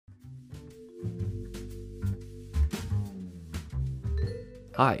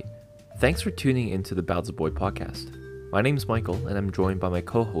Hi, thanks for tuning into the Baozi Boy Podcast. My name's Michael, and I'm joined by my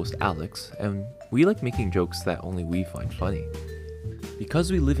co-host Alex, and we like making jokes that only we find funny.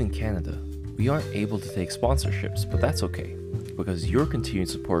 Because we live in Canada, we aren't able to take sponsorships, but that's okay, because your continued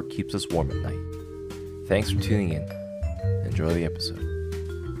support keeps us warm at night. Thanks for tuning in. Enjoy the episode.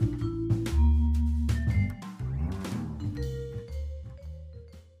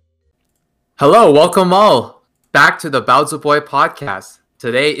 Hello, welcome all back to the Baozi Boy Podcast.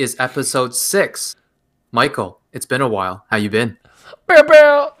 Today is episode 6. Michael, it's been a while. How you been?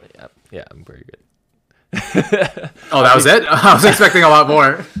 Yeah, I'm very good. Oh, that was it? I was expecting a lot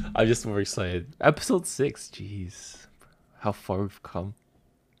more. I'm just more excited. Episode 6, jeez. How far we've come.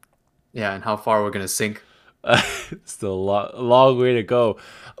 Yeah, and how far we're going to sink. Still a long way to go.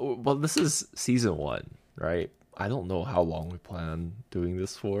 Well, this is season 1, right? I don't know how long we plan on doing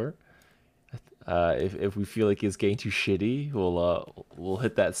this for. If we feel like it's getting too shitty, we'll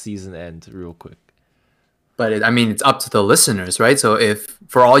hit that season end real quick. But it's up to the listeners, right? So if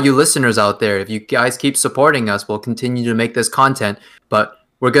for all you listeners out there, if you guys keep supporting us, we'll continue to make this content. But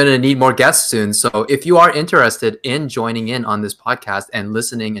we're going to need more guests soon. So if you are interested in joining in on this podcast and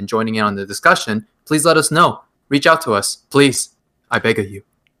listening and joining in on the discussion, please let us know. Reach out to us, please. I beg of you.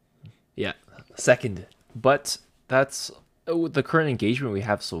 Yeah, second. But that's the current engagement we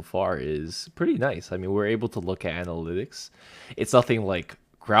have so far is pretty nice. I mean, we're able to look at analytics. It's nothing like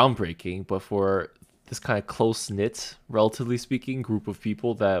groundbreaking, but for this kind of close-knit, relatively speaking, group of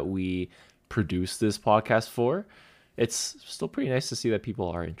people that we produce this podcast for, it's still pretty nice to see that people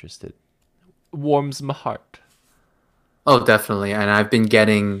are interested. Warms my heart. Oh, definitely. And I've been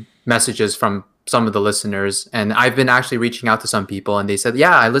getting messages from some of the listeners, and I've been actually reaching out to some people, and they said,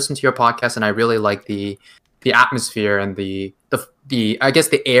 yeah, I listened to your podcast and I really like the atmosphere and the I guess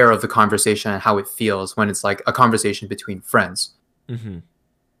the air of the conversation and how it feels when it's like a conversation between friends. Mm-hmm.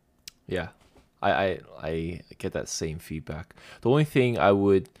 Yeah, I get that same feedback. The only thing I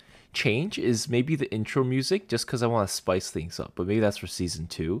would change is maybe the intro music, just because I want to spice things up. But maybe that's for season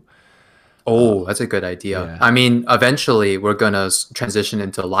 2. Oh, that's a good idea. Yeah. I mean, eventually we're gonna transition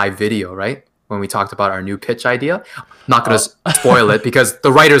into live video, right? When we talked about our new pitch idea, not gonna spoil it because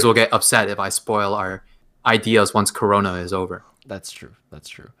the writers will get upset if I spoil our ideas once Corona is over. That's true.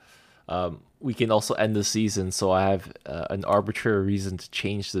 We can also end the season, so I have an arbitrary reason to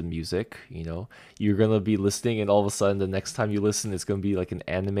change the music. You know, you're gonna be listening, and all of a sudden, the next time you listen, it's gonna be like an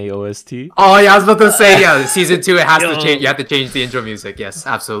anime OST. Oh yeah, I was about to say, yeah, season 2, it has to change. You have to change the intro music. Yes,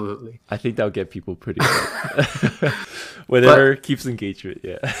 absolutely. I think that'll get people pretty good. Whatever keeps engagement.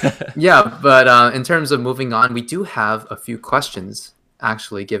 Yeah. Yeah, but in terms of moving on, we do have a few questions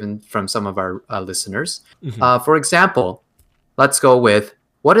actually given from some of our listeners. Mm-hmm. For example, let's go with,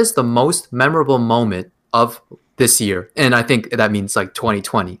 what is the most memorable moment of this year? And I think that means like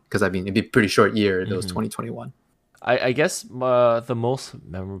 2020, because I mean, it'd be a pretty short year. It was 2021. I guess the most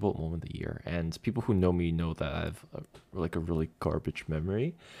memorable moment of the year, and people who know me know that I have a really garbage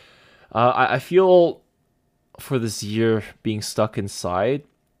memory. I feel for this year being stuck inside,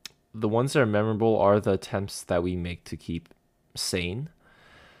 the ones that are memorable are the attempts that we make to keep sane.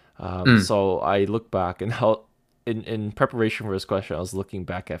 So I look back and how in preparation for this question, I was looking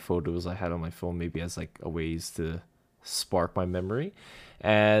back at photos I had on my phone, maybe as like a ways to spark my memory.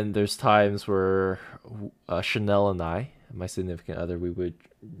 And there's times where Chanel and I, my significant other, we would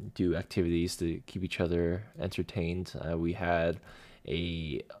do activities to keep each other entertained. We had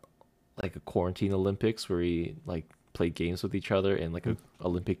a quarantine Olympics where we like played games with each other in like a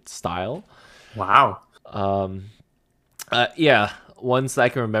Olympic style. Wow. Yeah. Ones that I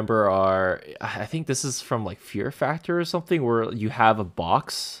can remember are, I think this is from like Fear Factor or something, where you have a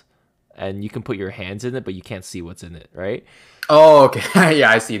box and you can put your hands in it, but you can't see what's in it, right? Oh, okay. Yeah,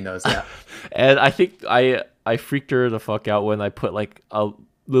 I've seen those, yeah. And I think I freaked her the fuck out when I put like a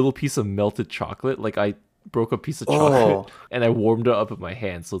little piece of melted chocolate. Like I broke a piece of chocolate and I warmed it up with my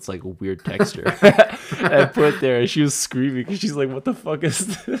hand, so it's like a weird texture. And I put it there and she was screaming because she's like, what the fuck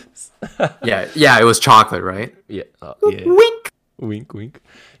is this? Yeah, it was chocolate, right? Yeah. Wink, wink.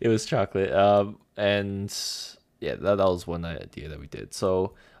 It was chocolate. And yeah, that was one idea that we did.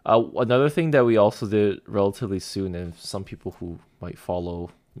 So another thing that we also did relatively soon, and some people who might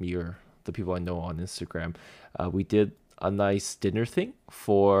follow me or the people I know on Instagram, we did a nice dinner thing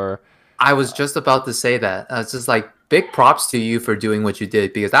for... I was just about to say that. It's just like big props to you for doing what you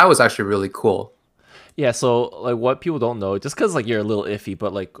did, because that was actually really cool. Yeah, so like what people don't know, just because like you're a little iffy,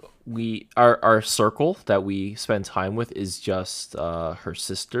 but like our circle that we spend time with is just her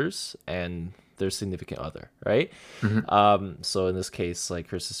sisters and their significant other, right? Mm-hmm. So in this case, like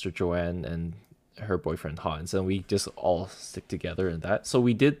her sister Joanne and her boyfriend Hans, and we just all stick together in that. So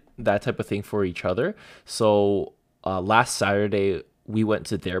we did that type of thing for each other. So last Saturday we went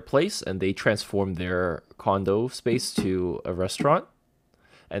to their place, and they transformed their condo space to a restaurant.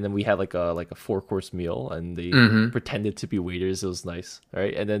 And then we had like a 4-course meal, and they pretended to be waiters. It was nice,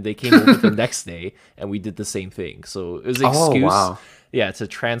 right? And then they came over the next day, and we did the same thing. So it was an excuse, yeah, to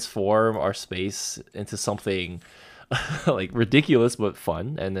transform our space into something like ridiculous but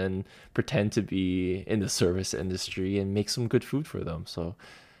fun, and then pretend to be in the service industry and make some good food for them. So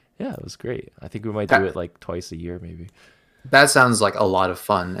yeah, it was great. I think we might do it like twice a year, maybe. That sounds like a lot of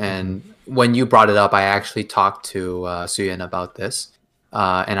fun. And when you brought it up, I actually talked to Sueyen about this.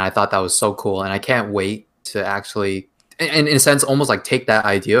 And I thought that was so cool. And I can't wait to actually, in a sense, almost like take that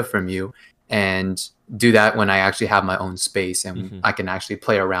idea from you and do that when I actually have my own space and I can actually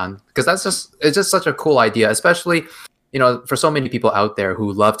play around. Because it's just such a cool idea, especially, you know, for so many people out there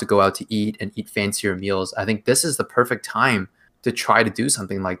who love to go out to eat and eat fancier meals. I think this is the perfect time to try to do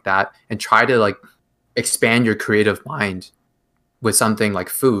something like that and try to like expand your creative mind with something like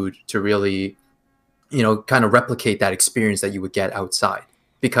food to really, you know, kind of replicate that experience that you would get outside,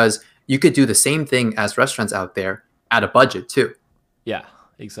 because you could do the same thing as restaurants out there at a budget too. Yeah,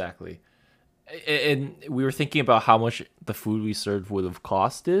 exactly. And we were thinking about how much the food we served would have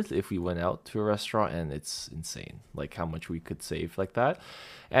costed if we went out to a restaurant, and it's insane, like how much we could save like that.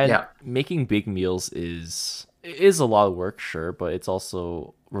 And making big meals is a lot of work, sure, but it's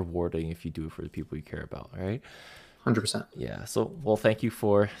also rewarding if you do it for the people you care about, right? 100%. Yeah. So, well, thank you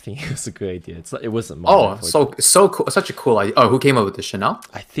for thinking it's a good idea. It wasn't mine. So cool! Such a cool idea. Oh, who came up with this? Chanel?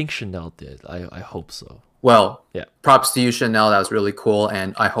 I think Chanel did. I hope so. Well, yeah. Props to you, Chanel. That was really cool,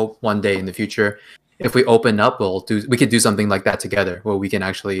 and I hope one day in the future, if we open up, we could do something like that together, where we can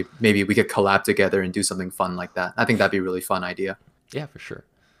actually maybe we could collab together and do something fun like that. I think that'd be a really fun idea. Yeah, for sure.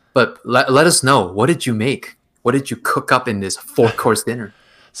 But let us know, what did you make? What did you cook up in this 4-course dinner?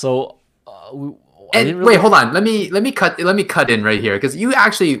 So. Wait, hold on. Let me cut in right here, because you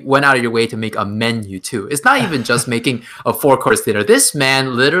actually went out of your way to make a menu too. It's not even just making a 4-course dinner. This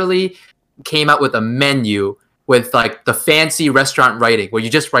man literally came out with a menu with like the fancy restaurant writing, where you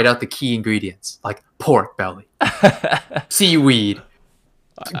just write out the key ingredients, like pork belly, seaweed,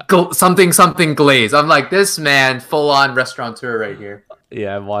 something glazed. I'm like, this man, full on restaurateur right here.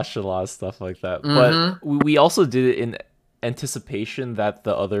 Yeah, I've watched a lot of stuff like that, but we also did it in anticipation that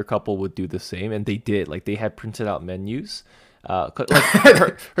the other couple would do the same, and they did. Like, they had printed out menus. Like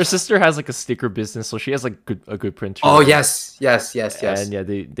her sister has like a sticker business, so she has like a good printer. Oh yes. And yeah,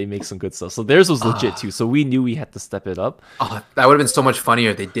 they make some good stuff. So theirs was legit too. So we knew we had to step it up. Oh, that would have been so much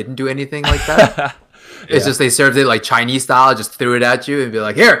funnier if they didn't do anything like that. It's just they served it like Chinese style, just threw it at you and be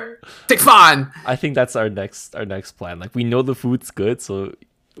like, "Here, take fun." I think that's our next plan. Like, we know the food's good, so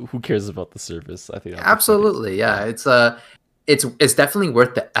who cares about the service? I think absolutely, yeah. It's definitely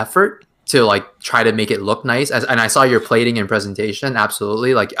worth the effort to like try to make it look nice. And I saw your plating and presentation.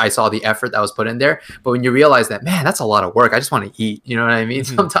 Absolutely, like I saw the effort that was put in there. But when you realize that, man, that's a lot of work. I just want to eat. You know what I mean?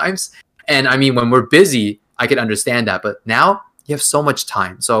 Sometimes, and I mean, when we're busy, I can understand that. But now you have so much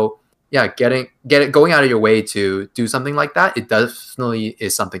time. So yeah, going out of your way to do something like that, it definitely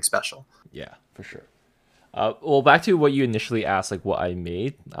is something special. Yeah, for sure. Well, back to what you initially asked, like what I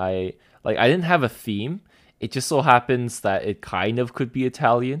made. I didn't have a theme. It just so happens that it kind of could be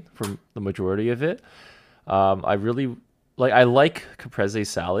Italian from the majority of it. I really like caprese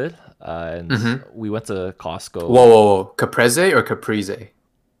salad, and we went to Costco. Whoa. Caprese or caprese?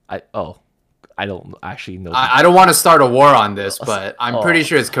 I don't actually know. I don't want to start a war on this, but I'm pretty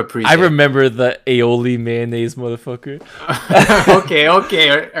sure it's caprese. I remember the aioli mayonnaise, motherfucker. Okay, all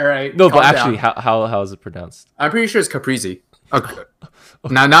right. No, but actually, how is it pronounced? I'm pretty sure it's caprese. Okay.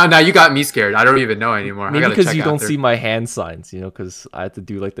 Now you got me scared. I don't even know anymore. Maybe because you don't see my hand signs, you know, because I have to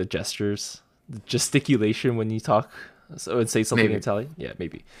do like the gestures, the gesticulation when you talk, so and say something in Italian. Yeah,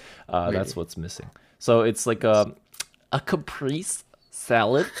 maybe. That's what's missing. So it's like a caprese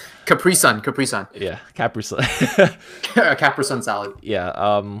salad. Capri Sun. Yeah, Capri Sun. Capri Sun salad.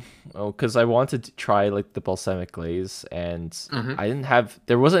 Yeah. Because I wanted to try like the balsamic glaze, and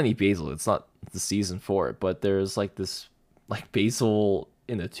there wasn't any basil. It's not the season for it, but there's like this like basil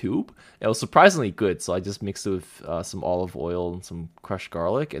in a tube. It was surprisingly good, so I just mixed it with some olive oil and some crushed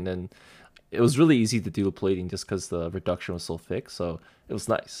garlic, and then it was really easy to do the plating just because the reduction was so thick, so it was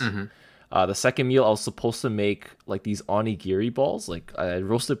nice. The second meal, I was supposed to make like these onigiri balls. Like, I had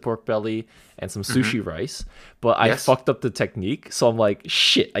roasted pork belly and some sushi rice, but I fucked up the technique, so I'm like,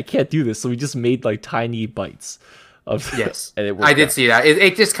 shit, I can't do this. So we just made like tiny bites of and it worked. I did see that.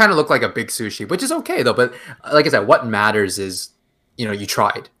 It just kind of looked like a big sushi, which is okay though. But like I said, what matters is, you know, you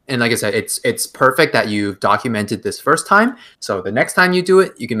tried, And like I said, it's perfect that you've documented this first time. So the next time you do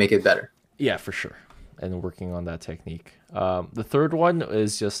it, you can make it better. Yeah, for sure. And working on that technique. The third one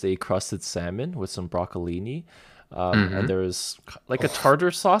is just a crusted salmon with some broccolini. And there's like a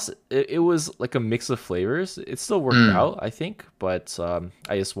tartar sauce. It was like a mix of flavors. It still worked out, I think, but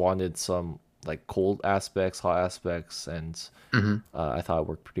I just wanted some like cold aspects, hot aspects, and I thought it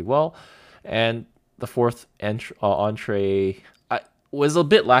worked pretty well. And the fourth entree was a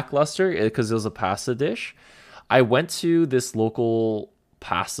bit lackluster because it was a pasta dish. I went to this local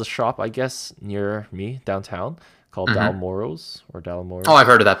pasta shop, I guess, near me downtown called Dalmoro's. Oh, I've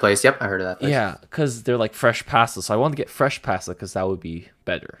heard of that place. Yep, I heard of that place. Yeah, because they're like fresh pasta. So I wanted to get fresh pasta because that would be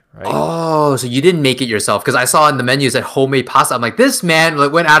better, right? Oh, so you didn't make it yourself? Because I saw in the menu it said homemade pasta. I'm like, this man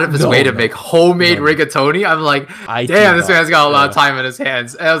like went out of his way to make homemade rigatoni. I'm like, damn, this man's got a lot of time in his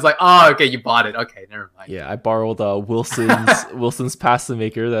hands. And I was like, oh, okay, you bought it. Okay, never mind. Yeah, I borrowed Wilson's pasta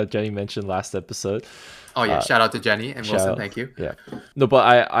maker that Jenny mentioned last episode. Oh yeah, shout out to Jenny and Wilson. Thank you. Yeah, no, but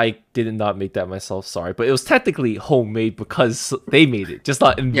I did not make that myself. Sorry, but it was technically homemade because they made it, just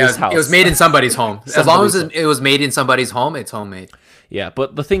not in this house. It was made in somebody's home. As long as it was made in somebody's home, it's homemade. Yeah,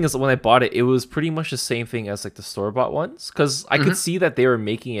 but the thing is, when I bought it, it was pretty much the same thing as like the store bought ones, because I could see that they were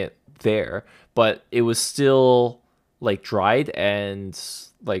making it there, but it was still like dried and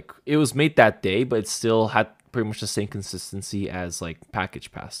like it was made that day, but it still had pretty much the same consistency as like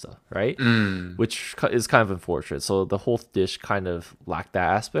packaged pasta, right? Which is kind of unfortunate. So the whole dish kind of lacked that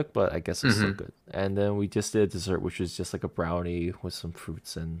aspect, but I guess it's still good. And then we just did a dessert, which was just like a brownie with some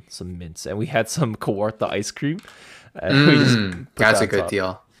fruits and some mints, and we had some Kawartha ice cream. And we just that's a good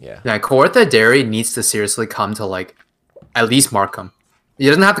deal. Yeah, Kawartha Dairy needs to seriously come to like at least Markham. It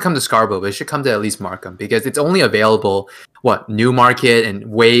doesn't have to come to Scarborough, but it should come to at least Markham because it's only available Newmarket and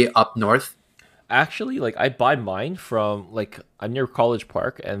way up north. Actually, like I buy mine from like I'm near College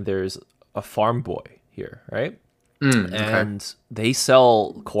Park, and there's a Farm Boy here, right? And they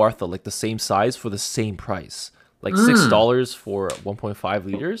sell Kawartha like the same size for the same price, like $6 for 1.5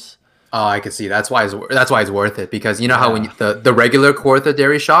 liters. Oh, I can see. That's why it's worth it, because you know how when the regular Kawartha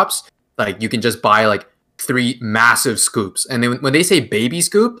dairy shops, like you can just buy like 3 massive scoops, and then when they say baby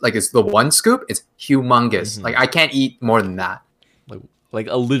scoop, like it's the one scoop, it's humongous. Like I can't eat more than that. Like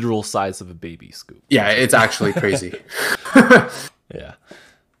a literal size of a baby scoop. Yeah, it's actually crazy. Yeah,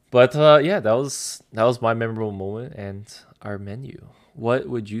 but yeah, that was my memorable moment and our menu. What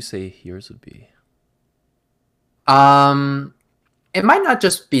would you say yours would be? It might not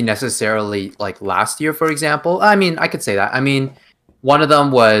just be necessarily like last year, for example. I mean, I could say that. I mean, one of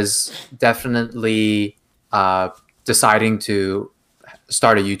them was definitely deciding to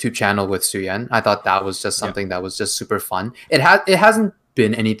start a YouTube channel with Sueyen. I thought that was just something that was just super fun. It hasn't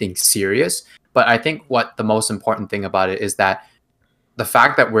been anything serious, but I think what the most important thing about it is that the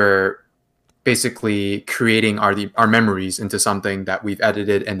fact that we're basically creating our memories into something that we've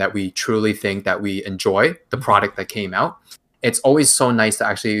edited and that we truly think that we enjoy the product that came out. It's always so nice to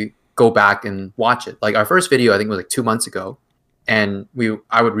actually go back and watch it. Like our first video, I think was like 2 months ago, and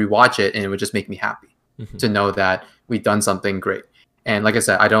I would rewatch it and it would just make me happy to know that we've done something great. And like I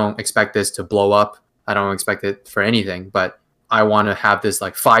said, I don't expect this to blow up. I don't expect it for anything, but I want to have this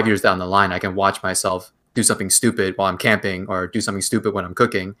like 5 years down the line. I can watch myself do something stupid while I'm camping or do something stupid when I'm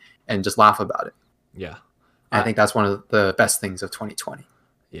cooking and just laugh about it. Yeah. I think that's one of the best things of 2020.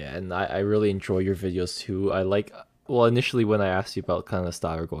 Yeah, and I really enjoy your videos too. Well, initially when I asked you about kind of the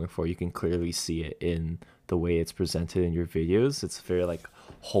style you're going for, you can clearly see it in the way it's presented in your videos. It's very like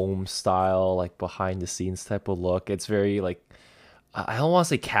home style, like behind the scenes type of look. It's very like, I don't want to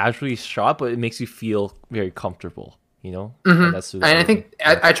say casually shot, but it makes you feel very comfortable, you know? And that's and I think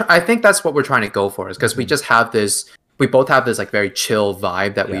I think that's what we're trying to go for, is because we just have this, we both have this like very chill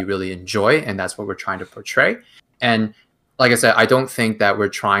vibe that we really enjoy, and that's what we're trying to portray. And like I said, I don't think that we're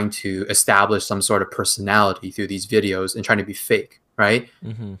trying to establish some sort of personality through these videos and trying to be fake, right?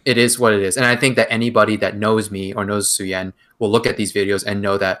 It is what it is. And I think that anybody that knows me or knows Sueyen will look at these videos and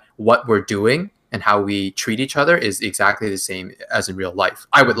know that what we're doing and how we treat each other is exactly the same as in real life.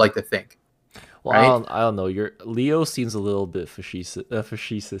 I would like to think. Well, right? I don't know. Your Leo seems a little bit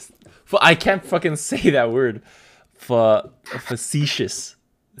facetious. I can't fucking say that word. Facetious.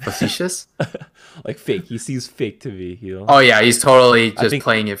 Facetious? Like fake. He seems fake to me, you know? Oh yeah, he's totally just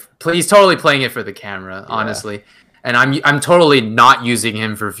playing it. He's totally playing it for the camera, honestly. And I'm totally not using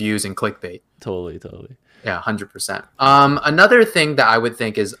him for views and clickbait. Totally. Yeah, 100%. Another thing that I would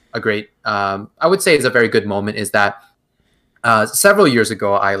think is a great, I would say is a very good moment is that several years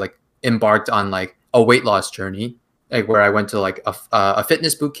ago, I like embarked on like a weight loss journey, like where I went to like a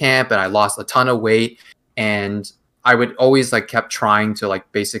fitness boot camp and I lost a ton of weight. And I would always like kept trying to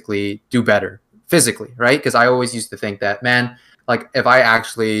like basically do better physically, right? Because I always used to think that, man, like if I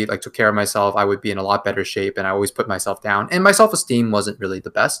actually like took care of myself, I would be in a lot better shape, and I always put myself down, and my self-esteem wasn't really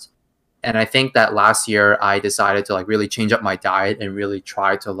the best. And I think that last year I decided to like really change up my diet and really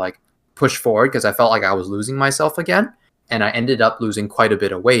try to like push forward, because I felt like I was losing myself again, and I ended up losing quite a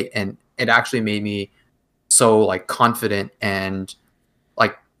bit of weight, and it actually made me so like confident and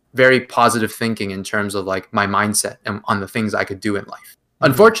like very positive thinking in terms of like my mindset and on the things I could do in life.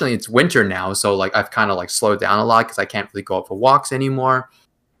 Unfortunately, it's winter now, so like I've kind of like slowed down a lot because I can't really go out for walks anymore.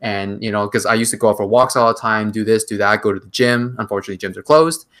 And you know, because I used to go out for walks all the time, do this, do that, go to the gym. Unfortunately, gyms are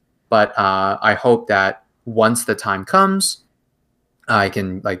closed. But I hope that once the time comes, I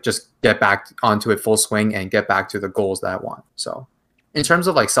can like just get back onto it full swing and get back to the goals that I want. So, in terms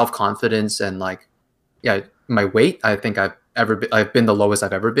of like self confidence and like, yeah, my weight, I think I've been the lowest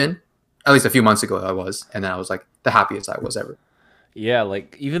I've ever been. At least a few months ago, I was, and then I was like the happiest I was ever. Yeah,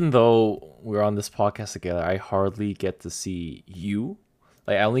 like even though we're on this podcast together, I hardly get to see you.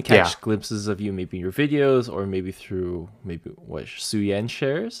 Like I only catch glimpses of you maybe in your videos or maybe through maybe what Sueyen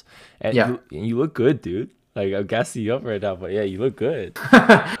shares. And you look good, dude. Like I'm gassing you up right now, but yeah, you look good.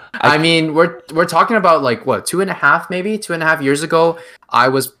 I mean, we're talking about like what, 2.5 years ago, I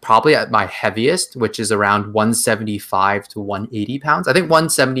was probably at my heaviest, which is around 175 to 180 pounds. I think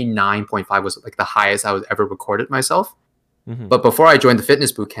 179.5 was like the highest I was ever recorded myself. But before I joined the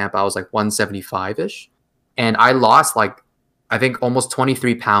fitness boot camp, I was like 175-ish. And I lost like, I think almost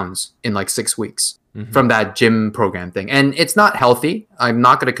 23 pounds in like 6 weeks from that gym program thing. And it's not healthy. I'm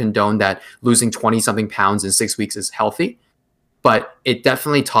not going to condone that losing 20 something pounds in 6 weeks is healthy. But it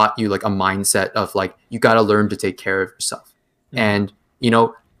definitely taught you like a mindset of like, you got to learn to take care of yourself. And, you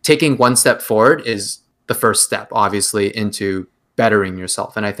know, taking one step forward is the first step, obviously, into bettering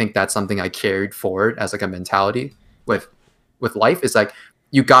yourself. And I think that's something I carried forward as like a mentality with life, is like,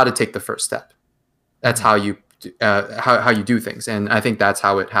 you got to take the first step. That's how you do things. And I think that's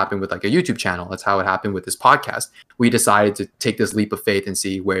how it happened with like a YouTube channel. That's how it happened with this podcast. We decided to take this leap of faith and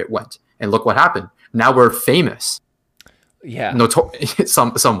see where it went. And look what happened. Now we're famous. Yeah.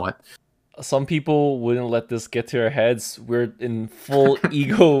 Somewhat. Some people wouldn't let this get to our heads. We're in full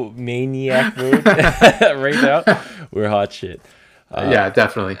ego maniac mode right now. We're hot shit. Yeah,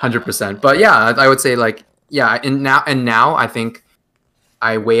 definitely. 100%. But yeah, I would say like, yeah. And now I think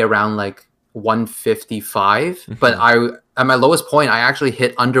I weigh around like 155, but at my lowest point, I actually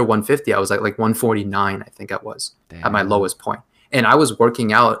hit under 150. I was like 149, I think I was. Damn. At my lowest point. And I was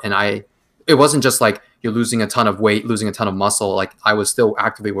working out, and it wasn't just like you're losing a ton of weight, losing a ton of muscle. Like I was still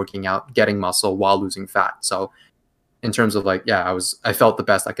actively working out, getting muscle while losing fat. So in terms of like, yeah, I felt the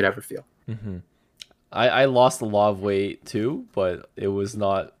best I could ever feel. I lost a lot of weight too, but it was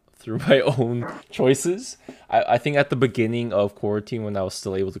not through my own choices. I think at the beginning of quarantine, when I was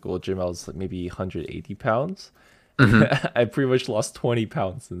still able to go to the gym, I was like maybe 180 pounds. I pretty much lost 20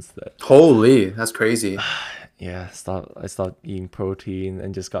 pounds since then. Holy, that's crazy. Yeah, I stopped eating protein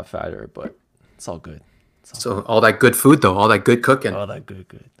and just got fatter, but it's all good. All that good food though, all that good cooking. All that good.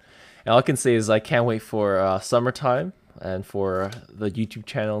 And all I can say is I can't wait for summertime and for the YouTube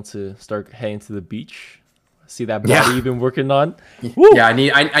channel to start heading to the beach. See that body you've been working on? Woo! Yeah, I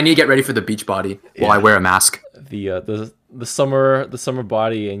need to get ready for the beach body while I wear a mask. The summer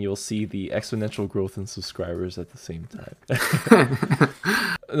body, and you'll see the exponential growth in subscribers at the same time.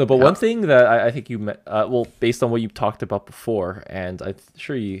 No, but one thing that I think you met, well, based on what you talked about before, and I'm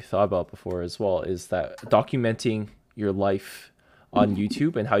sure you thought about before as well, is that documenting your life on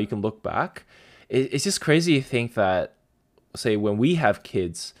YouTube and how you can look back. It's just crazy to think that, say, when we have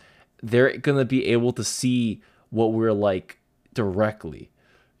kids, they're gonna be able to see what we're like directly,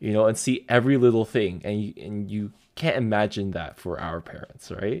 you know, and see every little thing, and you can't imagine that for our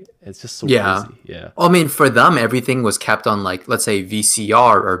parents, right? It's just so crazy. Yeah. Well, I mean, for them, everything was kept on like, let's say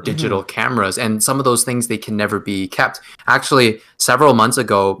VCR or digital cameras, and some of those things they can never be kept. Actually, several months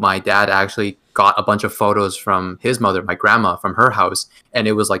ago, my dad actually got a bunch of photos from his mother, my grandma, from her house, and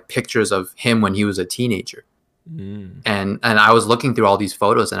it was like pictures of him when he was a teenager. And I was looking through all these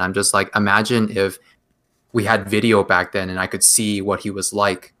photos, and I'm just like, imagine if we had video back then and I could see what he was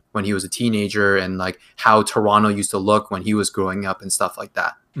like when he was a teenager, and like how Toronto used to look when he was growing up and stuff like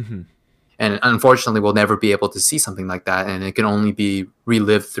that. And unfortunately, we'll never be able to see something like that, and it can only be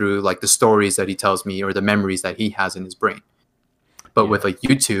relived through like the stories that he tells me or the memories that he has in his brain. But with like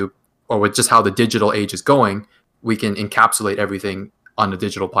YouTube, or with just how the digital age is going, we can encapsulate everything on a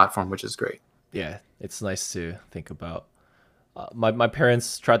digital platform, which is great. Yeah, it's nice to think about. My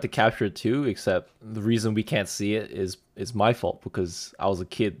parents tried to capture it too, except the reason we can't see it is my fault, because I was a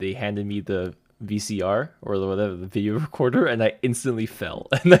kid. They handed me the VCR or whatever, the video recorder, and I instantly fell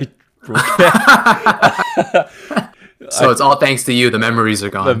and I broke it. So it's all thanks to you. The memories are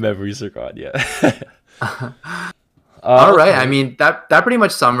The gone. memories are gone. Yeah. All right. Okay. I mean, that pretty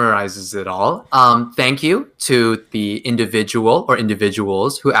much summarizes it all. Thank you to the individual or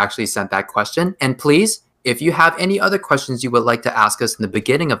individuals who actually sent that question. And please, if you have any other questions you would like to ask us in the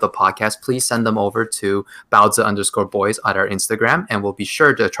beginning of the podcast, please send them over to Baozi_boys at our Instagram, and we'll be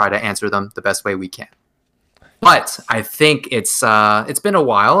sure to try to answer them the best way we can. But I think it's been a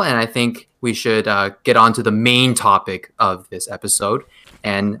while, and I think we should get on to the main topic of this episode.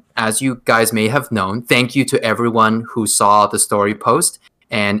 And as you guys may have known, thank you to everyone who saw the story post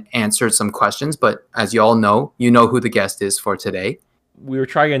and answered some questions. But as you all know, you know who the guest is for today. We were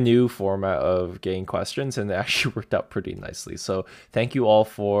trying a new format of getting questions, and it actually worked out pretty nicely. So thank you all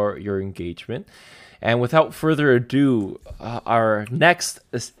for your engagement. And without further ado, our next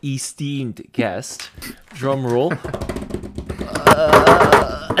esteemed guest, drum roll,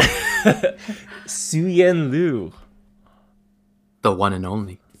 Sueyen Lieu. The one and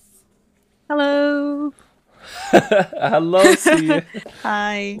only. Hello. Hello, Sueyen.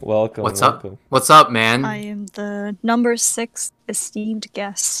 Hi. Welcome. What's welcome. up? What's up, man? I am the number 6 esteemed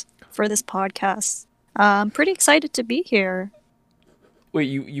guest for this podcast. I'm pretty excited to be here. Wait,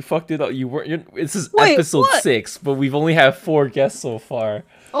 you fucked it up. You weren't. This is Wait, episode what? 6, but we've only had 4 guests so far.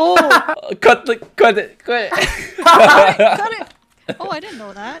 Oh, Cut it. cut it. Oh, I didn't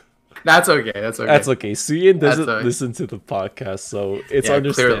know that. That's okay. That's okay. That's okay. Sueyen doesn't That's okay. listen to the podcast, so it's Yeah,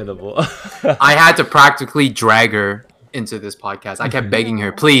 understandable. I had to practically drag her into this podcast. I kept begging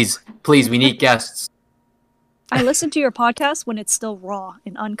her, please, we need guests. I listen to your podcast when it's still raw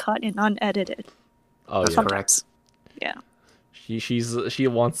and uncut and unedited. Oh That's yeah. correct. Yeah. She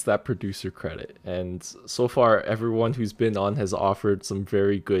wants that producer credit, and so far everyone who's been on has offered some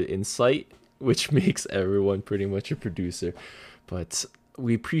very good insight, which makes everyone pretty much a producer. But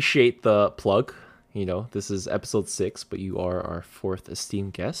we appreciate the plug. You know, this is episode 6, but you are our 4th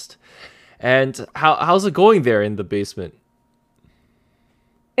esteemed guest. And how's it going there in the basement?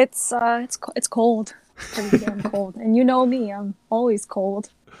 It's cold. Every day I'm cold. And you know me, I'm always cold.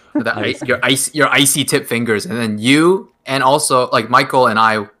 Your icy tip fingers, and then you and also like Michael and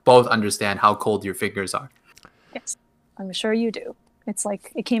I both understand how cold your fingers are. Yes. I'm sure you do. It's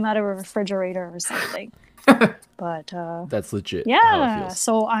like it came out of a refrigerator or something. But That's legit. How it yeah, feels.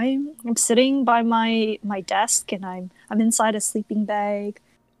 so I'm sitting by my desk and I'm inside a sleeping bag.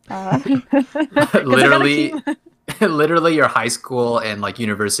 'Cause I gotta literally, keep- literally your high school and like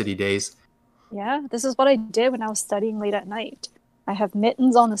university days. yeah, this is what I did when I was studying late at night. I have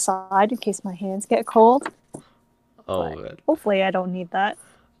mittens on the side in case my hands get cold. Oh But man. hopefully I don't need that.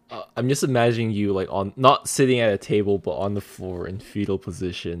 I'm just imagining you like on not sitting at a table but on the floor in fetal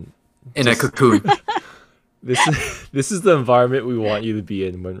position. In a cocoon. This is the environment we want you to be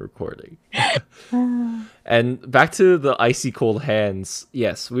in when recording. And back to the icy cold hands.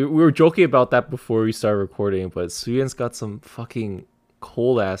 Yes, we were joking about that before we started recording, but Suyeon's got some fucking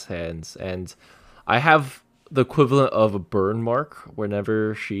cold ass hands, and I have the equivalent of a burn mark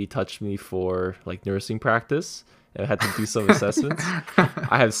whenever she touched me for like nursing practice and I had to do some assessments.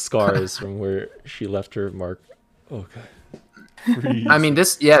 I have scars from where she left her mark. Oh god. I mean,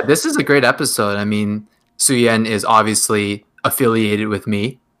 this is a great episode. I mean, Suyeon is obviously affiliated with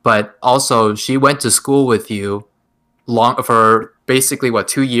me, but also she went to school with you for basically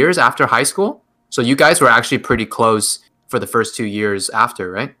 2 years after high school. So you guys were actually pretty close for the first 2 years after,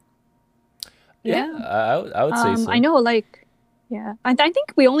 right? Yeah, I would say so. I know, like, yeah, I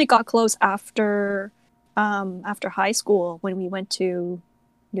think we only got close after high school when we went to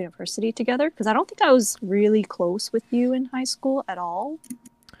university together. Because I don't think I was really close with you in high school at all.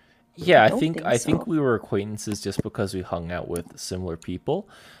 Yeah, I I don't think think I think so. we were acquaintances just because we hung out with similar people.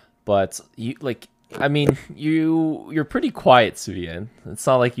 But you like I mean, you're pretty quiet, Suyeon. It's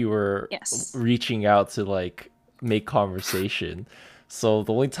not like you were Yes. reaching out to like make conversation. So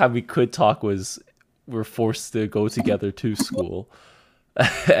the only time we could talk was we're forced to go together to school.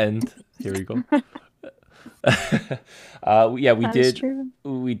 And here we go. Yeah, That is true.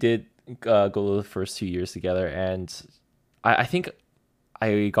 we did go the first 2 years together, and I think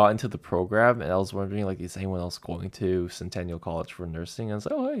I got into the program and I was wondering like, is anyone else going to Centennial College for nursing? And I was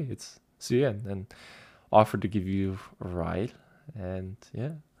like, oh hey, it's Suyeon, and offered to give you a ride. And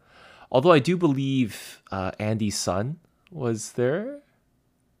yeah, although I do believe Andy's son was there.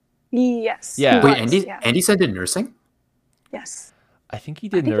 Yes. he Yeah. Wait, was, yeah. Andy said did nursing? Yes. I think he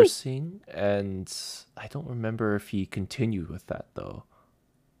did think he- nursing, and I don't remember if he continued with that though.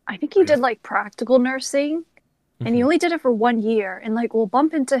 I think he did like practical nursing, and he only did it for 1 year. And like we'll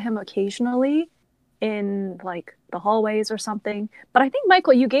bump into him occasionally in like the hallways or something. But I think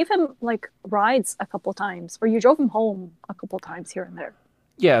Michael, you gave him like rides a couple times, or you drove him home a couple times here and there.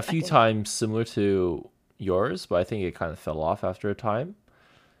 Yeah, a few times similar to yours, but I think it kind of fell off after a time.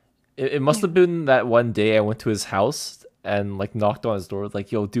 It must have been that one day I went to his house and like knocked on his door,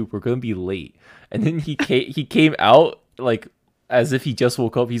 like, "Yo, dude, we're gonna be late." And then he came out like as if he just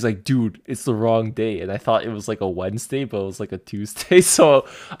woke up. He's like, "Dude, it's the wrong day." And I thought it was like a Wednesday, but it was like a Tuesday. So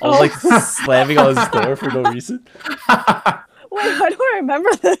I was like slamming on his door for no reason. Wait, I don't remember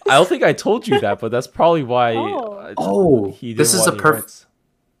this. I don't think I told you that, but that's probably why. He didn't this is want a any perfect. rights.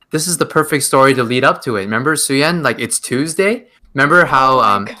 This is the perfect story to lead up to it. Remember, Sueyen? Like, it's Tuesday. Remember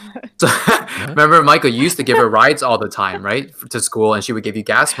how remember Michael, you used to give her rides all the time, right, to school, and she would give you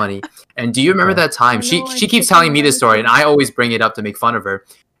gas money. And do you remember that time? She keeps telling me this story, and I always bring it up to make fun of her.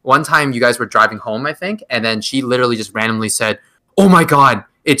 One time, you guys were driving home, I think, and then she literally just randomly said, "Oh my God,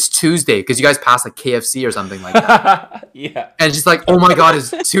 it's Tuesday," because you guys passed like KFC or something like that. Yeah. And she's like, "Oh my God,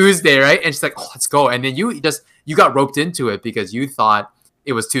 it's Tuesday, right?" And she's like, "Oh, let's go." And then you got roped into it because you thought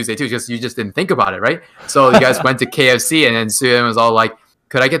it was Tuesday too, just you just didn't think about it, right? So you guys went to KFC, and then Sueyen was all like,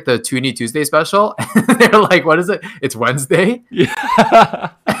 "Could I get the Toonie Tuesday special?" And they're like, "What is it? It's Wednesday." Yeah.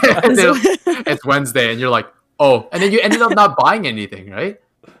 It's Wednesday, and you're like, "Oh," and then you ended up not buying anything, right?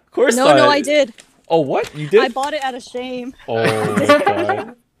 Of course No, not. no, I did. Oh, what? You did? I bought it out of shame. Oh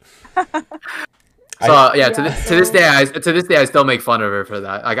my God. So to this day, I still make fun of her for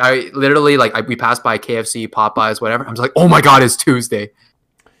that. Like I literally we passed by KFC, Popeyes, whatever. I'm just like, "Oh my God, it's Tuesday."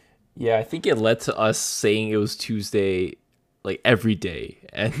 Yeah, I think it led to us saying it was Tuesday like every day,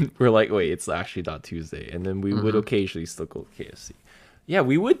 and we're like, "Wait, it's actually not Tuesday." And then we would occasionally still go to KFC. Yeah,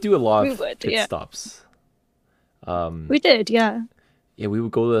 we would do a lot of pit stops. We did, yeah. Yeah, we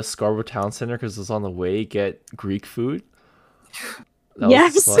would go to the Scarborough Town Center because it was on the way. Get Greek food.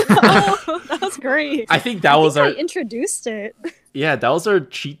 Yes. Oh, that was great. I think I introduced it. Yeah, that was our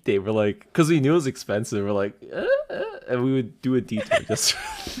cheat day. We're like, because we knew it was expensive. We're like, and we would do a detour just.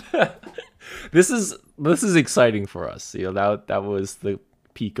 This is exciting for us. You know, that was the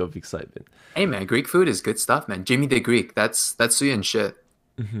peak of excitement. Hey man, Greek food is good stuff, man. Jimmy the Greek, that's Sueyen shit.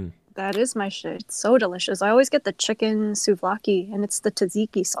 Mm-hmm. That is my shit. It's so delicious. I always get the chicken souvlaki, and it's the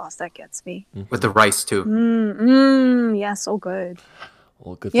tzatziki sauce that gets me. With the rice too. Yeah, so good.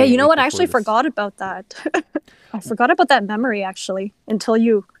 Well, good Yeah, thing you know what? I actually this. forgot about that. I forgot about that memory actually until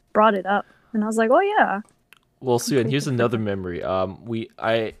you brought it up, and I was like, oh yeah. Well, Sueyen, here's another memory.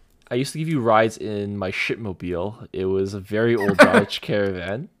 I used to give you rides in my shipmobile. It was a very old Dodge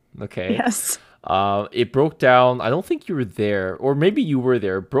Caravan. Okay. Yes. It broke down. I don't think you were there, or maybe you were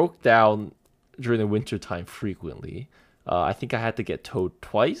there. It broke down during the winter time frequently. I think I had to get towed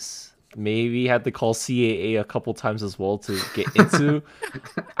twice. Maybe had to call CAA a couple times as well to get into.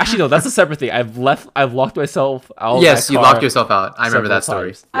 Actually, no, that's a separate thing. I've locked myself out. Yes, of that you car locked yourself out. I remember that story.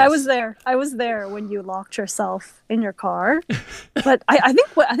 times. I Yes. was there. I was there when you locked yourself in your car. But I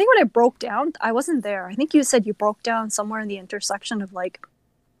think when I broke down, I wasn't there. I think you said you broke down somewhere in the intersection of like.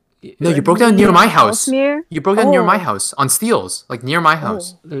 No, you broke down near my house. Ellesmere? You broke down near my house on Steeles, like near my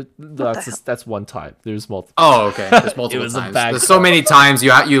house. That's one time. There's multiple. Oh, okay. There's multiple was a times. bad There's so many times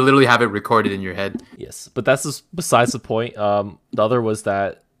you literally have it recorded in your head. Yes, but that's just besides the point. The other was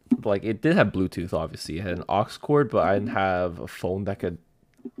that like it did have Bluetooth. Obviously, it had an aux cord, but I didn't have a phone that could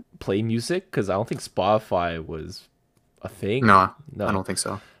play music because I don't think Spotify was a thing. No, I don't think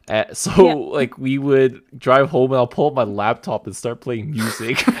so. Like we would drive home and I'll pull up my laptop and start playing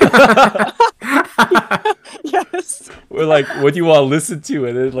music. Yes. We're like, what do you want to listen to?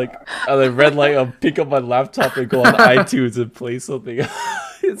 And then like on the red light, I'll pick up my laptop and go on iTunes and play something.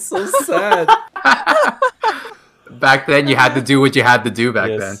 It's so sad. Back then, you had to do what you had to do back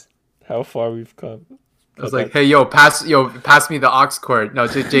then. How far we've come. I was like, hey, pass me the aux cord. No,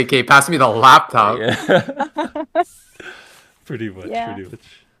 JK, pass me the laptop. Yeah. Pretty much.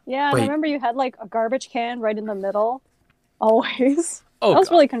 Yeah, and I remember you had like a garbage can right in the middle, always. Oh, that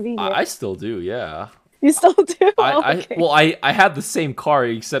was really convenient. I still do, yeah. You still do? I had the same car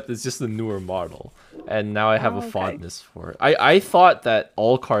except it's just a newer model, and now I have a fondness for it. I thought that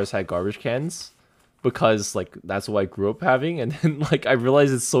all cars had garbage cans because like that's what I grew up having, and then like I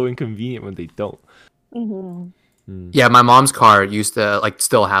realized it's so inconvenient when they don't. Mm-hmm. Yeah, my mom's car used to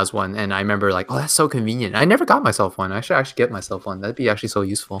still has one, and I remember like, oh, that's so convenient. I never got myself one. I should actually get myself one. That'd be actually so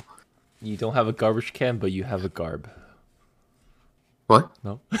useful. You don't have a garbage can, but you have a garb. What?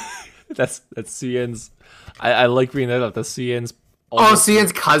 No, that's Suyen's. I like bringing that up. That's Suyen's. Oh,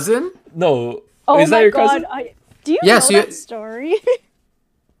 Suyen's cousin? No. Oh Is that my your God! cousin? Do you know that story?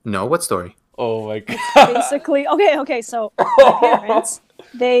 No, what story? Oh my god. Basically, okay. So my parents,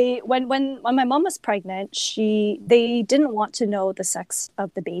 when my mom was pregnant, they didn't want to know the sex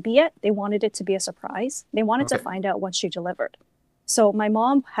of the baby yet. They wanted it to be a surprise. They wanted to find out once she delivered. So my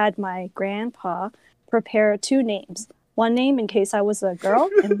mom had my grandpa prepare two names. One name in case I was a girl,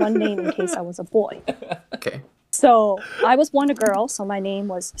 and one name in case I was a boy. Okay. So I was born a girl, so my name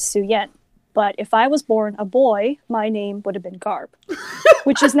was Sueyen. But if I was born a boy, my name would have been Garb,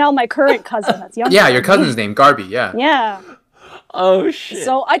 which is now my current cousin that's younger. Yeah, your cousin's name, Garby, yeah. Yeah. Oh shit.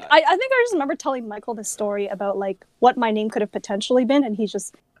 So I think I just remember telling Michael this story about like what my name could have potentially been, and he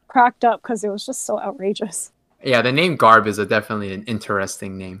just cracked up because it was just so outrageous. Yeah, the name Garb is definitely an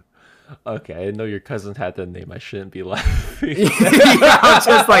interesting name. Okay, I didn't know your cousin had that name. I shouldn't be laughing. Yeah, I was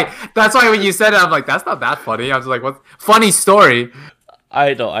just like, that's why when you said it, I'm like, that's not that funny. I was like, what? Funny story.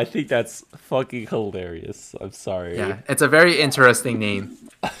 I know. I think that's fucking hilarious. I'm sorry. Yeah, it's a very interesting name.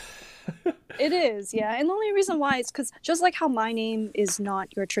 It is, yeah. And the only reason why is because just like how my name is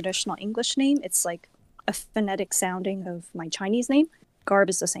not your traditional English name, it's like a phonetic sounding of my Chinese name. Garb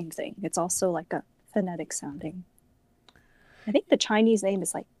is the same thing. It's also like a phonetic sounding. I think the Chinese name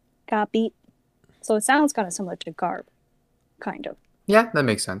is like Gabi. So it sounds kind of similar to Garb. Kind of. Yeah, that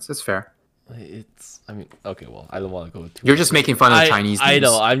makes sense. It's fair. I mean, okay, well, I don't want to go too. You're just making fun of Chinese names. I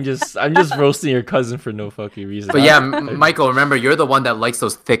know. I'm just roasting your cousin for no fucking reason. But yeah, Michael, remember, you're the one that likes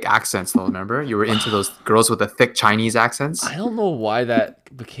those thick accents, though, remember? You were into those girls with the thick Chinese accents. I don't know why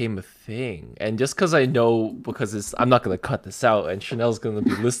that became a thing. And just because I know, because I'm not going to cut this out, and Chanel's going to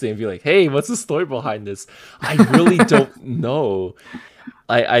be listening and be like, hey, what's the story behind this? I really don't know.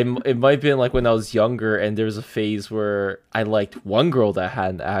 It might have been like when I was younger and there was a phase where I liked one girl that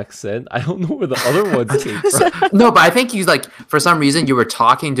had an accent. I don't know where the other ones came from. No, but I think you like, for some reason you were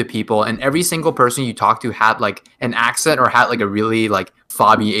talking to people and every single person you talked to had like an accent or had like a really like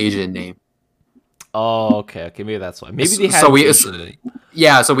fobby Asian name. Oh, okay, maybe that's why. Maybe they had. So we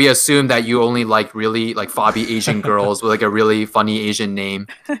assumed that you only like really like fobby Asian girls with like a really funny Asian name.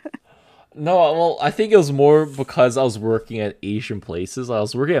 No, well, I think it was more because I was working at Asian places. I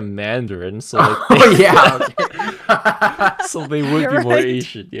was working at Mandarin, so like so they would be more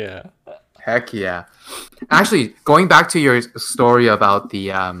Asian, yeah. Heck yeah. Actually, going back to your story about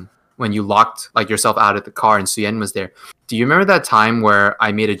the when you locked like yourself out of the car and Sueyen was there. Do you remember that time where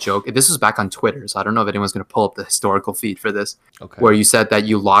I made a joke? This was back on Twitter, so I don't know if anyone's going to pull up the historical feed for this. Okay. Where you said that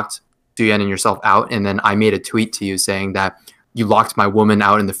you locked Sueyen and yourself out, and then I made a tweet to you saying that you locked my woman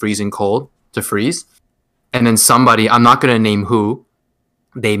out in the freezing cold to freeze. And then somebody, I'm not going to name who,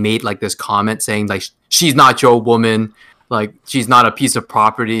 they made like this comment saying like, she's not your woman. Like, she's not a piece of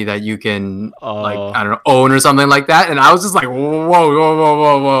property that you can like, I don't know, own or something like that. And I was just like,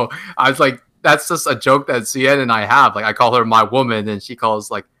 whoa. I was like, that's just a joke that Sueyen and I have. Like, I call her my woman and she calls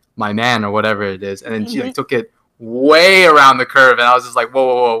like my man or whatever it is. And then she like took it way around the curve. And I was just like,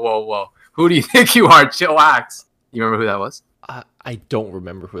 whoa. Who do you think you are? Chillax. You remember who that was? I don't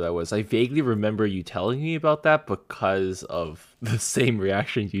remember who that was. I vaguely remember you telling me about that because of the same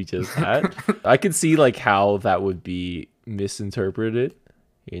reaction you just had. I could see like how that would be misinterpreted,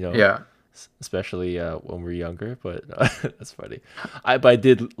 you know? Yeah. Especially when we're younger, but that's funny. But I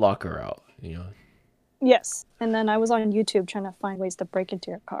did lock her out, you know? Yes. And then I was on YouTube trying to find ways to break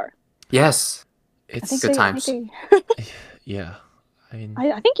into your car. It's good times. Yeah. I mean,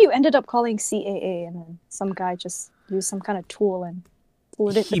 I think you ended up calling CAA and then some guy just used some kind of tool and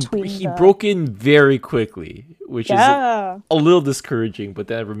pulled it between He broke in very quickly, which is a little discouraging, but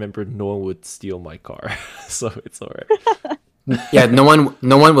then I remembered no one would steal my car, so it's all right. Yeah, no one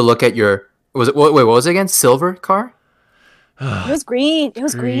would look at your... Wait, what was it again? Silver car? It was green. It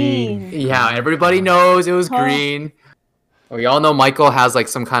was green. Yeah, everybody knows it was green. We all know Michael has like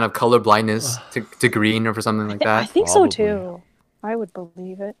some kind of color blindness to green or for something like that. I think so too. I would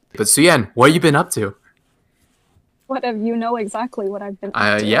believe it. But Sueyen, what have you been up to? What have you know exactly what I've been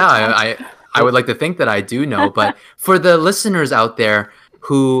up to? Yeah, I would like to think that I do know, but for the listeners out there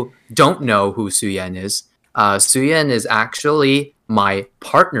who don't know who Sueyen is actually my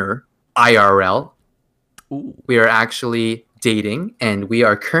partner IRL. Ooh. We are actually dating and we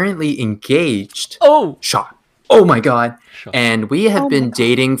are currently engaged. Shot. Oh my god. Shot. And we have been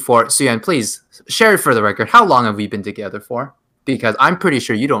dating for... Sueyen, please share it for the record. How long have we been together for? Because I'm pretty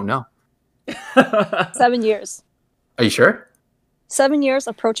sure you don't know. 7 years. Are you sure? 7 years,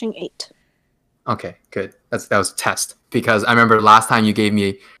 approaching 8. Okay, good. That was a test. Because I remember last time you gave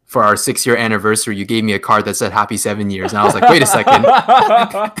me, for our 6-year anniversary, you gave me a card that said happy 7 years. And I was like, wait a second.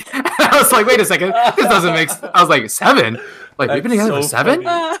 I was like, wait a second. This doesn't make sense. I was like, 7? like, we've been together for 7?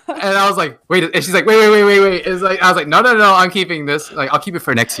 funny. And I was like, wait. And she's like, wait. It's like, I was like, no, I'm keeping this. Like, I'll keep it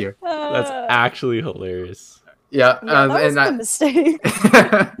for next year. That's actually hilarious. Yeah. yeah, that was and a mistake.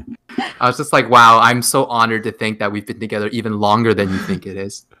 I was just like, wow, I'm so honored to think that we've been together even longer than you think it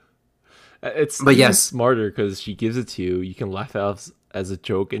is. But yes, smarter because she gives it to you. You can laugh out as a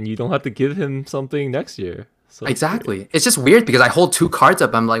joke, and you don't have to give him something next year. So Exactly. It's just weird because I hold 2 cards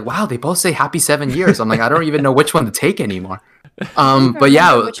up. I'm like, wow, they both say happy 7 years. I'm like, I don't even know which one to take anymore. But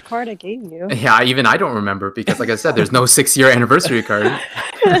yeah, which card I gave you? Yeah, even I don't remember because, like I said, there's no 6-year anniversary card.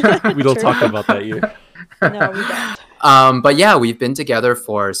 we don't talk about that year. No, we don't. But yeah, we've been together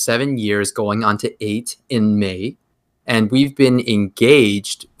for 7 years, going on to 8 in May, and we've been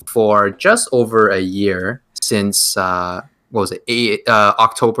engaged for just over a year since what was it?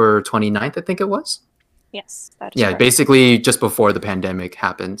 October 29th, I think it was. Yes, that is Yeah, correct. basically just before the pandemic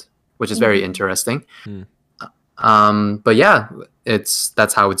happened, which is very interesting. But yeah,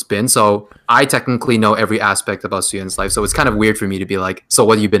 that's how it's been. So I technically know every aspect about Sueyen's life. So it's kind of weird for me to be like, so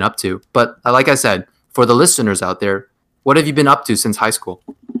what have you been up to? But like I said, for the listeners out there, what have you been up to since high school?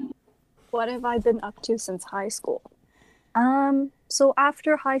 What have I been up to since high school? So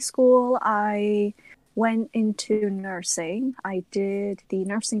after high school, I went into nursing. I did the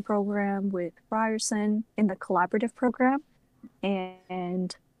nursing program with Ryerson in the collaborative program,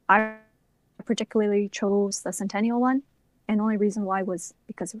 and I particularly chose the Centennial one. And the only reason why was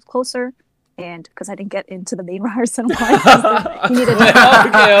because it was closer, and because I didn't get into the main Ryerson one. He needed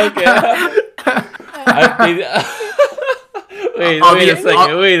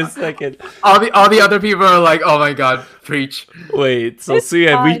Wait a second. All the other people are like, oh my god, preach. Wait, so It's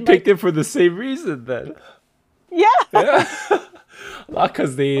Sueyen, we fine, picked it for the same reason then. Yeah. Not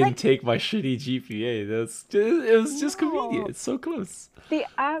because they didn't take my shitty GPA. It was just convenient. It's so close. The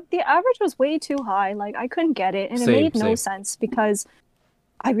average was way too high. Like, I couldn't get it, and it made no sense because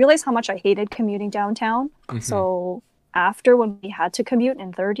I realized how much I hated commuting downtown. So after, when we had to commute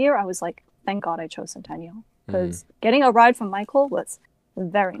in 3rd year, I was like, thank God I chose Centennial, because getting a ride from Michael was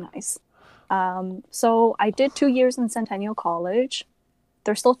very nice. So I did 2 years in Centennial College.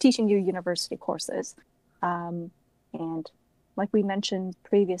 They're still teaching you university courses. And like we mentioned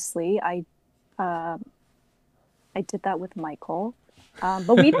previously, I did that with Michael.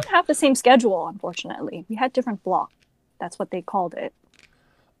 But we didn't have the same schedule, unfortunately. We had different blocks. That's what they called it.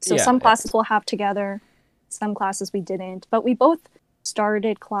 So some classes we'll have together, some classes we didn't. But we both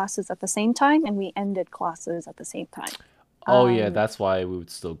started classes at the same time, and we ended classes at the same time. Oh yeah, that's why we would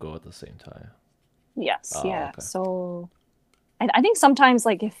still go at the same time. Yes, yeah. Okay. So I think sometimes,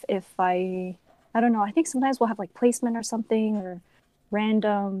 like, if I don't know, I think sometimes we'll have like placement or something, or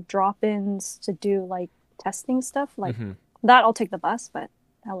random drop-ins to do like testing stuff. Like that, I'll take the bus, but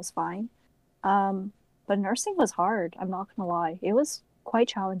that was fine. But nursing was hard. I'm not gonna lie. It was quite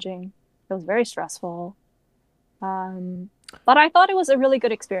challenging. It was very stressful. But I thought it was a really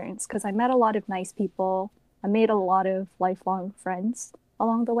good experience because I met a lot of nice people. I made a lot of lifelong friends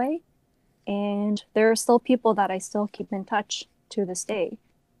along the way. And there are still people that I still keep in touch to this day.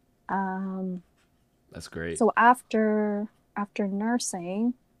 That's great. So after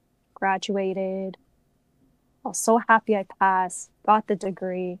nursing, graduated. I was so happy I passed, got the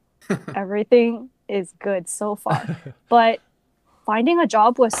degree. Everything is good so far. But finding a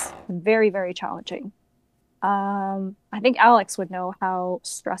job was very, very challenging. I think Alex would know how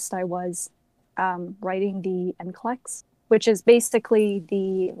stressed I was writing the NCLEX, which is basically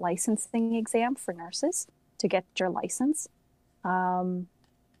the licensing exam for nurses to get your license. I'm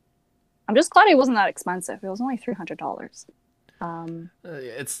just glad it wasn't that expensive. It was only $300.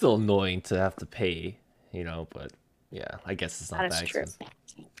 It's still annoying to have to pay, but yeah, I guess it's not that expensive.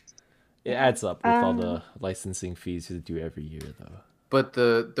 It adds up with all the licensing fees you do every year, though. But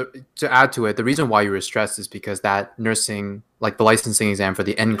to add to it, the reason why you were stressed is because that nursing, like the licensing exam for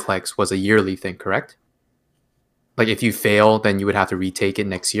the NCLEX, was a yearly thing, correct? Like if you fail, then you would have to retake it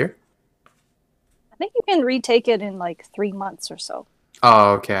next year? I think you can retake it in like 3 months or so.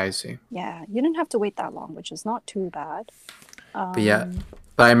 Oh, okay, I see. Yeah, you didn't have to wait that long, which is not too bad.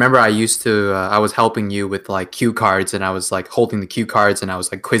 But I remember I used to, I was helping you with like cue cards, and I was like holding the cue cards, and I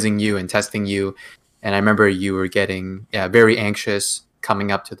was like quizzing you and testing you. And I remember you were getting very anxious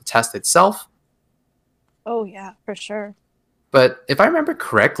coming up to the test itself. Oh, yeah, for sure. But if I remember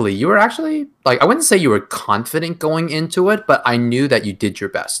correctly, you were actually, like, I wouldn't say you were confident going into it, but I knew that you did your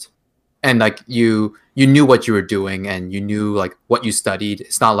best. And like you knew what you were doing, and you knew like what you studied.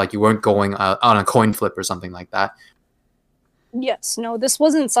 It's not like you weren't going on a coin flip or something like that. Yes, no, this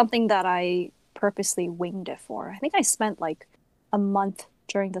wasn't something that I purposely winged it for. I think I spent like a month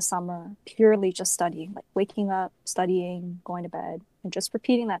during the summer purely just studying, like waking up, studying, going to bed, and just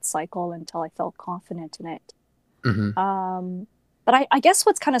repeating that cycle until I felt confident in it. But I guess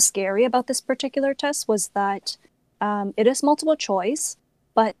what's kind of scary about this particular test was that it is multiple choice,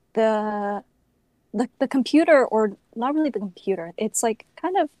 but the computer, or not really the computer, it's like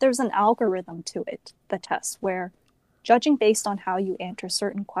kind of, there's an algorithm to it, the test, where judging based on how you answer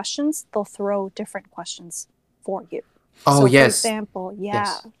certain questions, they'll throw different questions for you. Oh, so yes. For example,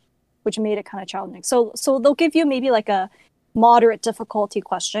 Yes. which made it kind of challenging. So they'll give you maybe like a moderate difficulty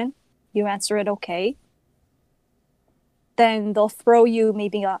question. You answer it okay. Then they'll throw you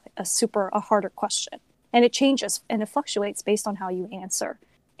maybe a harder question. And it changes and it fluctuates based on how you answer.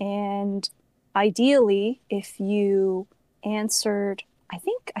 And ideally, if you answered, I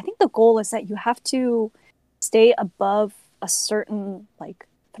think the goal is that you have to stay above a certain like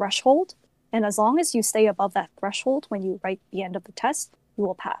threshold. And as long as you stay above that threshold when you write the end of the test, you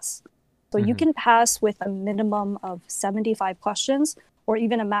will pass. So you can pass with a minimum of 75 questions, or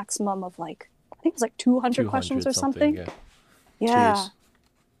even a maximum of like, I think it's like 200 questions or something. Yeah. Jeez.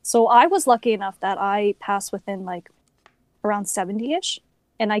 So I was lucky enough that I passed within like around 70-ish.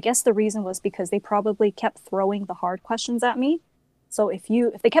 And I guess the reason was because they probably kept throwing the hard questions at me. So if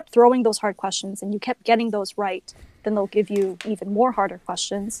they kept throwing those hard questions and you kept getting those right, then they'll give you even more harder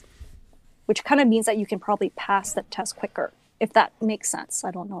questions, which kind of means that you can probably pass the test quicker, if that makes sense.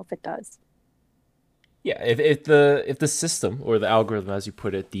 I don't know if it does. Yeah, if the system or the algorithm, as you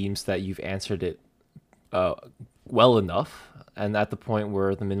put it, deems that you've answered it well enough, and at the point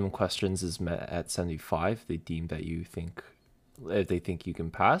where the minimum questions is met at 75, they deem that if they think you can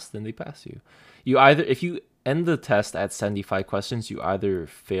pass, then they pass you. If you end the test at 75 questions, you either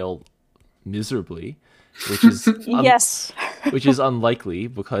fail miserably, which is Yes. which is unlikely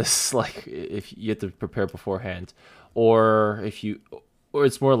because like if you have to prepare beforehand, or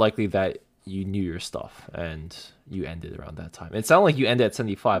it's more likely that you knew your stuff and you ended around that time. It sounded like you ended at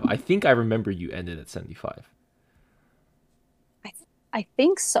 75. I think I remember you ended at 75. I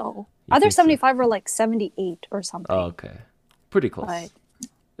think so. You Either think so? 75 or like 78 or something. Oh, okay. Pretty close. But-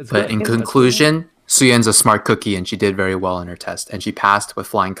 It's But good. in That's conclusion, Suyeon's a smart cookie and she did very well in her test and she passed with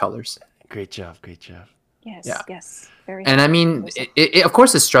flying colors. Great job. Yes, Yeah. yes. Very And I happy mean, with it. it of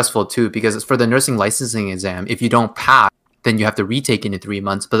course it's stressful too, because for the nursing licensing exam, if you don't pass, then you have to retake it in 3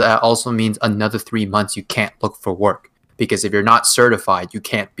 months. But that also means another 3 months you can't look for work, because if you're not certified, you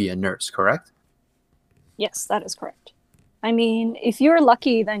can't be a nurse, correct? Yes, that is correct. I mean, if you're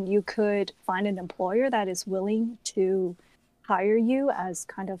lucky, then you could find an employer that is willing to hire you as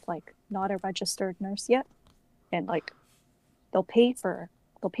kind of like not a registered nurse yet. And like they'll pay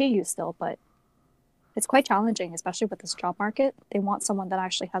you still, but it's quite challenging, especially with this job market. They want someone that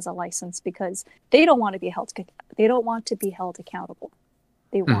actually has a license because they don't want to be held accountable.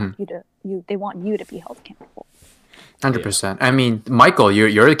 They want they want you to be held accountable. 100%. I mean, Michael,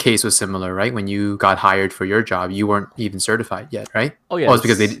 your case was similar, right? When you got hired for your job, you weren't even certified yet, right? Oh yeah. Oh, it's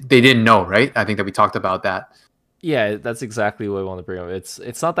because they didn't know, right? I think that we talked about that. Yeah, that's exactly what I want to bring up. It's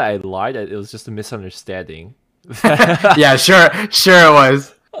not that I lied, it was just a misunderstanding. Yeah, sure it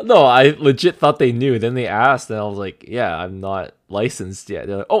was. No, I legit thought they knew. Then they asked, and I was like, "Yeah, I'm not licensed yet."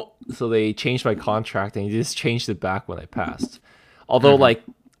 They're like, "Oh," so they changed my contract, and they just changed it back when I passed. Although, like,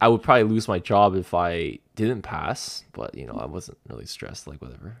 I would probably lose my job if I didn't pass, but I wasn't really stressed. Like,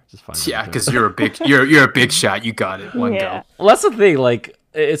 whatever, just fine. Yeah, because you're a big shot. You got it. One Yeah. go. Well, that's the thing. Like,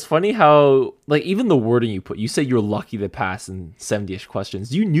 it's funny how, like, even the wording you put, you said you're lucky to pass in 70-ish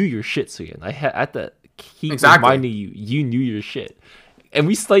questions. You knew your shit, Sueyen. I had to keep Exactly. reminding you knew your shit. And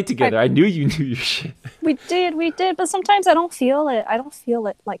we studied together. I knew you knew your shit. We did, but sometimes I don't feel it. I don't feel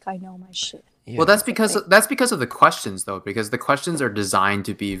it like I know my shit. Yeah, Well, that's because of the questions, though, because the questions are designed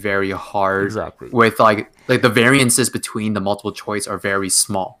to be very hard. Exactly. With like the variances between the multiple choice are very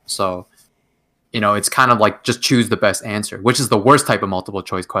small. So, it's kind of like just choose the best answer, which is the worst type of multiple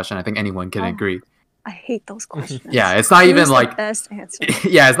choice question. I think anyone can Oh. agree. I hate those questions. Yeah, it's not Choose even the like best answer.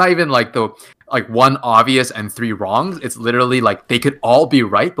 yeah, it's not even like the one obvious and 3 wrongs. It's literally like they could all be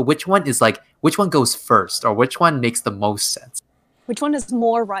right, but which one goes first, or which one makes the most sense? Which one is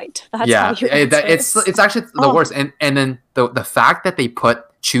more right? That's Yeah, how you answer it's actually the Oh. worst. And then the fact that they put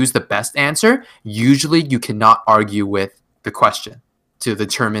choose the best answer, usually you cannot argue with the question to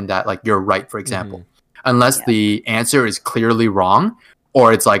determine that like you're right, for example, unless Yeah. the answer is clearly wrong,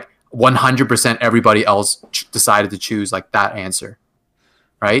 or it's like 100% everybody else decided to choose like that answer,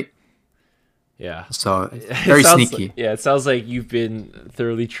 right? Yeah. So It very sounds sneaky. Like, yeah, it sounds like you've been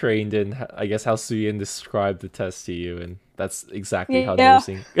thoroughly trained in, I guess, how Sueyen described the test to you, and that's exactly how Yeah.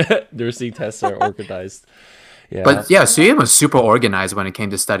 nursing tests are organized. Yeah. But yeah, Suyeon was super organized when it came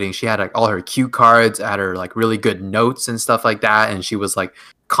to studying. She had like all her cue cards, had her like really good notes and stuff like that, and she was like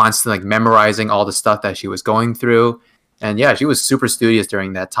constantly like memorizing all the stuff that she was going through. And yeah, she was super studious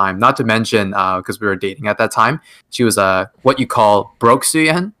during that time. Not to mention, because we were dating at that time, she was what you call broke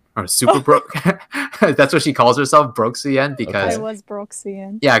Suyeon or super broke. That's what she calls herself, broke Suyeon, because I was broke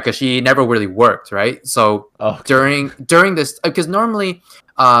seeing. yeah, because she never really worked, right? So Okay. during this, because normally,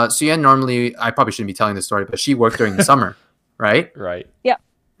 Suyeon normally, I probably shouldn't be telling this story, but she worked during the summer, right? Right. Yeah.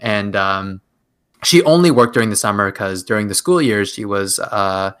 And she only worked during the summer because during the school years she was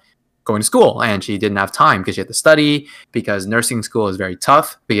going to school and she didn't have time because she had to study, because nursing school is very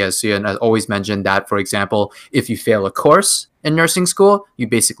tough, because Suyeon has always mentioned that, for example, if you fail a course in nursing school, you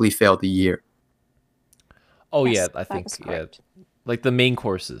basically fail the year. Oh Yes, yeah, I that think is correct. like the main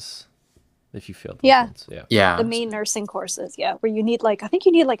courses. If you failed those Yeah. ones, yeah. Yeah. The main nursing courses, yeah, where you need like I think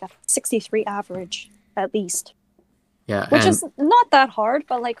you need like a 63 average at least, Yeah. which and, is not that hard,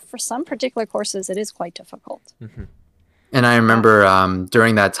 but like for some particular courses, it is quite difficult. and I remember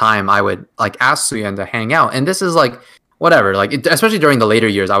during that time, I would like ask Suyeon to hang out. And this is like, whatever, like, especially during the later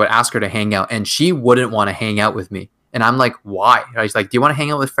years, I would ask her to hang out and she wouldn't want to hang out with me. And I'm like, why? She's like, do you want to hang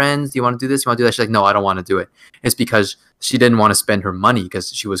out with friends? Do you want to do this? Do you want to do that? She's like, no, I don't want to do it. It's because she didn't want to spend her money because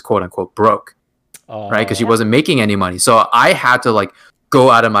she was quote unquote broke, right? Because she Oh, wasn't making any money. So I had to like go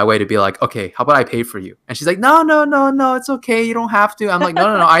out of my way to be like, okay, how about I pay for you? And she's like, no, no, no, no, it's okay. You don't have to. I'm like,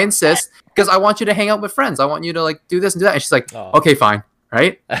 no, no, no, I insist because I want you to hang out with friends. I want you to like do this and do that. And she's like, Oh. okay, fine,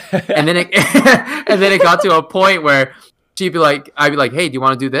 right? And then it and then it got to a point where she'd be like, I'd be like, hey, do you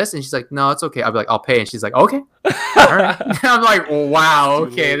want to do this? And she's like, no, it's okay. I'd be like, I'll pay. And she's like, okay. All right. I'm like, wow,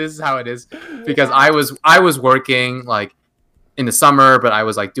 okay, this is how it is. Because I was working like in the summer, but I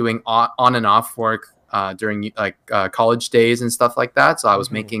was like doing on and off work during like college days and stuff like that. So I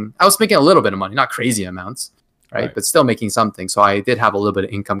was making a little bit of money, not crazy amounts, right? But still making something. So I did have a little bit of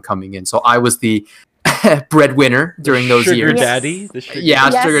income coming in. So I was the breadwinner during those sugar years. daddy. The sugar Yeah,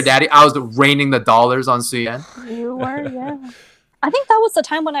 Yes. sugar daddy. I was raining the dollars on Suyeon. You were, yeah. I think that was the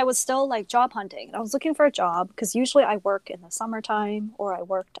time when I was still like job hunting. I was looking for a job because usually I work in the summertime or I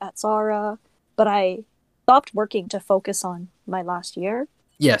worked at Zara, but I stopped working to focus on my last year.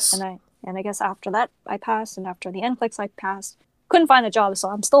 Yes. And I guess after that I passed, and after the NCLEX I passed, couldn't find a job, so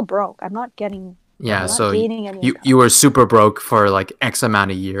I'm still broke. I'm not getting. Yeah, I'm not so gaining any you income. were super broke for like X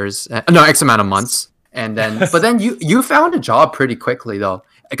amount of years. No, X amount of months. And then but then you found a job pretty quickly though.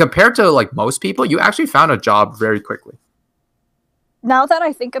 Compared to like most people, you actually found a job very quickly. Now that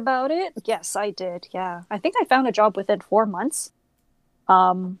I think about it, yes, I did. Yeah, I think I found a job within 4 months.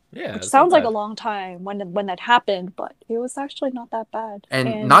 Yeah, Which that's not sounds like a bad. long time when that happened, but it was actually not that bad.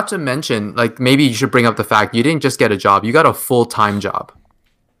 And not to mention, like maybe you should bring up the fact you didn't just get a job, you got a full-time job.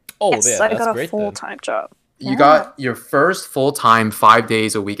 Oh, yes, yeah, I that's got a great then. full-time job. You got your first full-time 5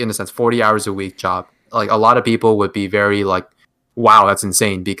 days a week, in a sense 40 hours a week job. Like a lot of people would be very like, wow, that's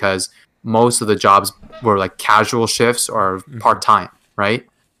insane, because most of the jobs were like casual shifts or part-time, right?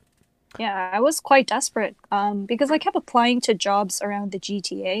 Yeah, I was quite desperate because I kept applying to jobs around the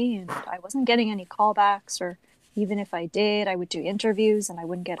GTA and I wasn't getting any callbacks, or even if I did, I would do interviews and I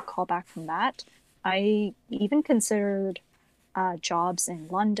wouldn't get a call back from that. I even considered jobs in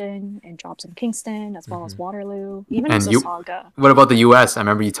London and jobs in Kingston as well as Waterloo, even And you- Mississauga. What about the US? I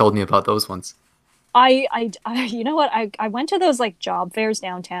remember you told me about those ones. I you know what? I went to those like job fairs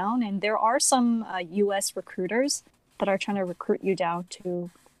downtown, and there are some U.S. recruiters that are trying to recruit you down to,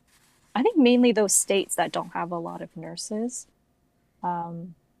 I think mainly those states that don't have a lot of nurses.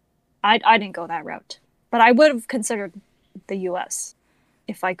 I didn't go that route, but I would have considered the U.S.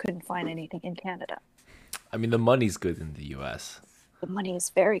 if I couldn't find anything in Canada. I mean, the money's good in the U.S. The money is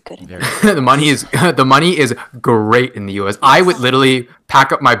very good in Very Canada. the money is great in the US. I would literally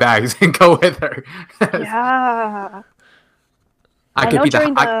pack up my bags and go with her. Yeah. I know could be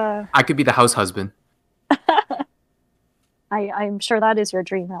during I could be the house husband. I'm sure that is your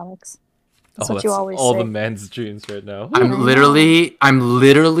dream, Alex. That's what you always all say. the man's dreams right now. I'm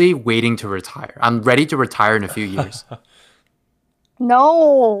literally waiting to retire. I'm ready to retire in a few years.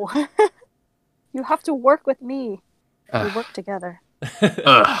 No. You have to work with me. We Ugh. work together.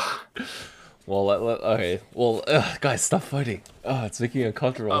 Ugh. Well, okay. Well, guys, stop fighting. Oh, it's making me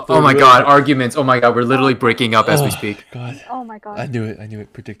uncomfortable. Oh my god, arguments. Oh my god, we're literally breaking up as we speak. God, Oh my I god. knew it. I knew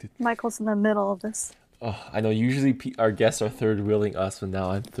it. Predicted. Michael's in the middle of this. Oh, I know. Usually, our guests are third wheeling us, but now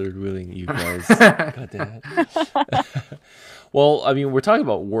I'm third wheeling you guys. God damn it. Well, I mean, we're talking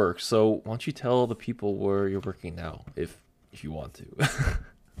about work, so why don't you tell the people where you're working now, if you want to.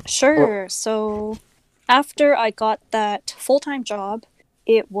 Sure. So after I got that full-time job,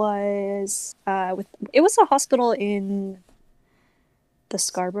 it was it was a hospital in the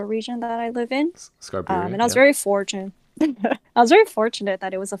Scarborough region that I live in. Scarborough, and I was very fortunate. I was very fortunate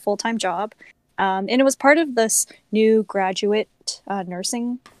that it was a full-time job, and it was part of this new graduate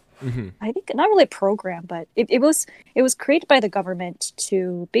nursing. I think not really a program, but it was created by the government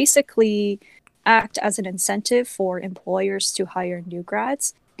to basically act as an incentive for employers to hire new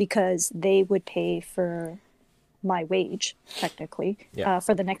grads because they would pay for my wage, technically,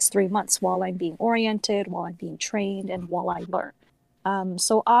 for the next 3 months while I'm being oriented, while I'm being trained, and while I learn.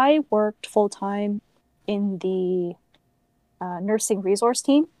 So I worked full-time in the nursing resource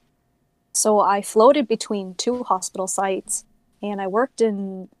team. So I floated between 2 hospital sites, and I worked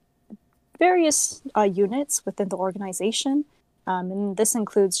in various units within the organization. And this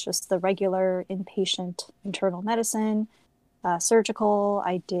includes just the regular inpatient internal medicine, surgical.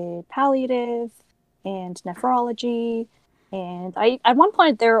 I did palliative and nephrology. And at one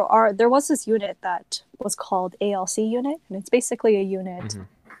point there was this unit that was called ALC unit, and it's basically a unit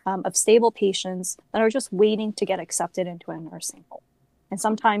of stable patients that are just waiting to get accepted into a nursing home. And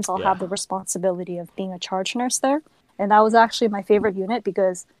sometimes I'll have the responsibility of being a charge nurse there. And that was actually my favorite unit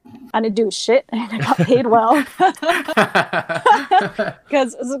because I didn't do shit and I got paid well.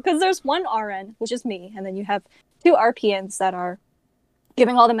 Because there's one RN, which is me, and then you have 2 RPNs that are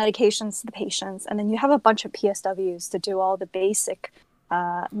giving all the medications to the patients, and then you have a bunch of PSWs to do all the basic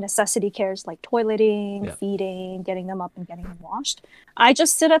necessity cares like toileting, feeding, getting them up and getting them washed. I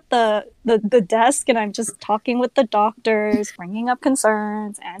just sit at the desk and I'm just talking with the doctors, bringing up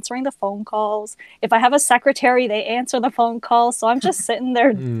concerns, answering the phone calls. If I have a secretary, they answer the phone calls. So I'm just sitting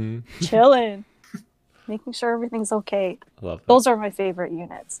there chilling, making sure everything's okay. Those are my favorite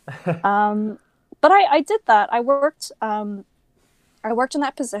units. But I did that. I worked in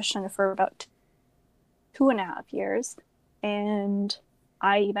that position for about 2.5 years, and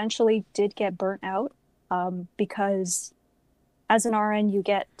I eventually did get burnt out because as an RN, you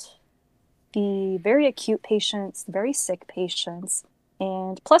get the very acute patients, the very sick patients,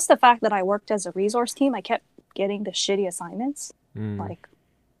 and plus the fact that I worked as a resource team, I kept getting the shitty assignments. Like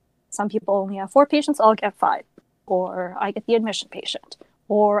some people only have 4 patients, I'll get 5. Or I get the admission patient.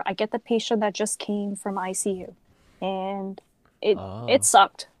 Or I get the patient that just came from ICU. And it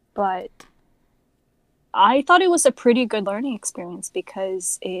sucked, but I thought it was a pretty good learning experience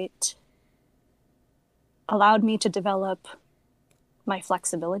because it allowed me to develop my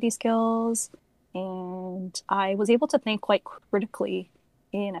flexibility skills, and I was able to think quite critically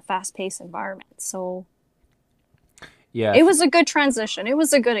in a fast-paced environment. So it was a good transition. It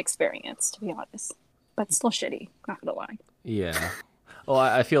was a good experience, to be honest, but still shitty, not gonna lie. Yeah. Well,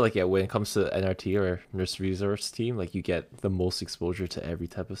 I feel like when it comes to NRT or nurse resource team, like you get the most exposure to every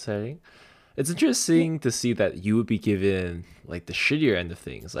type of setting. It's interesting to see that you would be given like the shittier end of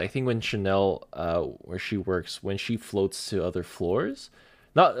things. I think when Chanel, where she works, when she floats to other floors,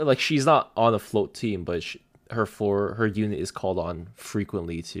 not like she's not on a float team, but her unit is called on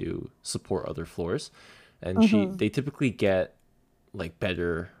frequently to support other floors, and they typically get like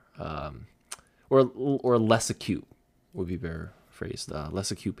better, or less acute would be better phrased,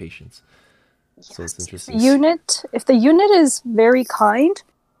 less acute patients. Yes. So it's interesting. If the unit is very kind,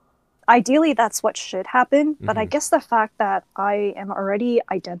 ideally that's what should happen. But I guess the fact that I am already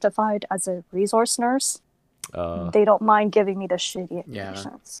identified as a resource nurse, they don't mind giving me the shitty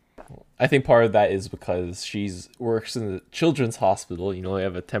patients. I think part of that is because works in the children's hospital. You know, they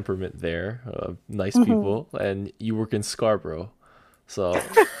have a temperament there, nice people, and you work in Scarborough. So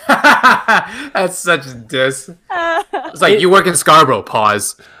that's such a diss. It's like you work in Scarborough.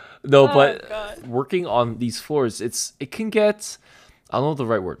 Pause. No, but working on these floors, it can get, I don't know the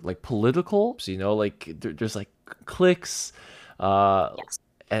right word, like political. So, you know, like there's like cliques,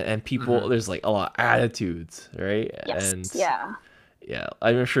 and people. There's like a lot of attitudes, right? Yes. And yeah.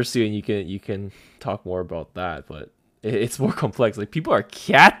 I'm sure, Sueyen, you can talk more about that, but it's more complex. Like people are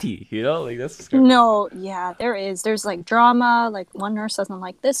catty, you know, like that's scary. No, yeah, there's like drama, like one nurse doesn't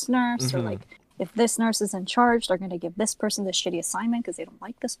like this nurse, or like if this nurse is in charge, they're going to give this person this shitty assignment because they don't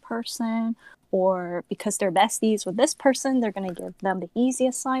like this person, or because they're besties with this person, they're going to give them the easy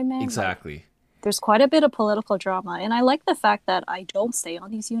assignment. Exactly. Like, there's quite a bit of political drama, and I like the fact that I don't stay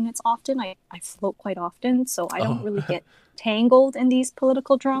on these units often. I float quite often, so I don't really get tangled in these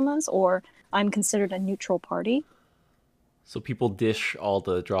political dramas, or I'm considered a neutral party. So people dish all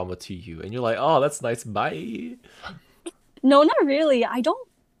the drama to you, and you're like, "Oh, that's nice. Bye." No, not really. I don't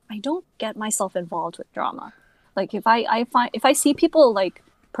get myself involved with drama. Like if I see people like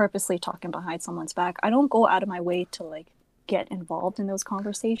purposely talking behind someone's back, I don't go out of my way to like get involved in those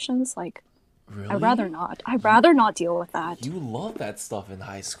conversations. Like Really? I'd rather not. I'd rather not deal with that. You love that stuff in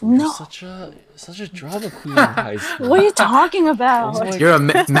high school. No. You're such a drama queen in high school. What are you talking about? Oh my You're a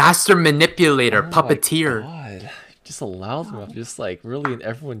master manipulator, Oh my puppeteer. God. Just allows me. I'm just like really in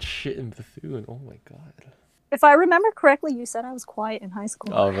everyone's shit in Bethune. Oh my God. If I remember correctly, you said I was quiet in high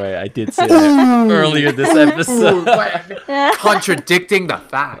school. All right, I did say that earlier this episode. Contradicting the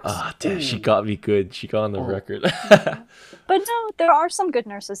facts. Ah, damn, she got me good. She got on the record. But no, there are some good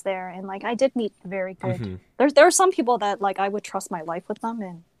nurses there, and like I did meet very good. There are some people that like I would trust my life with them,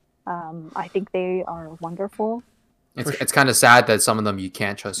 and I think they are wonderful. It's kind of sad that some of them you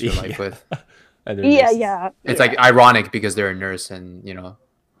can't trust your life with. Yeah. It's like ironic because they're a nurse, and you know,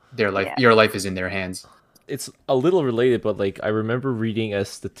 their life, your life is in their hands. It's a little related, but like I remember reading a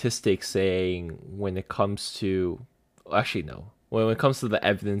statistic saying when it comes to, actually no, when it comes to the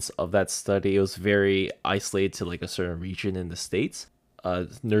evidence of that study, it was very isolated to like a certain region in the States.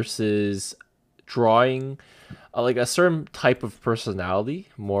 Nurses drawing like a certain type of personality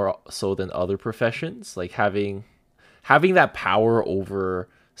more so than other professions, like having that power over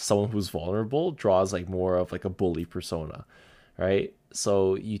someone who's vulnerable draws like more of like a bully persona, right?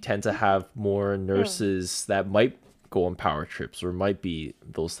 So you tend to have more nurses that might go on power trips or might be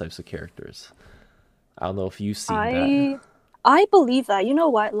those types of characters. I don't know if you've seen that. I believe that. You know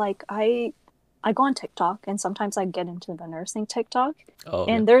what? Like I go on TikTok and sometimes I get into the nursing TikTok. Oh,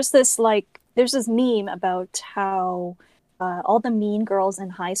 and there's this meme about how all the mean girls in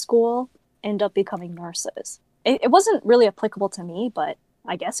high school end up becoming nurses. It wasn't really applicable to me, but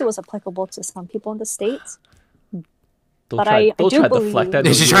I guess it was applicable to some people in the States. Don't try to deflect that.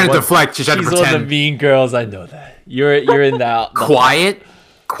 She's trying to deflect. She's trying to pretend. She's one of the mean girls. I know that. You're in that. Quiet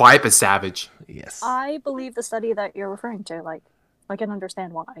but savage. Yes. I believe the study that you're referring to. Like, I can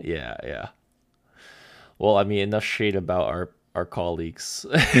understand why. Yeah. Well, I mean, enough shade about our colleagues.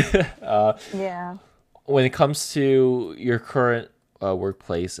 Yeah. When it comes to your current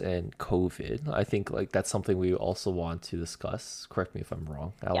workplace and COVID, I think like that's something we also want to discuss. Correct me if I'm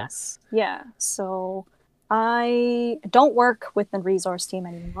wrong, Alex. Yes. Yeah. So I don't work with the resource team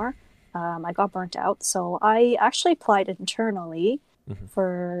anymore. I got burnt out, so I actually applied internally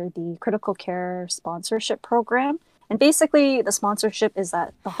for the critical care sponsorship program. And basically, the sponsorship is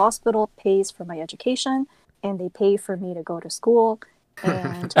that the hospital pays for my education, and they pay for me to go to school.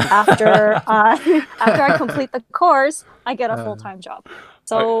 And after I complete the course, I get a full-time job.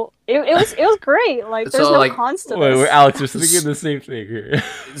 So it was great. Like there's no cons to this. Wait, Alex, we're thinking the same thing here.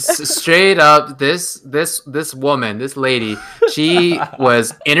 Straight up, this woman, this lady, she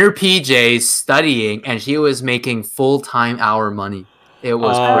was in her PJs studying, and she was making full-time hour money. It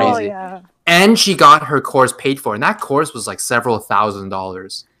was crazy. Yeah. And she got her course paid for, and that course was like several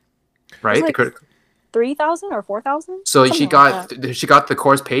 $1,000s, right? Like 3,000 or 4,000. So she got the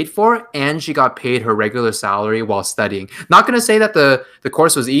course paid for, and she got paid her regular salary while studying. Not gonna say that the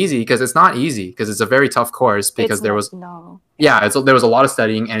course was easy, because it's not easy, because it's a very tough course, because there was a lot of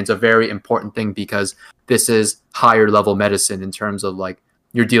studying, and it's a very important thing because this is higher level medicine in terms of like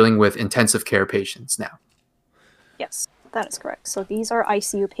you're dealing with intensive care patients now. Yes, that is correct. So these are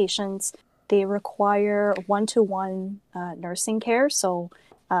ICU patients. They require one-to-one nursing care. So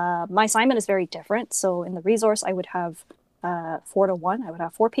my assignment is very different. So in the resource, I would have 4-to-1. I would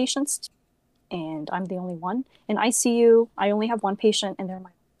have 4 patients, and I'm the only one. In ICU, I only have 1 patient, and they're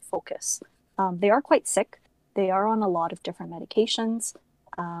my focus. They are quite sick. They are on a lot of different medications,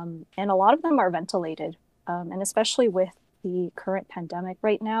 and a lot of them are ventilated. And especially with the current pandemic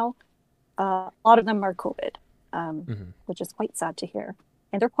right now, a lot of them are COVID, which is quite sad to hear.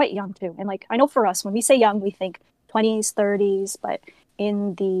 And they're quite young too. And like I know for us, when we say young, we think 20s, 30s, but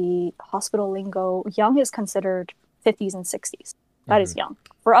in the hospital lingo, young is considered 50s and 60s. That is young.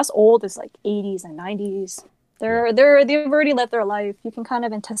 For us, old is like 80s and 90s. They've already lived their life. You can kind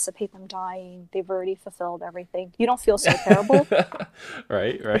of anticipate them dying. They've already fulfilled everything. You don't feel so terrible.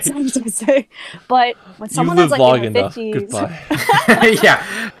 Right. It's nice to say. But when someone is like in their 50s, goodbye.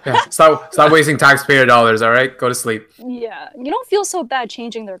 yeah. Stop wasting taxpayer dollars. All right, go to sleep. Yeah, you don't feel so bad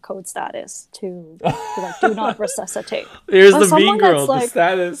changing their code status to like do not resuscitate. Here's the mean girl. The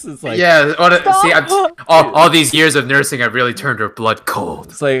status is like all these years of nursing have really turned her blood cold.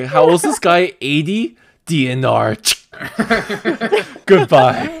 It's like, how old is this guy? 80 DNR.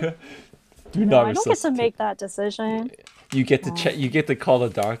 Goodbye. I don't get to make that decision. You get to check. You get to call the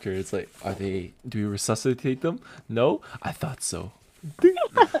doctor. It's like, do we resuscitate them? No, I thought so.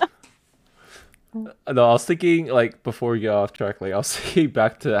 No, I was thinking like before we get off track. Like I was thinking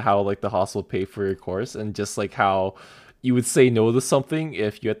back to how like the hospital paid for your course, and just like how you would say no to something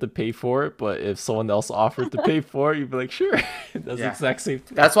if you had to pay for it, but if someone else offered to pay for it, you'd be like, sure. That's the exact same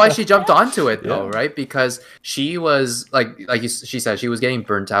thing. That's why she jumped onto it though, Yeah. right? Because she was she said, she was getting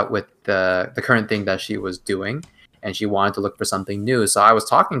burnt out with the current thing that she was doing, and she wanted to look for something new. So I was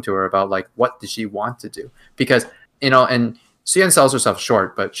talking to her about like, what did she want to do? Because, and Sueyen sells herself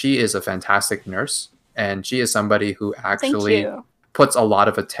short, but she is a fantastic nurse, and she is somebody who actually puts a lot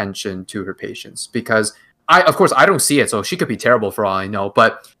of attention to her patients. Because of course, I don't see it, so she could be terrible for all I know.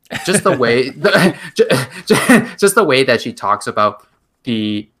 But just the way, just the way that she talks about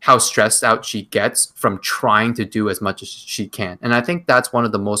how stressed out she gets from trying to do as much as she can, and I think that's one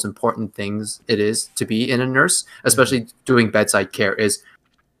of the most important things it is to be in a nurse, especially doing bedside care, is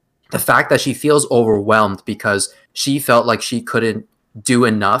the fact that she feels overwhelmed because she felt like she couldn't do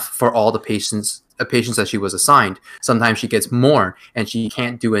enough for all the patients that she was assigned. Sometimes she gets more and she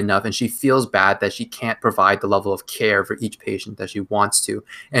can't do enough, and she feels bad that she can't provide the level of care for each patient that she wants to,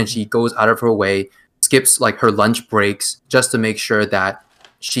 and she goes out of her way, skips like her lunch breaks just to make sure that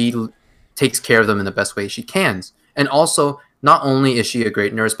she takes care of them in the best way she can. And also, not only is she a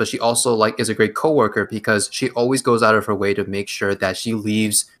great nurse, but she also like is a great coworker, because she always goes out of her way to make sure that she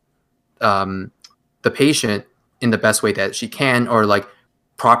leaves the patient in the best way that she can, or like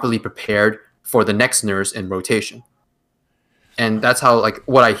properly prepared for the next nurse in rotation. And that's how, like,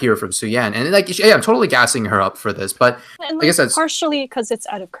 what I hear from Sueyen. And like, yeah, I'm totally gassing her up for this, but and like, I guess that's partially because it's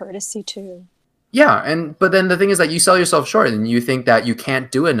out of courtesy too. Yeah, but then the thing is that you sell yourself short and you think that you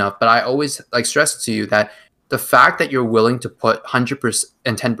can't do enough. But I always like stress to you that the fact that you're willing to put 100%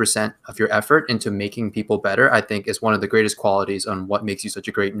 and 10% of your effort into making people better, I think, is one of the greatest qualities on what makes you such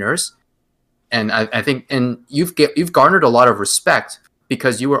a great nurse. And I think, and you've garnered a lot of respect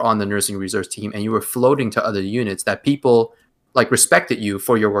because you were on the nursing reserve team and you were floating to other units, that people like respected you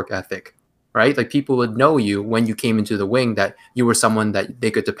for your work ethic, right? Like people would know you when you came into the wing, that you were someone that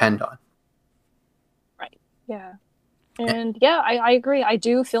they could depend on. Right. Yeah. And yeah, I agree. I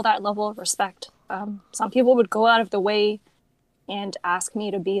do feel that level of respect. Some people would go out of the way and ask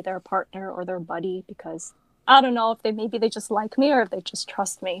me to be their partner or their buddy because I don't know if maybe they just like me or if they just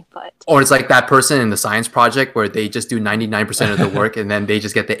trust me. But or it's like that person in the science project where they just do 99% of the work and then they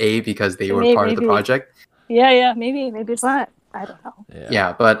just get the A because they were part of the project. Yeah, maybe it's that. I don't know.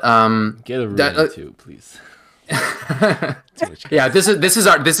 Yeah, but get a room too, please. Yeah, this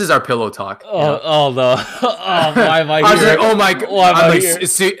is our pillow talk. Oh no! Oh, why am I here? I was like, oh my god!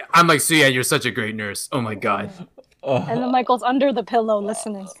 I'm like, Sueyen, you're such a great nurse. Oh my god. And then Michael's under the pillow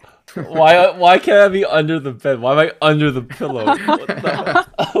listening. Why can't I be under the bed? Why am I under the pillow?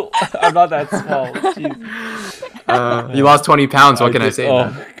 I'm not that small. Jeez. You lost 20 pounds. What can I say?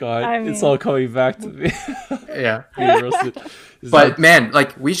 Oh god, it's all coming back to me. Yeah. But man,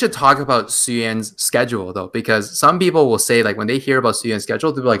 like, we should talk about Sueyen's schedule though, because some people will say, like, when they hear about Sueyen's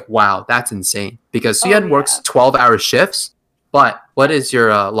schedule, they'll be like, wow, that's insane. Because Sueyen works 12-hour shifts. But what is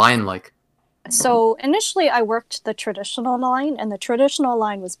your line like? So initially I worked the traditional line, and the traditional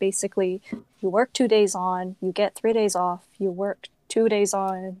line was basically you work 2 days on, you get 3 days off, you work 2 days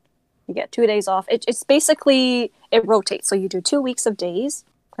on, you get 2 days off. It's basically, it rotates. So you do 2 weeks of days,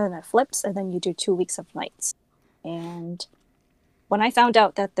 and then it flips, and then you do 2 weeks of nights. And when I found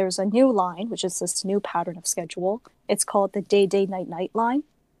out that there's a new line, which is this new pattern of schedule, it's called the day-night line.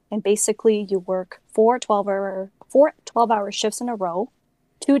 And basically you work 4 12-hour shifts in a row,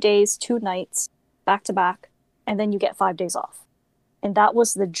 2 days, 2 nights, back to back, and then you get 5 days off. And that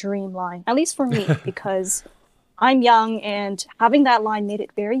was the dream line, at least for me, because I'm young, and having that line made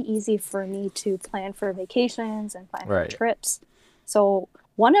it very easy for me to plan for vacations and plan for trips. So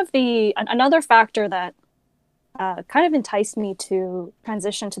another factor that kind of enticed me to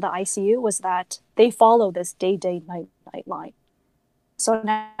transition to the ICU was that they follow this day-night line. So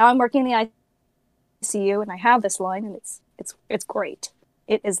now I'm working in the ICU, and I have this line, and it's great.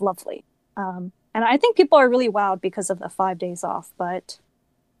 It is lovely. And I think people are really wowed because of the 5 days off, but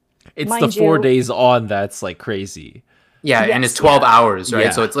it's the 4 days on that's like crazy. Yeah, and it's 12 hours, right? Yeah.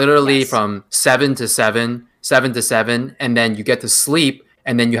 So it's literally from 7 to 7, 7 to 7, and then you get to sleep,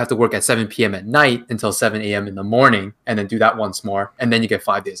 and then you have to work at 7 p.m. at night until 7 a.m. in the morning, and then do that once more, and then you get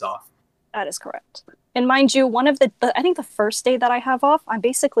 5 days off. That is correct. And mind you, one of I think the first day that I have off, I'm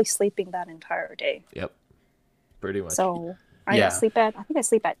basically sleeping that entire day. Yep, pretty much. So I sleep at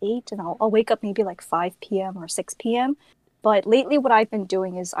 8, and I'll wake up maybe like 5 p.m. or 6 p.m. But lately what I've been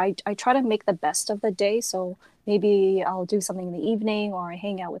doing is I try to make the best of the day. So maybe I'll do something in the evening, or I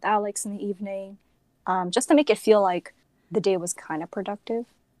hang out with Alex in the evening, just to make it feel like the day was kind of productive.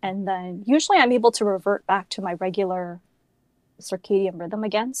 And then usually I'm able to revert back to my regular circadian rhythm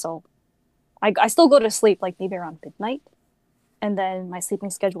again. So I still go to sleep like maybe around midnight, and then my sleeping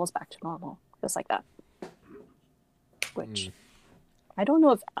schedule is back to normal, just like that. Which I don't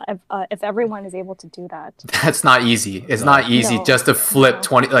know if everyone is able to do that. That's not easy. It's not easy No. just to flip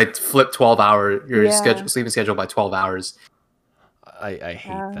No. flip 12-hour your Yeah. sleeping schedule by 12 hours. I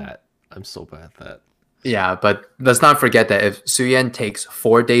hate that. I'm so bad at that. Yeah, but let's not forget that if Suyen takes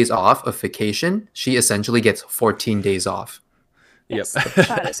 4 days off of vacation, she essentially gets 14 days off. Yes, Yep.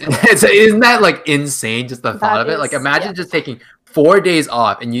 that is correct. Isn't that like insane? Just the thought of it. Like is- imagine yeah. just taking 4 days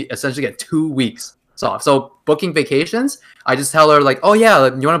off and you essentially get 2 weeks off. So booking vacations, I just tell her like, oh yeah,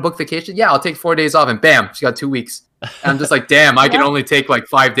 you want to book vacation? Yeah, I'll take 4 days off, and bam, she got 2 weeks. And I'm just like, damn, I can Yeah. only take like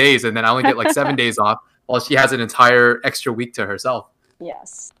 5 days, and then I only get like 7 days off, while she has an entire extra week to herself.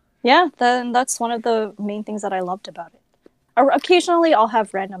 Yes. Yeah, then that's one of the main things that I loved about it. Occasionally, I'll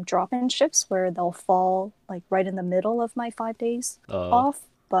have random drop-in shifts where they'll fall like right in the middle of my 5 days off.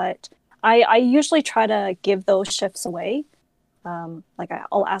 But I usually try to give those shifts away. Like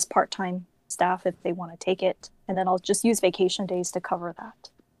I'll ask part-time staff if they want to take it, and then I'll just use vacation days to cover that.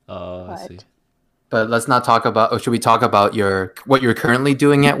 I see. But let's not talk about. Or should we talk about what you're currently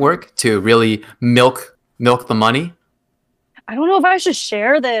doing at work to really milk the money? I don't know if I should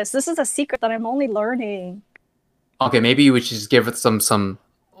share this. This is a secret that I'm only learning. Okay, maybe we should just give it some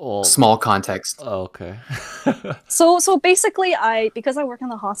Well, small context. oh, okay. So basically, because I work in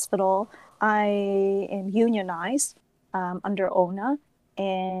the hospital, I am unionized under ONA,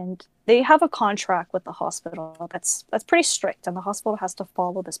 and they have a contract with the hospital that's pretty strict, and the hospital has to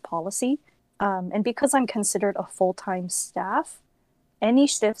follow this policy. And because I'm considered a full-time staff, any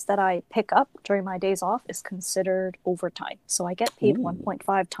shifts that I pick up during my days off is considered overtime. So I get paid Ooh.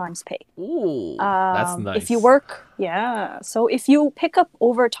 1.5 times pay. Ooh, that's nice. If you work, so if you pick up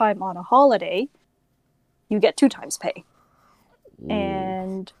overtime on a holiday, you get 2 times pay. Ooh.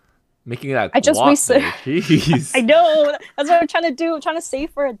 And Making that I just guap recently, there. Jeez. I know, that's what I'm trying to do. I'm trying to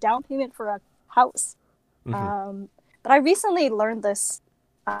save for a down payment for a house. Mhm. But I recently learned this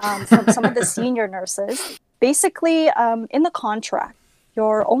from some of the senior nurses. Basically, in the contract,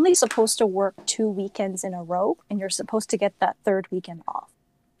 you're only supposed to work 2 weekends in a row, and you're supposed to get that 3rd weekend off.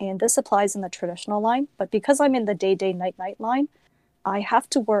 And this applies in the traditional line, but because I'm in the day, night line, I have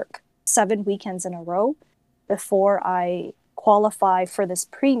to work 7 weekends in a row before I qualify for this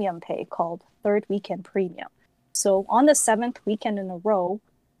premium pay called 3rd weekend premium. So on the 7th weekend in a row,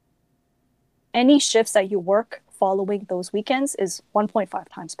 any shifts that you work following those weekends is 1.5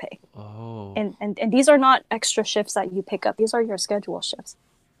 times pay. Oh. And these are not extra shifts that you pick up. These are your schedule shifts.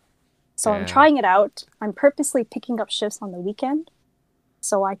 So I'm Damn. trying it out. I'm purposely picking up shifts on the weekend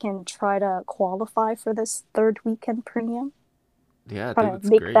so I can try to qualify for this 3rd weekend premium. Yeah, Try dude, to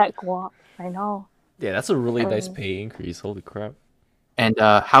that's make great. that guap. I know. Yeah, that's a really nice pay increase. Holy crap. And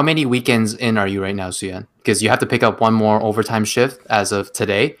how many weekends in are you right now, Suyen? Because you have to pick up one more overtime shift as of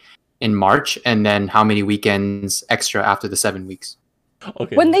today in March, and then how many weekends extra after the 7 weeks?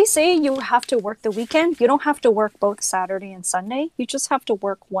 Okay. When they say you have to work the weekend, you don't have to work both Saturday and Sunday. You just have to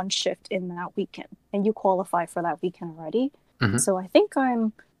work one shift in that weekend, and you qualify for that weekend already. Mhm. So I think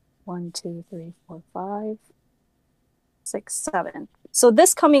I'm 1, 2, 3, 4, 5, 6, 7. So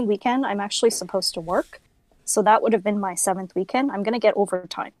this coming weekend, I'm actually supposed to work. So that would have been my 7th weekend. I'm going to get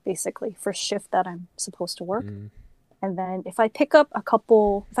overtime, basically, for shift that I'm supposed to work. And then if I pick up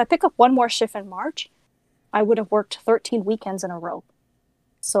one more shift in March, I would have worked 13 weekends in a row.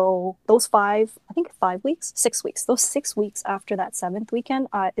 So those 5 weeks, 6 weeks, those 6 weeks after that 7th weekend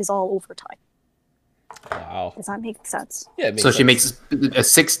is all overtime. Wow. Does that make sense? Yeah, it makes So she sense. makes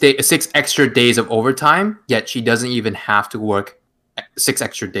a 6 extra days of overtime, yet she doesn't even have to work 6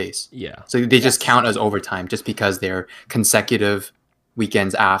 extra days. Yeah. So they just Yes. count as overtime just because they're consecutive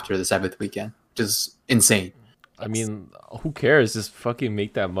weekends after the 7th weekend. Just insane. I mean, who cares? Just fucking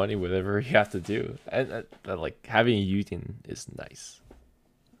make that money, whatever you have to do. And like having a union is nice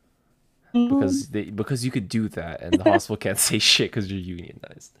because you could do that, and the hospital can't say shit because you're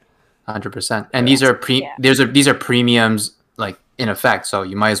unionized. 100%. And these are these are premiums like in effect, so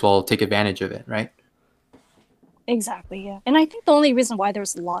you might as well take advantage of it, right? Exactly, yeah. And I think the only reason why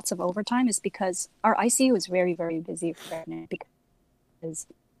there's lots of overtime is because our ICU is very, very busy right now because,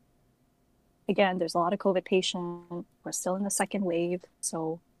 again, there's a lot of COVID patients. We're still in the 2nd wave,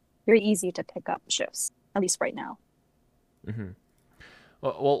 so very easy to pick up shifts, at least right now. Mm-hmm.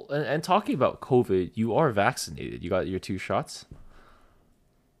 Well, and talking about COVID, you are vaccinated. You got your 2 shots?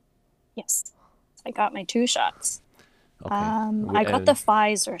 Yes, I got my 2 shots. Okay. I got the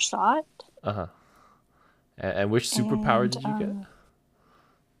Pfizer shot. Uh-huh. And which superpower did you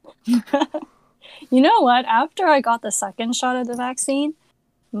get? You know what? After I got the 2nd shot of the vaccine,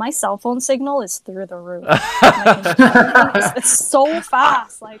 My cell phone signal is through the roof. It's so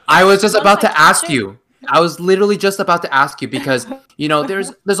fast. Like I was just once about I to ask touch it- you. I was literally just about to ask you because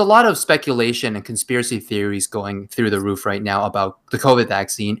there's a lot of speculation and conspiracy theories going through the roof right now about the COVID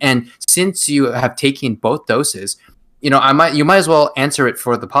vaccine. And since you have taken both doses, you might as well answer it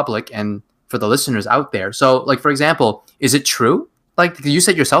for the public and for the listeners out there. So, like for example, is it true? Like you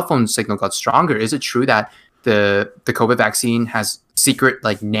said, your cell phone signal got stronger. Is it true that the COVID vaccine has secret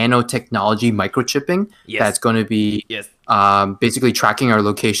like nanotechnology microchipping that's going to be basically tracking our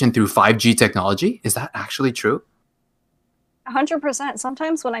location through 5G technology? Is that actually true? 100%.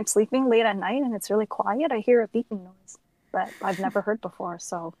 Sometimes when I'm sleeping late at night and it's really quiet, I hear a beeping noise that I've never heard before.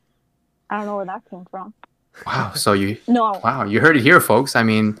 So I don't know where that came from. Wow. So you No. heard it here, folks. I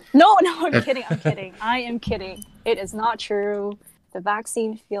mean, No, I'm kidding. I am kidding. It is not true. The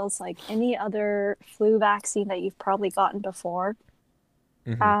vaccine feels like any other flu vaccine that you've probably gotten before.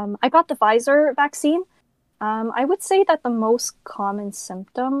 Mhm. I got the Pfizer vaccine. I would say that the most common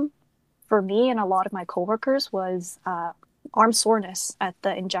symptom for me and a lot of my coworkers was arm soreness at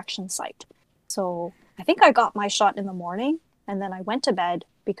the injection site. So I think I got my shot in the morning and then I went to bed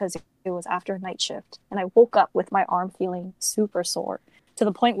because it was after a night shift. And I woke up with my arm feeling super sore to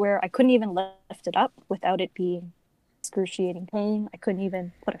the point where I couldn't even lift it up without it being excruciating pain. I couldn't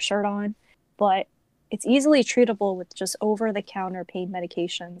even put a shirt on. But it's easily treatable with just over-the-counter pain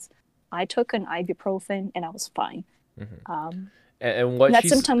medications. I took an ibuprofen and I was fine. And what That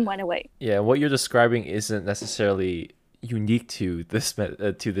symptom went away. Yeah, what you're describing isn't necessarily unique to this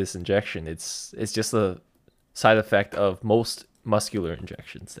injection. It's just a side effect of most muscular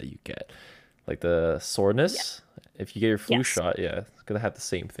injections that you get, like the soreness. If you get your flu shot, it's gonna have the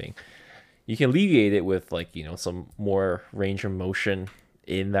same thing. You can alleviate it with some more range of motion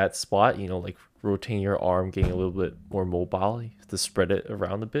in that spot. like rotating your arm, getting a little bit more mobile to spread it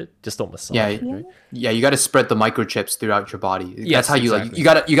around a bit. Just don't massage it, right? Yeah, you got to spread the microchips throughout your body. Yes, That's how you exactly.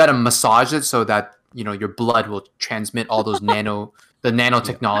 you got to massage it so that your blood will transmit all those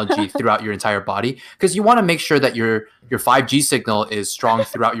nanotechnology throughout your entire body, because you want to make sure that your 5G signal is strong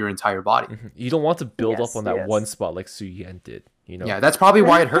throughout your entire body. You don't want to build up on that one spot like Sueyen did. Yeah, that's probably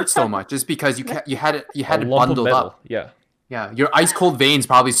why it hurts so much. Is because you had it bundled up. Yeah, your ice cold veins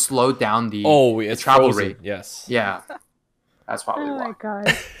probably slowed down the travel rate. Yes. Yeah, that's probably why. Oh my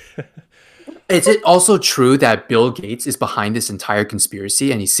god. Is it also true that Bill Gates is behind this entire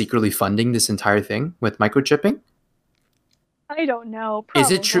conspiracy and he's secretly funding this entire thing with microchipping? I don't know. Is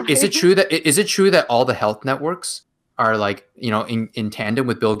it true? Is it true that all the health networks are like in tandem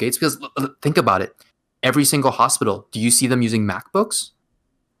with Bill Gates? Because think about it, every single hospital. Do you see them using MacBooks?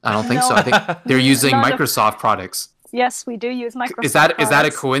 I don't think so. I think they're using Microsoft products. Yes, we do use Microsoft. Is that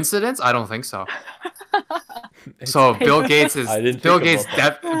a coincidence? I don't think so. So Bill Gates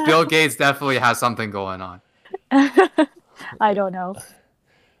definitely has something going on. I don't know.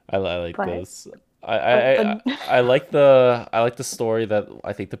 I like this. I like the story that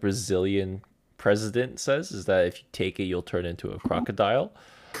I think the Brazilian president says is that if you take it, you'll turn into a crocodile,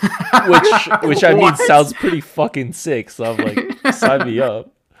 which I mean sounds pretty fucking sick. So I'm like, sign me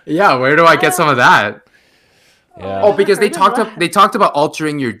up. Yeah, where do I get some of that? Yeah. Oh, because they talked about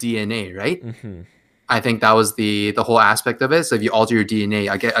altering your DNA, right? Mm-hmm. I think that was the whole aspect of it. So if you alter your DNA,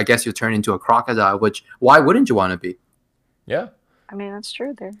 I guess you'll turn into a crocodile. Which why wouldn't you want to be? Yeah. I mean, that's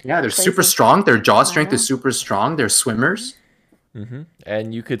true. They're they're super strong. Their jaw strength is super strong. They're swimmers. Mm-hmm.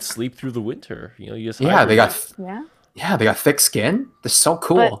 And you could sleep through the winter. You just they got thick skin. They're so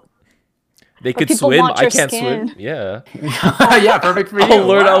cool. They could swim. I can't swim. Yeah. Yeah, perfect for you. I'll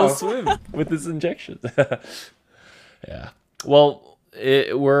learn how to swim with this injection. Yeah. Well,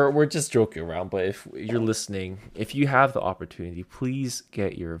 we're just joking around, but if you're listening, if you have the opportunity, please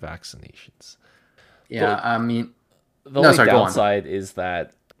get your vaccinations. Yeah, I mean, the only downside is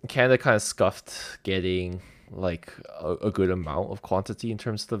that Canada kind of scuffed getting like a good amount of quantity in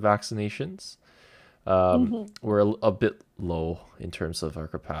terms of the vaccinations. We're a bit low in terms of our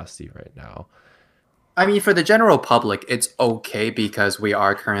capacity right now. I mean, for the general public, it's okay because we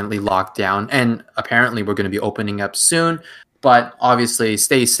are currently locked down, and apparently we're going to be opening up soon. But obviously,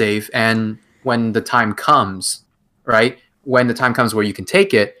 stay safe. And when the time comes, right? When the time comes where you can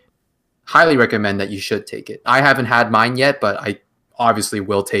take it, highly recommend that you should take it. I haven't had mine yet, but I obviously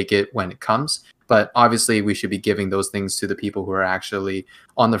will take it when it comes. But obviously, we should be giving those things to the people who are actually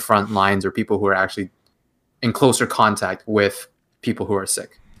on the front lines or people who are actually in closer contact with people who are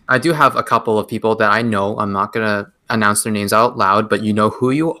sick. I do have a couple of people that I know. I'm not going to announce their names out loud, but you know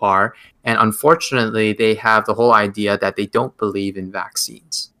who you are. And unfortunately, they have the whole idea that they don't believe in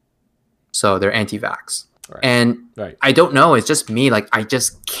vaccines. So they're anti-vax. And I don't know, it's just me, like I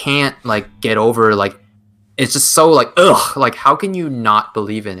just can't like get over, like it's just so like ugh, like how can you not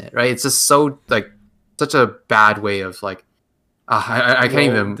believe in it, right? It's just so like such a bad way of like I can't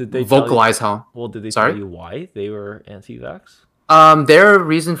even vocalize how. Well, did they tell you why they were anti-vax? Their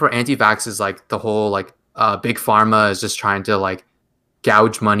reason for anti-vax is like the whole like big pharma is just trying to like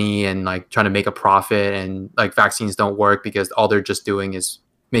gouge money and like trying to make a profit, and like vaccines don't work because all they're just doing is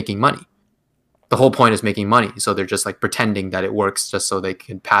making money. The whole point is making money, so they're just like pretending that it works just so they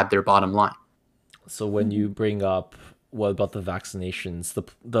can pad their bottom line. So when you bring up what about the vaccinations,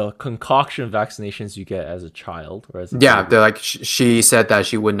 the concoction of vaccinations you get as a child or as a baby? They're like she said that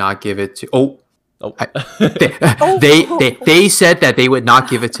she would not give it to they said that they would not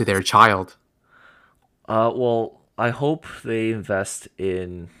give it to their child. Well, I hope they invest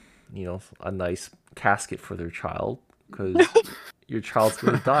in, you know, a nice casket for their child, because your child's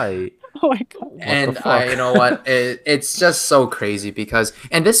gonna die. Oh my god! And you know what? It's just so crazy because,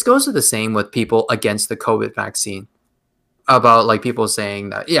 and this goes to the same with people against the COVID vaccine, about like people saying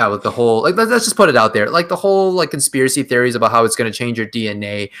that with the whole like let's just put it out there, like the whole like conspiracy theories about how it's going to change your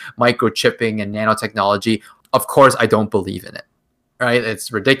DNA, microchipping, and nanotechnology. Of course, I don't believe in it. Right?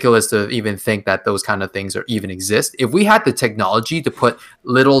 It's ridiculous to even think that those kind of things even exist. If we had the technology to put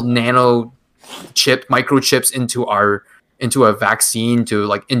little microchips into a vaccine to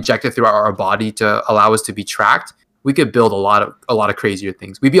like inject it through our body to allow us to be tracked, we could build a lot of crazier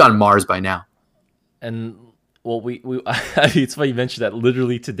things. We'd be on Mars by now. And well, we it's funny you mentioned that.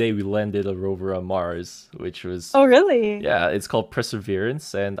 Literally today we landed a rover on Mars, which was oh really? Yeah, it's called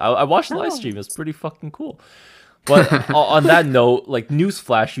Perseverance, and I watched the live stream. It's pretty fucking cool. But on that note, like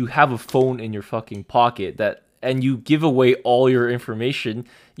newsflash, you have a phone in your fucking pocket and you give away all your information.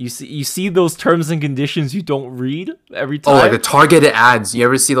 You see those terms and conditions you don't read every time. Oh, like the targeted ads. You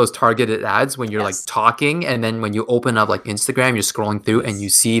ever see those targeted ads when you're like talking, and then when you open up like Instagram, you're scrolling through and you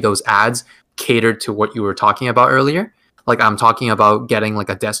see those ads catered to what you were talking about earlier? Like I'm talking about getting like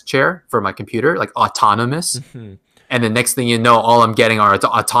a desk chair for my computer, like autonomous. Mm-hmm. And the next thing you know, all I'm getting are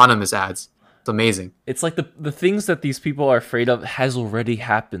autonomous ads. It's amazing. It's like the things that these people are afraid of has already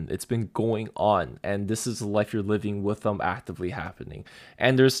happened. It's been going on, and this is the life you're living with them actively happening.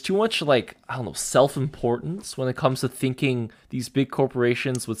 And there's too much like, I don't know, self-importance when it comes to thinking these big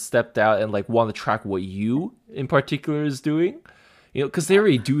corporations would step out and like want to track what you in particular is doing. You know, because they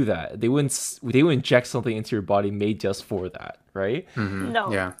already do that. They wouldn't inject something into your body made just for that, right? Mm-hmm.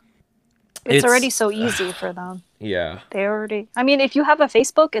 No. Yeah. It's already so easy for them. Yeah. They already... I mean, if you have a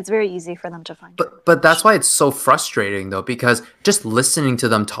Facebook, it's very easy for them to find. But that's why it's so frustrating, though, because just listening to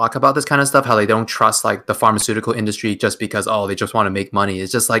them talk about this kind of stuff, how they don't trust, like, the pharmaceutical industry just because, they just want to make money.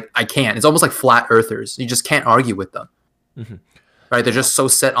 It's just like, I can't. It's almost like flat earthers. You just can't argue with them. Mm-hmm. Right? They're just so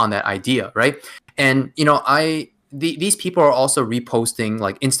set on that idea, right? And, you know, these people are also reposting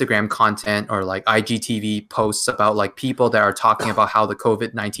like Instagram content or like IGTV posts about like people that are talking about how the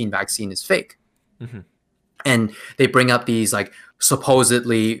COVID-19 vaccine is fake. Mm-hmm. And they bring up these like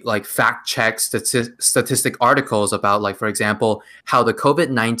supposedly like fact check statistic articles about like, for example, how the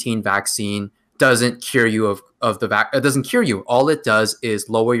COVID-19 vaccine doesn't cure you it doesn't cure you. All it does is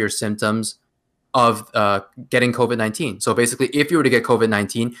lower your symptoms of getting COVID-19. So basically, if you were to get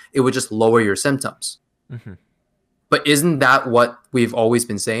COVID-19, it would just lower your symptoms. Mm-hmm. But isn't that what we've always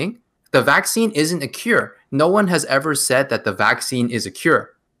been saying? The vaccine isn't a cure. No one has ever said that the vaccine is a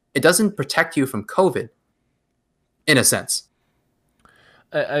cure. It doesn't protect you from COVID, in a sense.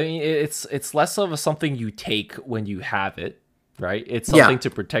 I mean, it's less of something you take when you have it, right? It's something to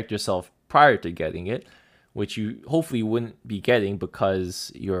protect yourself prior to getting it, which you hopefully wouldn't be getting because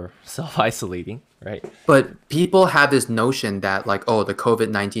you're self-isolating, right? But people have this notion that like, the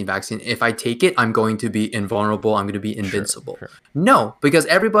COVID-19 vaccine, if I take it, I'm going to be invulnerable, I'm going to be invincible. Sure. No, because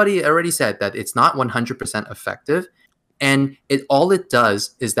everybody already said that it's not 100% effective. And all it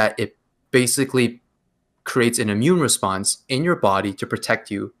does is that it basically creates an immune response in your body to protect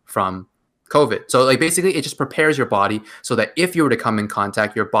you from COVID. So like basically it just prepares your body so that if you were to come in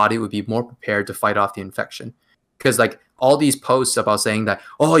contact, your body would be more prepared to fight off the infection. Because like all these posts about saying that,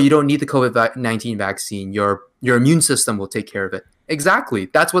 you don't need the COVID-19 vaccine, your immune system will take care of it. Exactly.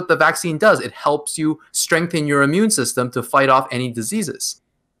 That's what the vaccine does. It helps you strengthen your immune system to fight off any diseases.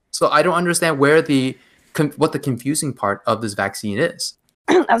 So I don't understand what the confusing part of this vaccine is.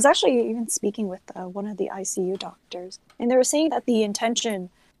 I was actually even speaking with one of the ICU doctors, and they were saying that the intention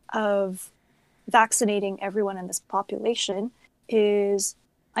of vaccinating everyone in this population is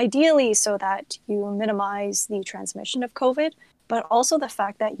ideally so that you minimize the transmission of COVID, but also the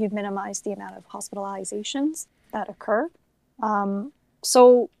fact that you minimize the amount of hospitalizations that occur.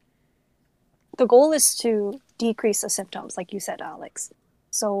 So the goal is to decrease the symptoms, like you said, Alex.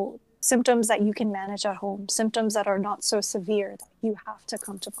 So symptoms that you can manage at home, symptoms that are not so severe that you have to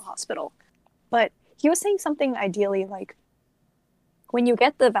come to the hospital. But he was saying something ideally like, when you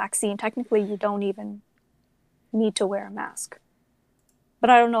get the vaccine, technically you don't even need to wear a mask. But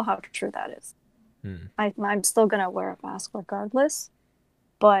I don't know how true that is. I'm still going to wear a mask regardless.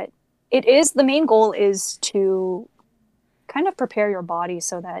 But the main goal is to kind of prepare your body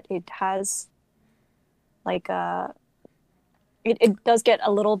so that it has like it does get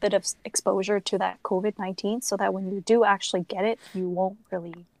a little bit of exposure to that COVID-19 so that when you do actually get it, you won't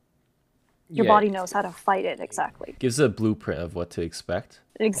really, your body knows how to fight it. Exactly. Gives a blueprint of what to expect.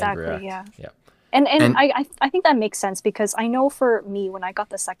 Exactly. Yeah. Yeah. And I think that makes sense because I know for me, when I got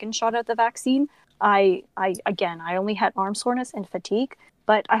the second shot of the vaccine, I only had arm soreness and fatigue,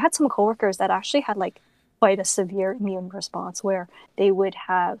 but I had some coworkers that actually had like quite a severe immune response where they would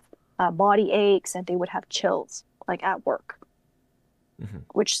have body aches and they would have chills like at work,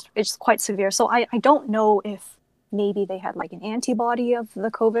 which is quite severe. So I don't know if maybe they had like an antibody of the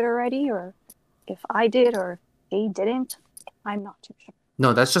COVID already, or if I did or they didn't. I'm not too sure.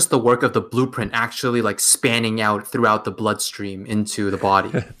 No, that's just the work of the blueprint actually like spanning out throughout the bloodstream into the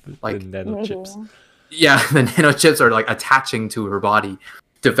body. Like the nanochips. Yeah, the nanochips are like attaching to her body,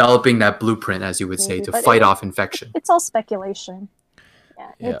 developing that blueprint, as you would say, to fight off infection. It's all speculation.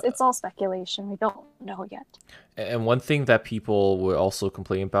 Yeah, it's all speculation. We don't know yet. And one thing that people would also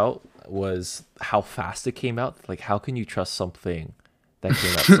complain about was how fast it came out. Like, how can you trust something that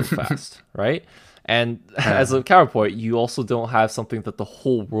came out so fast, right? And as a counterpoint, you also don't have something that the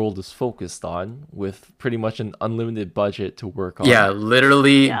whole world is focused on with pretty much an unlimited budget to work on. Yeah,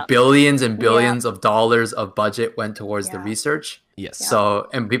 literally billions and billions of dollars of budget went towards the research. Yes. So,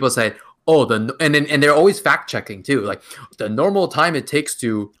 and people say, oh, and they're always fact checking too. Like the normal time it takes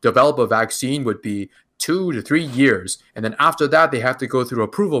to develop a vaccine would be 2 to 3 years. And then after that, they have to go through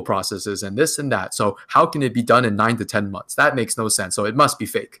approval processes and this and that. So how can it be done in 9 to 10 months? That makes no sense. So it must be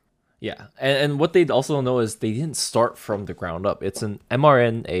fake. Yeah, and what they also don't know is they didn't start from the ground up. It's an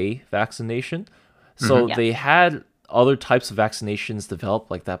mRNA vaccination. So they had other types of vaccinations developed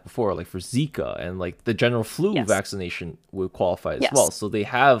like that before, like for Zika, and like the general flu vaccination would qualify as well. So they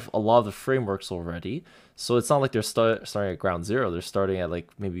have a lot of the frameworks already. So it's not like they're starting at ground zero. They're starting at like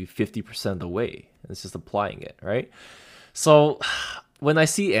maybe 50% of the way. It's just applying it, right? So when I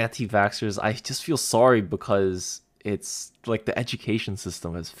see anti-vaxxers, I just feel sorry because it's like the education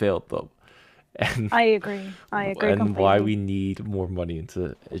system has failed them. And I agree and completely. Why we need more money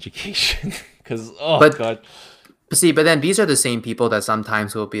into education. Because, God. But then these are the same people that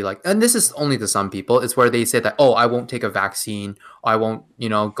sometimes will be like, and this is only to some people, it's where they say that, oh, I won't take a vaccine, I won't,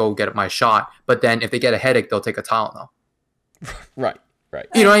 go get my shot. But then if they get a headache, they'll take a Tylenol. Right.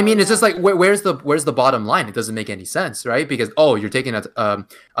 You know what I mean? It's just like, where's the bottom line? It doesn't make any sense, right? Because, oh, you're taking a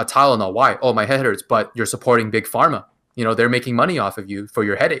Tylenol. Why? Oh, my head hurts. But you're supporting Big Pharma. They're making money off of you for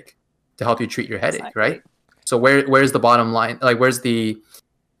your headache to help you treat your headache, right? So where's the bottom line? Like, where's the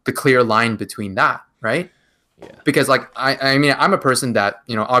clear line between that, right? Yeah. Because like I mean, I'm a person that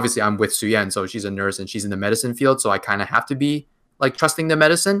obviously I'm with Sueyen, so she's a nurse and she's in the medicine field, so I kind of have to be like trusting the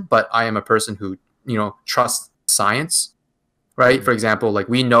medicine. But I am a person who trusts science, right? For example, like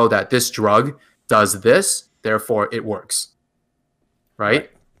we know that this drug does this, therefore it works, right?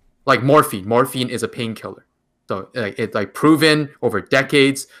 Like morphine is a painkiller. So it's like proven over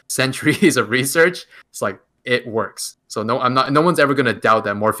decades, centuries of research. It's like it works. So no one's ever gonna doubt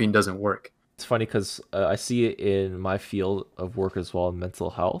that morphine doesn't work. It's funny because I see it in my field of work as well, mental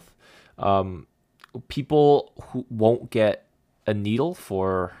health. People who won't get a needle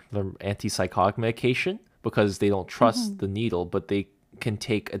for their antipsychotic medication because they don't trust the needle, but they can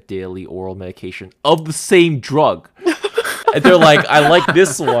take a daily oral medication of the same drug. And they're like, I like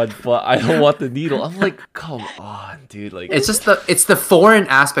this one, but I don't want the needle. I'm like, come on, dude. Like, it's just the foreign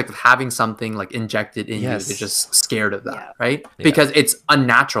aspect of having something like injected in you. They're just scared of that, right? Yeah. Because it's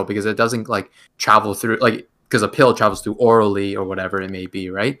unnatural, because it doesn't like travel through, like, because a pill travels through orally or whatever it may be,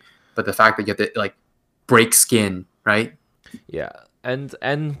 right? But the fact that you have to like break skin, right? Yeah. And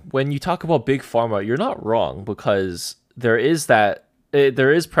when you talk about big pharma, you're not wrong, because there is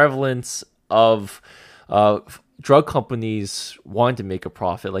prevalence of drug companies wanting to make a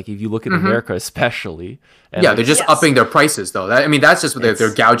profit. Like if you look at America especially, and they're just upping their prices though. That's just what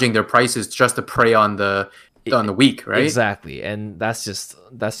they're gouging their prices just to prey on the weak, right? Exactly. And that's just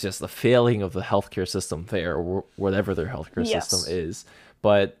a failing of the healthcare system there, or whatever their healthcare system is.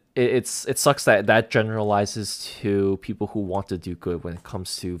 But it sucks that generalizes to people who want to do good when it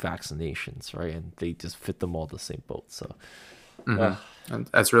comes to vaccinations, right? And they just fit them all the same boat. So And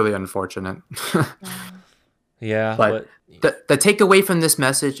that's really unfortunate. Yeah, But the takeaway from this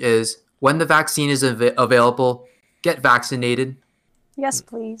message is when the vaccine is available, get vaccinated. Yes,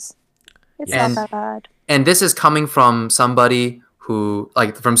 please. It's And- not that bad. And this is coming from somebody who,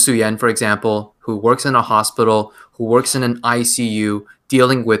 like from Sueyen, for example, who works in a hospital, who works in an ICU,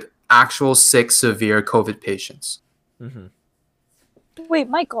 dealing with actual sick, severe COVID patients. Mhm. Wait,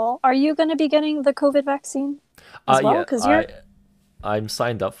 Michael, are you going to be getting the COVID vaccine as well? Yeah, Because you're I'm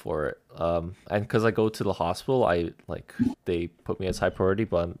signed up for it. And because I go to the hospital, they put me as high priority,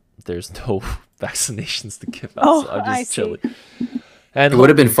 but there's no vaccinations to give out. Oh, So I'm I just see. chilling. And It would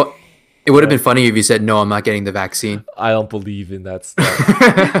have been fun. It would have been funny if you said, "No, I'm not getting the vaccine." I don't believe in that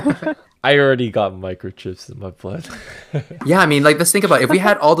stuff. I already got microchips in my blood. Yeah, I mean, like, let's think about it. If we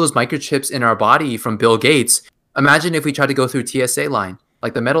had all those microchips in our body from Bill Gates, imagine if we tried to go through TSA line,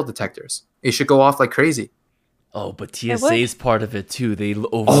 like the metal detectors. It should go off like crazy. Oh, but would. TSA is part of it too. They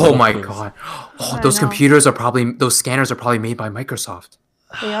Oh my those. god. Oh, I those know. those scanners are probably made by Microsoft.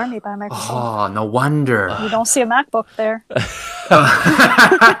 They are made by Microsoft. Oh, no wonder. You don't see a MacBook there.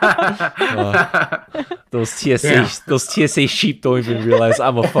 Those TSA Yeah. those TSA sheep don't even realize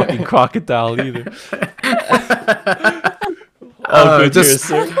I'm a fucking crocodile either. Oh, good just-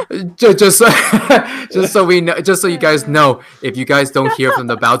 here, sir. just so we know, just so you guys know, if you guys don't hear from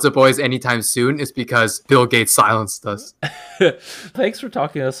the Baozi Boys anytime soon, it's because Bill Gates silenced us. Thanks for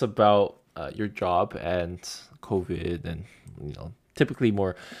talking to us about your job and COVID and typically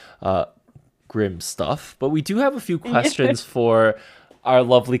more grim stuff. But we do have a few questions for our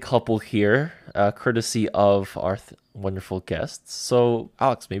lovely couple here, courtesy of our wonderful guests. So,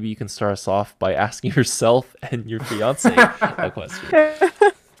 Alex, maybe you can start us off by asking yourself and your fiance a question.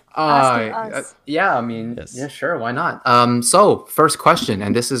 Asking us. Yeah, I mean, Yes. yeah, sure, why not? So first question,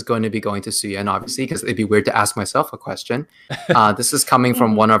 and this is going to be going to Sueyen, obviously, because it'd be weird to ask myself a question. This is coming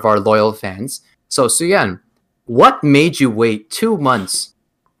from one of our loyal fans. So Sueyen, what made you wait 2 months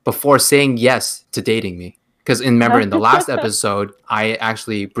before saying yes to dating me? Because remember, in the last episode, I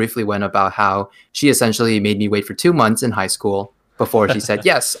actually briefly went about how she essentially made me wait for 2 months in high school before she said,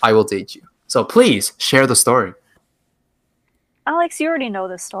 yes, I will date you. So please share the story. Alex, you already know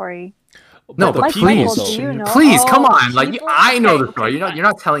this story. No, but people please, do you know? please, come Oh, on. Like, people? I know Okay, the story. okay, You're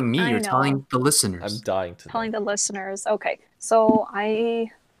not telling me. I You're know. telling the I'm listeners. dying to know. Telling the listeners. Okay, so I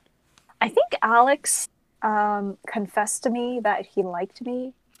think Alex confessed to me that he liked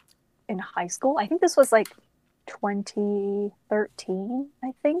me in high school. I think this was like 2013.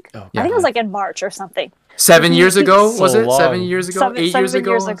 I think. Oh, I think it was like in March or something. 7 years ago, was So it? 7 long. years ago? Seven 8 years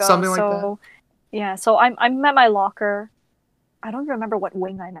ago? years ago. Something like so, yeah, so I'm at my locker. I don't remember what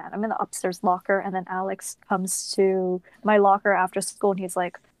wing I'm at. I'm in the upstairs locker, and then Alex comes to my locker after school, and he's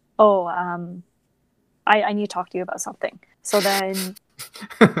like, "Oh, I need to talk to you about something." So then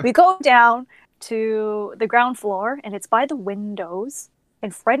we go down to the ground floor, and it's by the windows,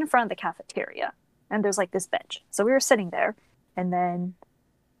 and right in front of the cafeteria. And there's like this bench. So we were sitting there, and then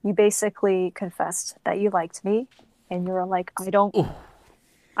you basically confessed that you liked me, and you were like, I don't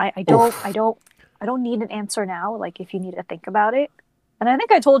need an answer now. Like, if you need to think about it. And I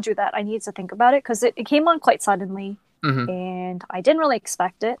think I told you that I needed to think about it because it came on quite suddenly, Mhm. and I didn't really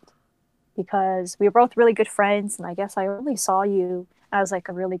expect it because we were both really good friends, and I guess I only saw you as like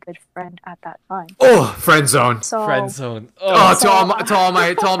a really good friend at that time. Oh, friend zone. So Friend zone. Oh, So, to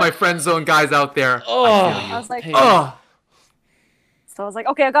all my friend zone guys out there. I was like, pain. Oh, so I was like,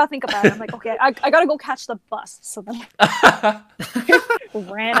 okay, I gotta think about it. I'm like, okay, I gotta go catch the bus. So then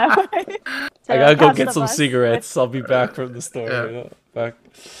ran away. I gotta go catch get the some bus cigarettes. I'll be back from the store. Yeah. Back.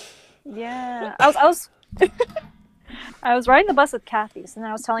 Yeah, I was I was riding the bus with Kathy, and then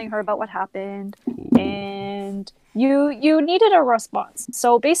I was telling her about what happened, and you needed a response.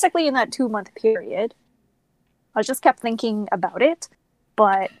 So basically, in that 2-month period, I just kept thinking about it,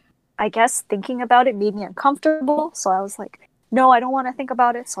 but I guess thinking about it made me uncomfortable. So I was like, no, I don't want to think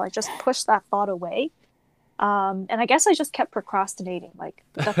about it. So I just pushed that thought away. And I guess I just kept procrastinating. Like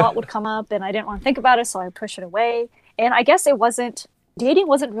the thought would come up, and I didn't want to think about it, so I pushed it away. And I guess dating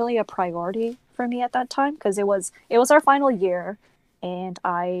wasn't really a priority for me at that time because it was our final year, and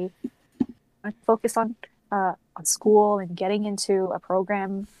I focused on school and getting into a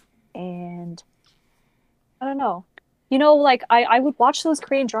program, and I don't know. Like I would watch those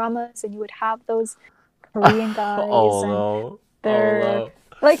Korean dramas, and you would have those Korean guys, Oh and no. they're Oh, no.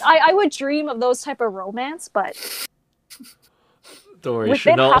 like I would dream of those type of romance, but Don't worry, with it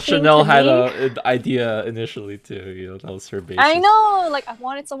Chanel. happening Chanel to had me- an idea initially too. That was her basis. I know, like I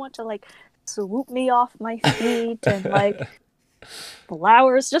wanted someone to like swoop me off my feet and like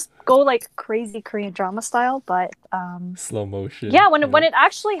flowers, just go like crazy Korean drama style. But Slow motion. yeah, when it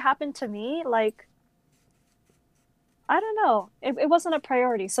actually happened to me, like I don't know, it wasn't a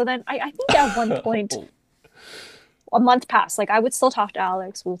priority. So then I think at one point. A month passed. Like I would still talk to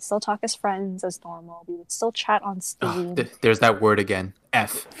Alex. We would still talk as friends as normal. We would still chat on Steam. There's that word again.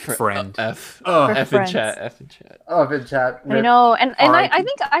 Friend. F. F in chat. F in chat. Oh, in chat. I know, and I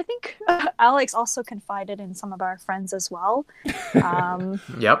think Alex also confided in some of our friends as well.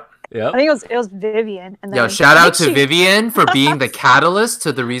 Yep. I think it was Vivian. And then shout out to Vivian for being the catalyst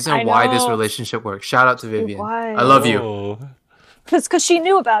to the reason why this relationship works. Shout out to Vivian. I love you. Because she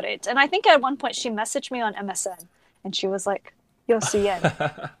knew about it, and I think at one point she messaged me on MSN. And she was like, "Yo, Sueyen,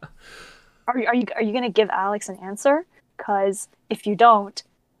 are you gonna give Alex an answer? Because if you don't,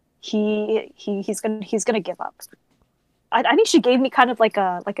 he's gonna give up." I think she gave me kind of like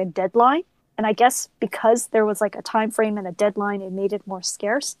a deadline, and I guess because there was like a time frame and a deadline, it made it more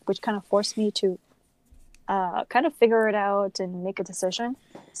scarce, which kind of forced me to kind of figure it out and make a decision.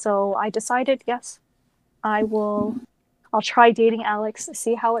 So I decided, yes, I'll try dating Alex,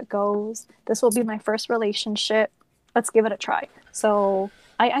 see how it goes. This will be my first relationship. Let's give it a try. So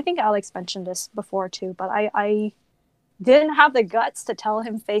I think Alex mentioned this before too, but I didn't have the guts to tell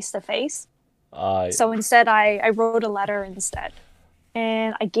him face to face. So instead, I wrote a letter instead.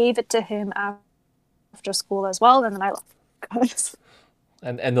 And I gave it to him after school as well, and then I left.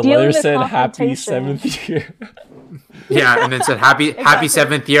 And the letter said, "Happy 7th year." Yeah, and then said, "Happy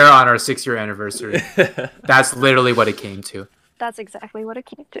 7th year on our 6-year anniversary." That's literally what it came to. That's exactly what it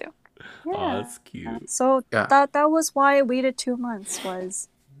came to. Yeah. Oh, that's cute. So that was why I waited 2 months, was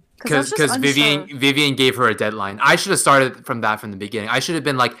because Vivian gave her a deadline. I should have started from the beginning. I should have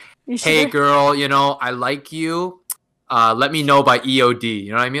been like, "Hey girl, I like you. Let me know by EOD."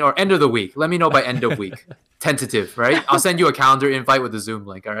 You know what I mean? Or end of the week. Let me know by end of week. Tentative, right? I'll send you a calendar invite with a Zoom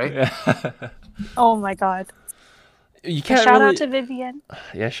link. All right. Yeah. Oh my god. You can't shout out to Vivian.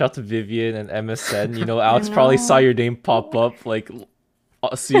 Yeah, shout out to Vivian and MSN. Alex probably saw your name pop up like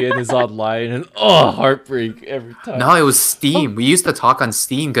Sueyen is online, and heartbreak every time. No, it was Steam. We used to talk on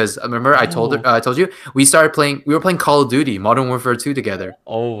Steam because remember I told you we were playing Call of Duty Modern Warfare 2 together.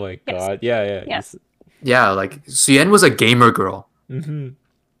 Oh my god. Yeah. Yes. Yeah, like Sueyen was a gamer girl. Mm-hmm.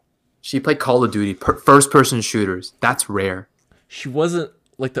 She played Call of Duty, first-person shooters. That's rare. She wasn't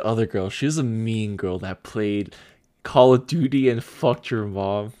like the other girl. She was a mean girl that played Call of Duty and fucked your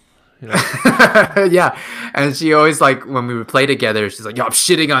mom. Yeah, and she always like when we would play together, she's like, "Yo, I'm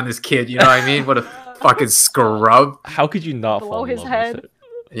shitting on this kid." You know what I mean? What a fucking scrub. How could you not blow his head?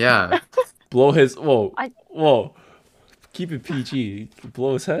 Yeah. Blow his whoa. Keep it PG.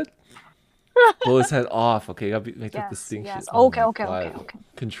 Blow his head? Blow his head off. Okay, gotta make that distinction. Yes. Okay.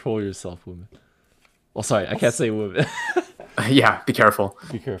 Control yourself, woman. Oh, sorry, I can't say woman. Yeah, be careful.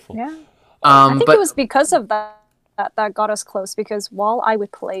 Be careful. Yeah. I think it was because of that got us close, because while I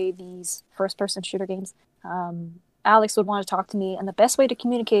would play these first-person shooter games, Alex would want to talk to me, and the best way to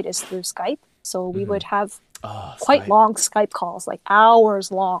communicate is through Skype. So we would have quite long Skype calls, like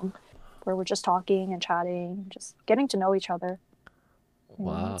hours long, where we're just talking and chatting, just getting to know each other.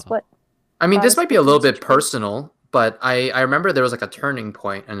 Wow. I mean, this might be a little bit personal, but I remember there was like a turning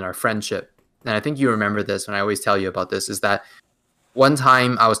point in our friendship, and I think you remember this, and I always tell you about this, is that one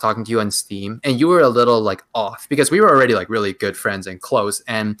time I was talking to you on Steam, and you were a little like off because we were already like really good friends and close,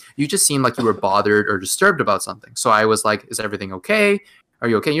 and you just seemed like you were bothered or disturbed about something. So I was like, "Is everything okay? Are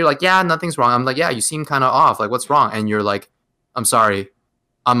you okay?" And you're like, "Yeah, nothing's wrong." I'm like, "Yeah, you seem kind of off. Like, what's wrong?" And you're like, "I'm sorry,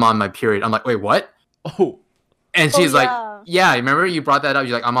 I'm on my period." I'm like, "Wait, what?" Oh. And she's like, "Yeah, remember you brought that up?"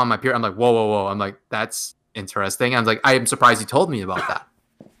 You're like, "I'm on my period." I'm like, whoa. I'm like, "That's interesting." I was like, "I'm surprised you told me about that."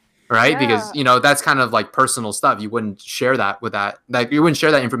 Right? Yeah. Because, that's kind of like personal stuff. You wouldn't share that with that. Like, you wouldn't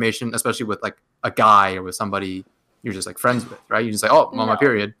share that information, especially with like a guy or with somebody you're just like friends with, right? You just like, "Oh, I'm on my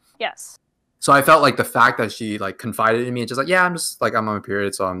period." Yes. So I felt like the fact that she like confided in me and just like, "Yeah, I'm on my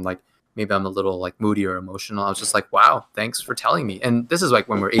period." So I'm like, maybe I'm a little like moody or emotional. I was just like, "Wow, thanks for telling me." And this is like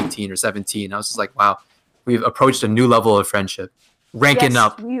when we're 18 or 17. I was just like, "Wow, we've approached a new level of friendship, ranking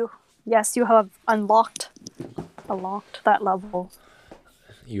up." You have unlocked that level.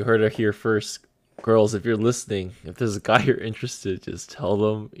 You heard it here first. Girls, if you're listening, if there's a guy you're interested, just tell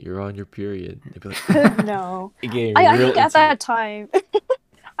them you're on your period. They'd be like, No. I think at that time,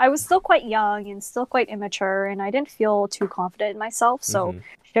 I was still quite young and still quite immature, and I didn't feel too confident in myself. So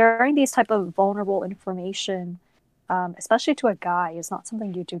sharing these type of vulnerable information, especially to a guy, is not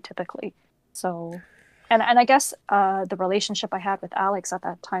something you do typically. So, and I guess the relationship I had with Alex at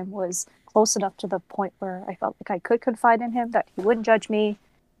that time was close enough to the point where I felt like I could confide in him, that he wouldn't judge me.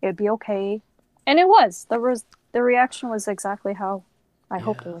 It would be okay. And it was. There was The reaction was exactly how I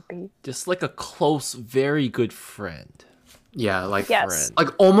hoped it would be. Just like a close, very good friend. Yeah, like Yes. like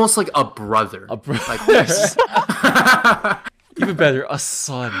almost like a brother. A brother. Like, Even better, a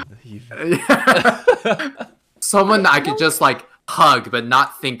son. someone that I could just like hug, but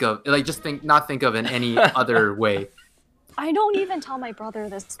not think of not think of in any other way. I don't even tell my brother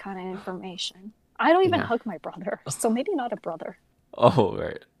this kind of information. I don't even Yeah. hug my brother, so maybe not a brother. Oh,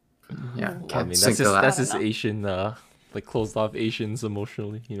 right. Yeah, I can't mean, think of that. that's just I don't know. Asian, like closed off Asians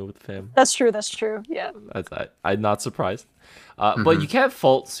emotionally, with the fam. That's true. That's true. Yeah. I'm not surprised. But you can't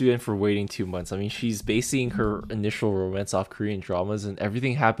fault Sueyen for waiting 2 months. I mean, she's basing her initial romance off Korean dramas, and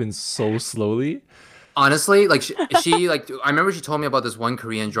everything happens so slowly. Honestly, like she like I remember she told me about this one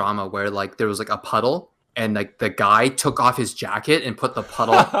Korean drama where like there was like a puddle and like the guy took off his jacket and put the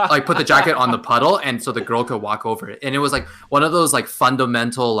jacket on the puddle, and so the girl could walk over it. And it was like one of those like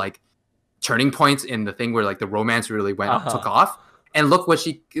fundamental like turning points in the thing where like the romance really took off. And look what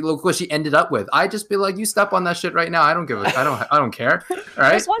she ended up with. I just be like, you step on that shit right now. I don't care. All right.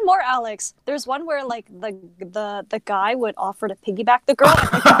 There's one more, Alex. There's one where like the guy would offer to piggyback the girl.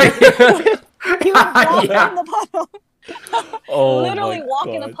 And he would walk in the puddle. Literally walk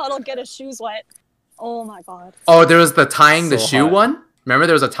in the puddle, get his shoes wet. Oh my god. Oh, there was the tying the So shoe hot. one. Remember,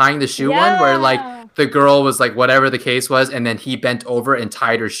 there was a tying the shoe one where like the girl was like whatever the case was, and then he bent over and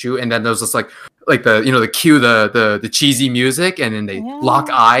tied her shoe, and then there was just like the the cue the cheesy music, and then they lock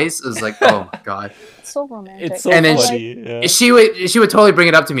eyes. It was like, oh my god. It's so romantic. It's so And then funny. Yeah. She would totally bring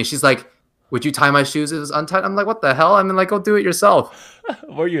it up to me. She's like, "Would you tie my shoes if it was untied?" I'm like, "What the hell?" I mean, like, go do it yourself.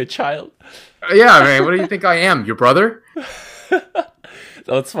 Were you a child? Yeah, man. What do you think I am? Your brother?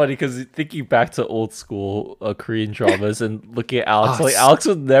 So it's funny because thinking back to old school Korean dramas and looking at Alex, Oh, like Alex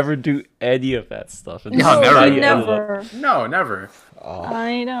would never do any of that stuff. And No, this is never. how you ended up- Never. No, never.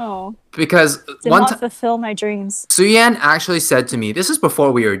 I know. Because Did one not time, fulfill my dreams. Suyeyen actually said to me, this is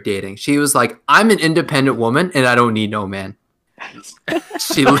before we were dating. She was like, "I'm an independent woman and I don't need no man."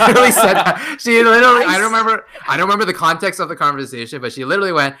 She literally said that. She literally, I don't remember the context of the conversation, but she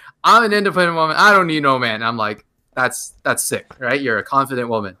literally went, "I'm an independent woman. I don't need no man." And I'm like, that's sick, right? You're a confident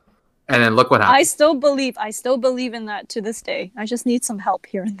woman. And then look what happened. I still believe in that to this day. I just need some help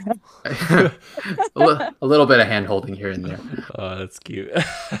here and there. A little bit of hand holding here and there. Oh, that's cute.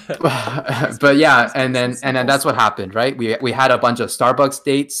 But yeah, and then that's what happened, right? We had a bunch of Starbucks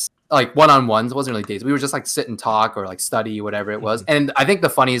dates, like one-on-ones. It wasn't really dates. We were just like sit and talk or like study, whatever it was. And I think the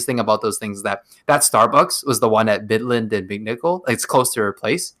funniest thing about those things is that Starbucks was the one at Midland and McNichol. It's close to her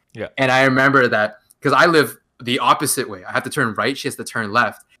place. Yeah. And I remember that because I live the opposite way. I have to turn right. She has to turn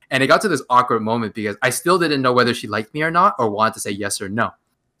left. And it got to this awkward moment because I still didn't know whether she liked me or not or wanted to say yes or no.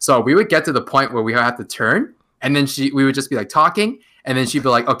 So we would get to the point where we have to turn, and then we would just be like talking, and then she'd be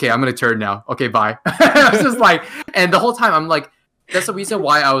like, "Okay, I'm gonna turn now. Okay, bye." I was just like, and the whole time I'm like, that's the reason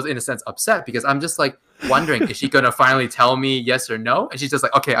why I was in a sense upset, because I'm just like wondering, is she gonna finally tell me yes or no? And she's just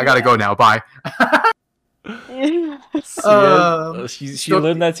like, "Okay, I gotta go now. Bye." She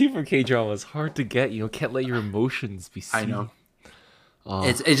learned that too from K drama. It's hard to get. Can't let your emotions be seen. I know. Oh.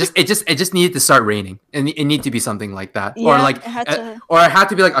 It just needed to start raining, and it needed to be something like that, or Yeah, like, it had to- or it had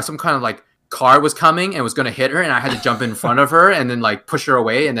to be like some kind of like car was coming and was gonna hit her, and I had to jump in front of her and then like push her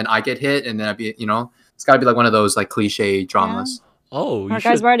away, and then I get hit, and then I'd be, it's got to be like one of those like cliche dramas. Oh, you Our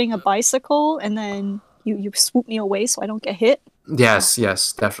guy's should. riding a bicycle, and then you swoop me away so I don't get hit, Yes,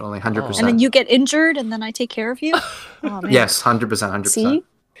 definitely, 100%. and then you get injured, and then I take care of you. Oh, man. Yes, 100%. See?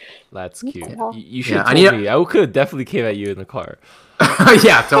 That's cute. Yeah. You should Yeah, have told me. I could have definitely came at you in the car.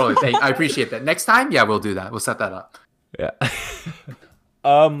 Yeah, totally. I appreciate that. Next time, yeah, we'll do that. We'll set that up. Yeah.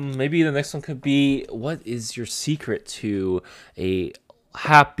 Maybe the next one could be, what is your secret to a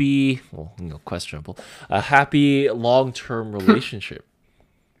happy, questionable, a happy long-term relationship?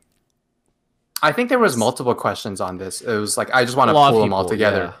 I think there was multiple questions on this. It was like, I just want A to lot of pull them all people,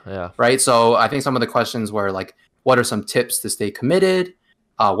 together. Yeah. Right? So I think some of the questions were like, what are some tips to stay committed?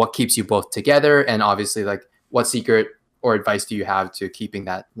 What keeps you both together? And obviously, like, what secret or advice do you have to keeping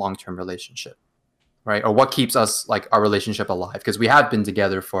that long-term relationship? Right? Or what keeps us, like, our relationship alive? Because we have been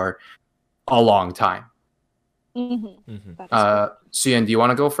together for a long time. Mm-hmm. Mhm. That is Suyeyen, do you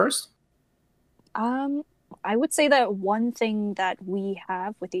want to go first? I would say that one thing that we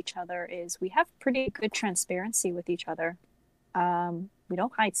have with each other is we have pretty good transparency with each other. We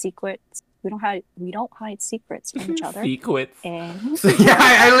don't hide secrets. We don't hide secrets from each other. Secrets. And Yeah,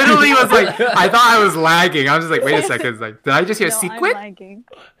 I literally was like, I thought I was lagging. I was just like, wait a second. It's like, did I just hear no, I'm secret? lagging.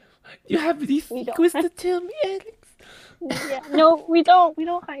 You have these We don't. secrets to tell me, Alex? Yeah, no, we don't. We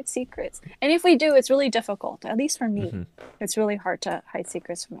don't hide secrets, and if we do, it's really difficult. At least for me, Mhm. it's really hard to hide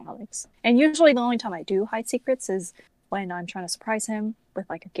secrets from Alex. And usually, the only time I do hide secrets is when I'm trying to surprise him with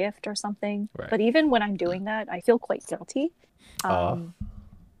like a gift or something. Right. But even when I'm doing that, I feel quite guilty. Aw.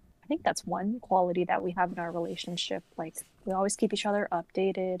 I think that's one quality that we have in our relationship. Like we always keep each other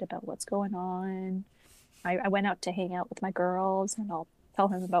updated about what's going on. I went out to hang out with my girls, and I'll tell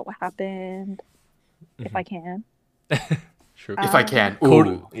him about what happened if I can. Sure. If I can. Code,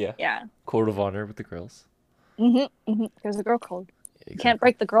 Ooh. yeah. Yeah. Code of honor with the girls. There's a girl code. Exactly. You can't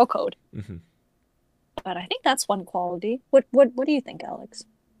break the girl code. Mhm. But I think that's one quality. What do you think, Alex?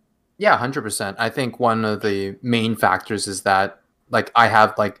 Yeah, 100%. I think one of the main factors is that like I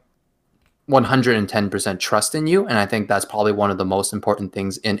have like 110% trust in you, and I think that's probably one of the most important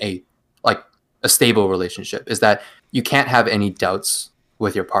things in a stable relationship is that you can't have any doubts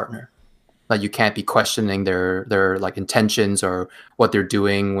with your partner. Like you can't be questioning their like intentions or what they're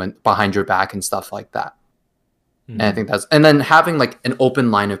doing when behind your back and stuff like that. And I think that's, and then having like an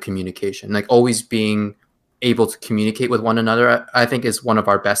open line of communication, like always being able to communicate with one another, I think is one of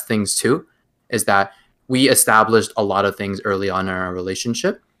our best things too, is that we established a lot of things early on in our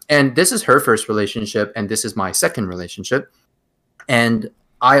relationship. And this is her first relationship, and this is my second relationship. And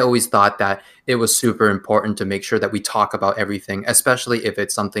I always thought that it was super important to make sure that we talk about everything, especially if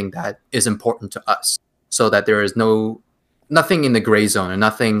it's something that is important to us, so that there is nothing in the gray zone and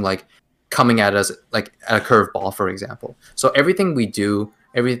nothing like coming at us like a curveball, for example. So everything we do,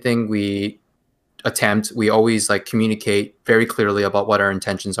 everything we attempt, we always like communicate very clearly about what our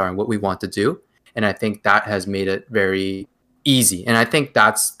intentions are and what we want to do. And I think that has made it very easy. And I think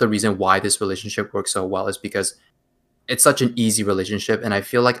that's the reason why this relationship works so well, is because it's such an easy relationship. And I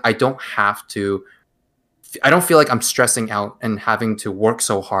feel like I don't feel like I'm stressing out and having to work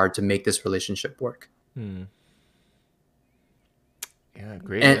so hard to make this relationship work. Yeah,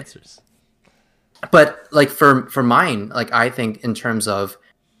 great answers. But like for mine, like I think in terms of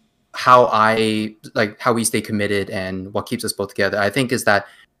how we stay committed and what keeps us both together, I think is that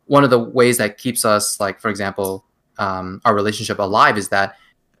one of the ways that keeps us, like, for example, our relationship alive is that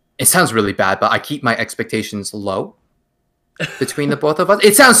it sounds really bad, but I keep my expectations low between the both of us.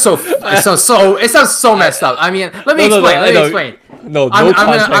 It sounds so messed up. I mean, let me explain. No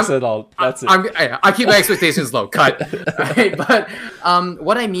context at all. That's it. I keep my expectations low. Cut. Right? But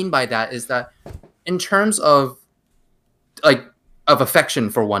what I mean by that is that in terms of of affection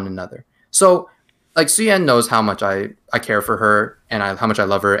for one another. So like Sueyen knows how much I care for her and how much I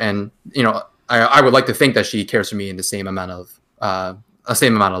love her, and you know I would like to think that she cares for me in the same amount of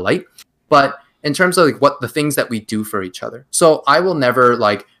light. But in terms of like what the things that we do for each other, so I will never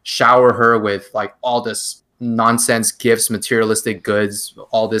like shower her with like all this nonsense gifts, materialistic goods,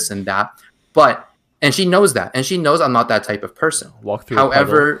 all this and that. And she knows that, and she knows I'm not that type of person. Walk through.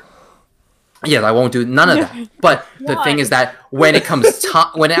 However, yeah, I won't do none of that. But the thing is that when it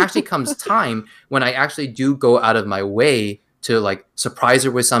actually comes time, when I actually do go out of my way to like surprise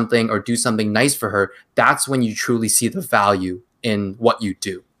her with something or do something nice for her, that's when you truly see the value in what you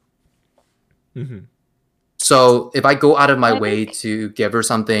do. So if I go out of my way to give her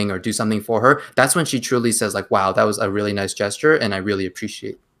something or do something for her, that's when she truly says like, wow, that was a really nice gesture, and I really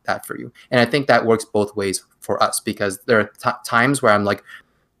appreciate that for you. And I think that works both ways for us, because there are times where I'm like,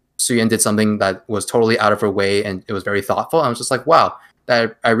 Sueyen did something that was totally out of her way and it was very thoughtful. I was just like, wow,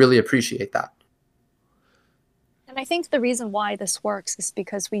 I really appreciate that. And I think the reason why this works is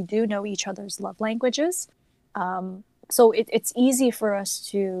because we do know each other's love languages. So it's easy for us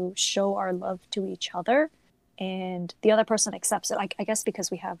to show our love to each other, and the other person accepts it. I guess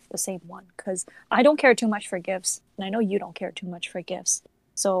because we have the same one, because I don't care too much for gifts, and I know you don't care too much for gifts.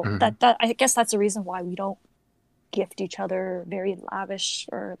 So that I guess that's the reason why we don't gift each other very lavish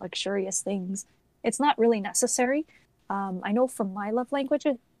or luxurious things. It's not really necessary. I know for my love language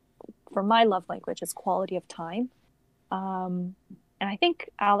it's quality of time. And I think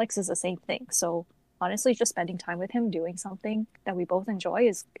Alex is the same thing. So honestly, just spending time with him, doing something that we both enjoy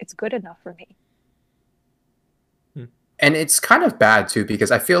it's good enough for me. And it's kind of bad too,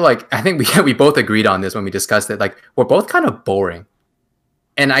 because I think we both agreed on this when we discussed it. Like, we're both kind of boring.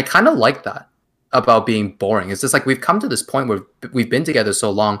 And I kind of like that about being boring. It's just like we've come to this point where we've been together so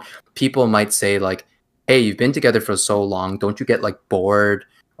long, people might say like, hey, you've been together for so long, don't you get like bored,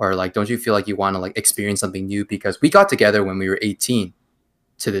 or like don't you feel like you want to like experience something new? Because we got together when we were 18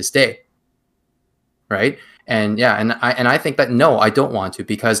 to this day, right? And yeah, and I think that no, I don't want to,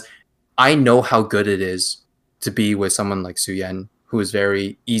 because I know how good it is to be with someone like Sueyen, who is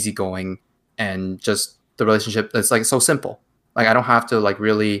very easygoing, and just the relationship that's like so simple. Like I don't have to like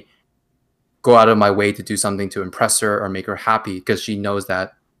really go out of my way to do something to impress her or make her happy, because she knows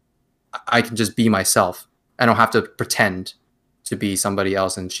that I can just be myself. I don't have to pretend to be somebody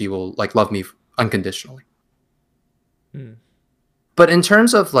else, and she will like love me unconditionally. But in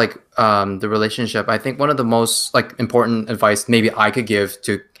terms of like the relationship, I think one of the most like important advice maybe I could give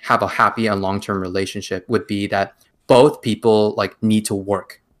to have a happy and long-term relationship would be that both people like need to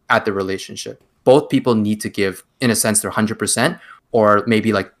work at the relationship. Both people need to give, in a sense, their 100%, or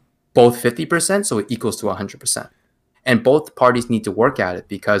maybe like both 50%, so it equals to 100%. And both parties need to work at it,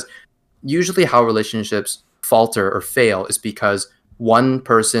 because usually how relationships falter or fail is because one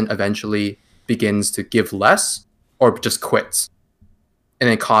person eventually begins to give less or just quits. And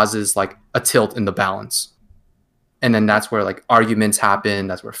it causes like a tilt in the balance. And then that's where like arguments happen,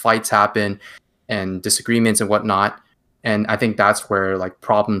 that's where fights happen and disagreements and whatnot. And I think that's where like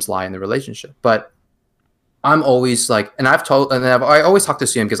problems lie in the relationship. But I'm always like, and I always talk to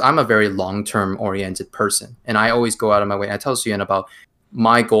Sueyen because I'm a very long-term oriented person. And I always go out of my way. I tell Sueyen about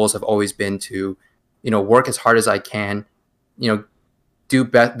my goals have always been to, work as hard as I can, do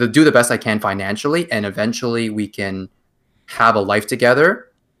the best I can financially. And eventually we can have a life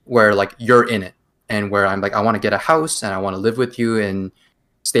together where like you're in it, and where I'm like, I want to get a house and I want to live with you and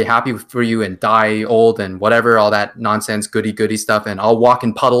stay happy for you and die old and whatever, all that nonsense, goody stuff. And I'll walk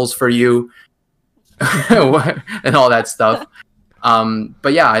in puddles for you and all that stuff.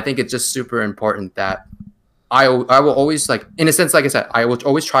 But yeah, I think it's just super important that I will always, like, in a sense, like I said, I will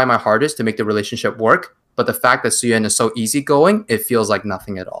always try my hardest to make the relationship work. But the fact that Sueyen is so easygoing, it feels like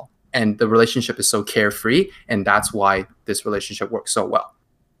nothing at all. And the relationship is so carefree, and that's why this relationship works so well.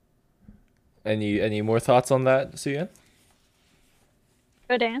 Any more thoughts on that, Sueyen?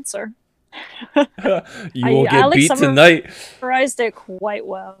 Good answer. You won't get beat tonight. Summarized it quite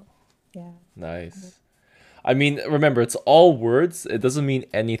well. Yeah. Nice. I mean, remember, it's all words. It doesn't mean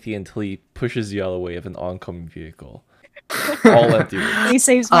anything until he pushes you out of the way of an oncoming vehicle. All empty words. He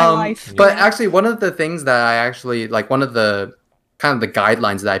saves my life. But actually, one of the things that I actually, like, one of the kind of the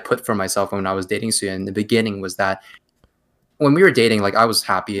guidelines that I put for myself when I was dating Sueyen in the beginning was that when we were dating, like, I was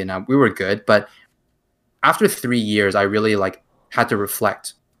happy and we were good. But after 3 years, I really, like, had to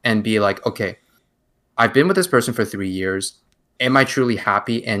reflect and be like, okay, I've been with this person for 3 years. Am I truly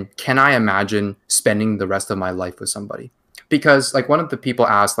happy? And can I imagine spending the rest of my life with somebody? Because, like, one of the people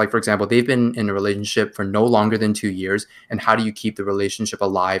asked, like, for example, they've been in a relationship for no longer than 2 years. And how do you keep the relationship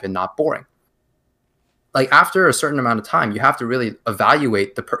alive and not boring? Like, after a certain amount of time, you have to really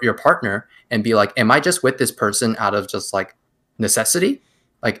evaluate your partner and be like, am I just with this person out of just like necessity?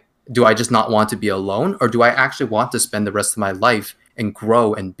 Like, do I just not want to be alone? Or do I actually want to spend the rest of my life and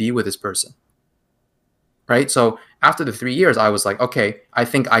grow and be with this person? Right? So after the 3 years, I was like, okay, I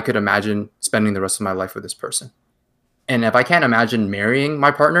think I could imagine spending the rest of my life with this person. And if I can't imagine marrying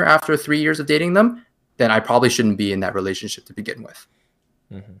my partner after 3 years of dating them, then I probably shouldn't be in that relationship to begin with.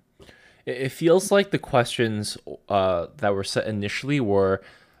 Mm-hmm. It feels like the questions that were set initially were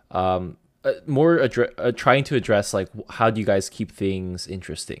more trying to address, like, how do you guys keep things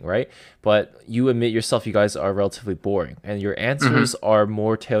interesting, right? But you admit yourself, you guys are relatively boring, and your answers are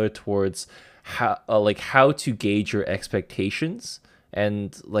more tailored towards how to gauge your expectations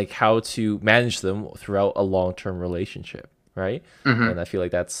and like how to manage them throughout a long-term relationship, right? And I feel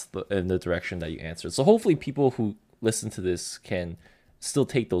like that's in the direction that you answered. So hopefully people who listen to this can still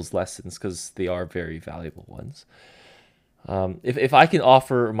take those lessons, because they are very valuable ones. If I can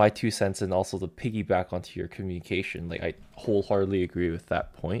offer my 2 cents and also to piggyback onto your communication, like, I wholeheartedly agree with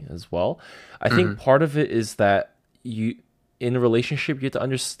that point as well. I think part of it is that you, in a relationship, you have to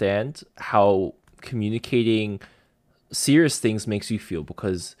understand how communicating serious things makes you feel,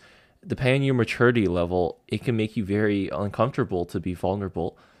 because depending on your maturity level, it can make you very uncomfortable to be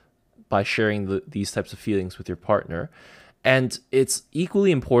vulnerable by sharing these types of feelings with your partner. And it's equally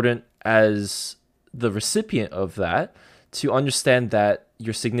important as the recipient of that to understand that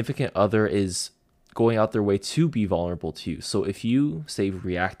your significant other is going out their way to be vulnerable to you. So if you, say,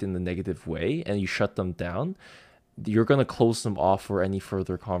 react in the negative way and you shut them down, you're going to close them off for any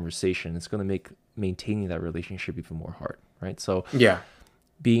further conversation. It's going to make maintaining that relationship even more hard, right? So yeah,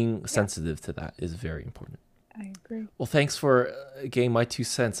 being sensitive to that is very important. I agree. Well, thanks for getting my 2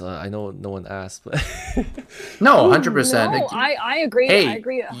 cents. I know no one asked, but no, 100%. No, I agree. Hey, I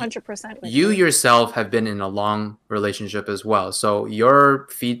agree 100% with you yourself have been in a long relationship as well. So your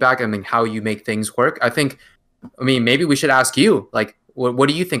feedback, I mean, how you make things work, I mean, maybe we should ask you, like, what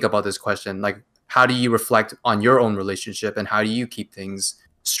do you think about this question? Like, how do you reflect on your own relationship, and how do you keep things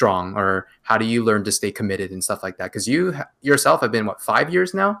strong, or how do you learn to stay committed and stuff like that? Because you yourself have been, what, 5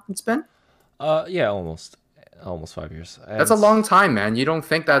 years now it's been? Yeah, almost. almost 5 years. That's a long time, man. You don't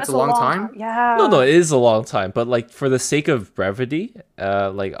think that's a long time? Yeah. No, it is a long time. But like for the sake of brevity,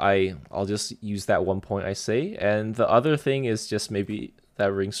 like I'll just use that one point I say, and the other thing is just maybe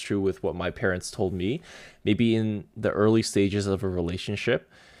that rings true with what my parents told me, maybe in the early stages of a relationship,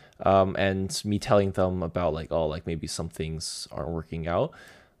 and me telling them about like, oh, like maybe some things aren't working out.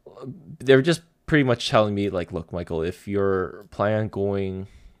 They're just pretty much telling me like, look, Michael, if you're planning on going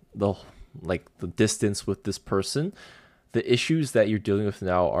the distance with this person, the issues that you're dealing with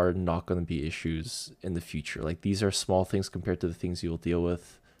now are not going to be issues in the future. Like these are small things compared to the things you'll deal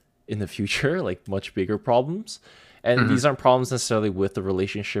with in the future, like much bigger problems. And these aren't problems necessarily with the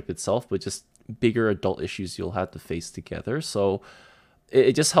relationship itself, but just bigger adult issues you'll have to face together. So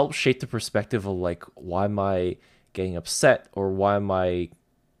it just helps shape the perspective of like, why am I getting upset, or why am I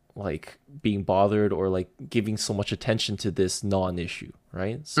like being bothered, or like giving so much attention to this non-issue,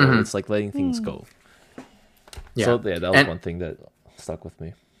 right? So it's like letting things go. Yeah. So yeah, that was one thing that stuck with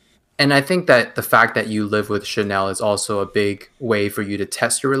me. And I think that the fact that you live with Chanel is also a big way for you to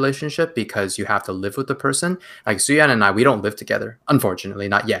test your relationship, because you have to live with the person. Like Sueyen and I, we don't live together, unfortunately,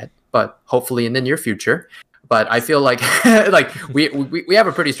 not yet, but hopefully in the near future. But I feel like like we have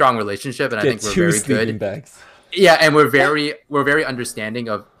a pretty strong relationship, and I think we're very good. Bags. Yeah, and we're very understanding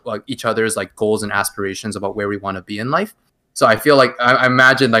of like each other's like goals and aspirations about where we want to be in life. So I feel like I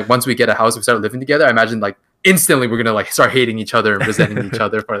imagine like once we get a house, we start living together, I imagine like instantly we're gonna like start hating each other and resenting each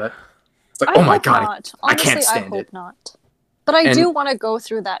other for that. It's like, oh my god, not. I Honestly, can't stand I hope it. not. But I do want to go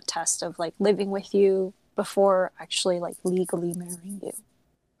through that test of like living with you before actually like legally marrying you.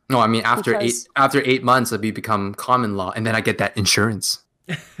 No, I mean after Because- 8 months, it'll become common law, and then I get that insurance.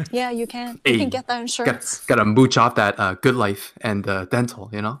 Yeah, you can. Hey, You can get that insurance. Gotta mooch off that good life and dental,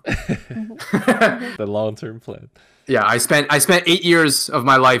 you know. The long-term plan. Yeah, I spent 8 years of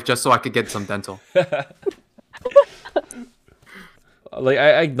my life just so I could get some dental. Like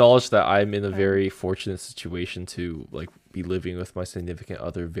I acknowledge that I'm in a very fortunate situation to like be living with my significant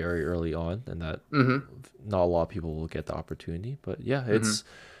other very early on, and that not a lot of people will get the opportunity. But yeah,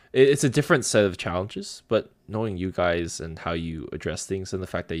 it's a different set of challenges. But knowing you guys and how you address things, and the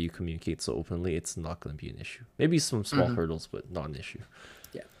fact that you communicate so openly, it's not going to be an issue. Maybe some small hurdles, but not an issue.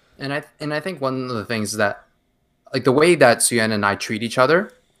 Yeah, and I think one of the things that like the way that Sueyen and I treat each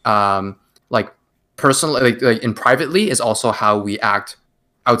other, like personally, like in privately, is also how we act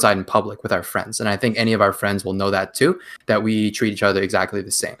outside in public with our friends. And I think any of our friends will know that too, that we treat each other exactly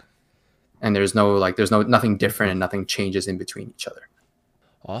the same. And there's nothing different, and nothing changes in between each other.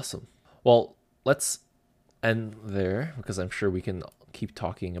 Awesome. Well, let's end there, because I'm sure we can keep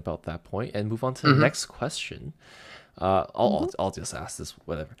talking about that point and move on to the next question. I'll just ask this,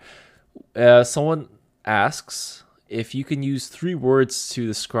 whatever. Someone asks if you can use 3 words to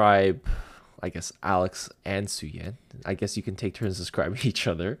describe, I guess, Alex and Sueyen. I guess you can take turns describing each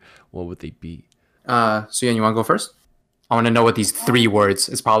other. What would they be? Sueyen, you want to go first? I want to know what these 3 words.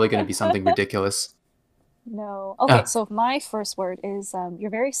 It's probably going to be something ridiculous. No. Okay, so my first word is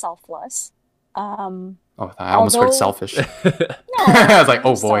you're very selfless. Oh, I almost heard selfish. No, I was like,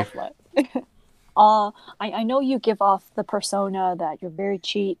 oh boy. I know you give off the persona that you're very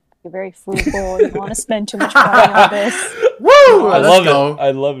cheap, you're very frugal, you want to spend too much money on this. Woo!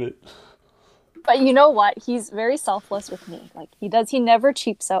 I love it. But you know what? He's very selfless with me. Like he never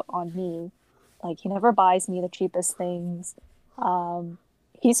cheaps out on me. Like he never buys me the cheapest things.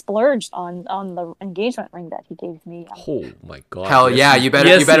 He splurged on the engagement ring that he gave me. Oh my god. Hell yeah, you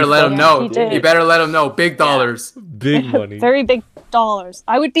better let him know. You better let him know. Big dollars. Big money. Very big dollars.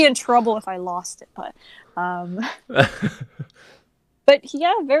 I would be in trouble if I lost it, but but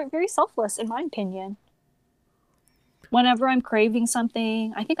yeah, very, very selfless in my opinion. Whenever I'm craving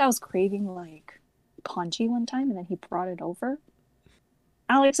something, I think I was craving like congee one time, and then he brought it over.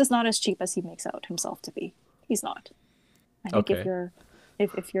 Alex is not as cheap as he makes out himself to be. He's not. I think if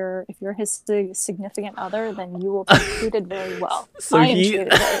you're his significant other, then you will be treated very well. I am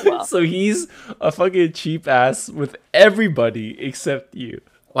treated very well. So he's a fucking cheap ass with everybody except you.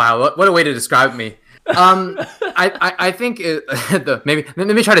 Wow, what a way to describe me. I think maybe let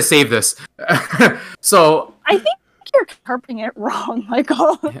me try to save this. So I think you're interpreting it wrong,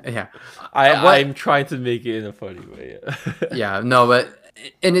 Michael. Yeah, I'm trying to make it in a funny way. Yeah, no, but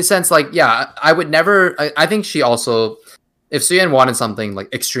in a sense, like, yeah, I would never. I think she also, if Sueyen wanted something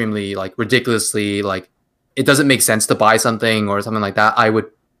like extremely, like ridiculously, like it doesn't make sense to buy something or something like that, I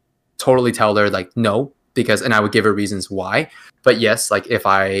would totally tell her like no, and I would give her reasons why. But yes, like if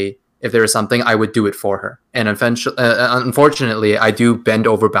there was something, I would do it for her. And unfortunately, I do bend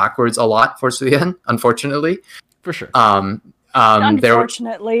over backwards a lot for Sueyen, unfortunately. For sure. There,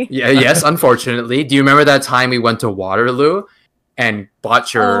 Unfortunately. yes, unfortunately. Do you remember that time we went to Waterloo and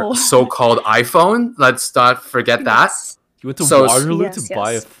bought your so-called iPhone? Let's not forget that. Yes. You went to So- Waterloo Yes, to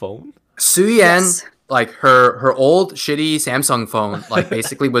buy a yes. phone? Sueyen, Yes. like her old shitty Samsung phone, like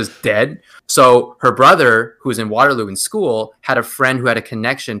basically was dead. So her brother, who's in Waterloo in school, had a friend who had a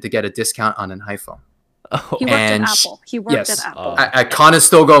connection to get a discount on an iPhone. Oh, He worked at And Apple. He worked yes. at Apple. At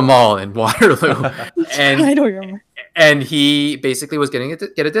Conestoga Mall in Waterloo, and I don't remember. and he basically was getting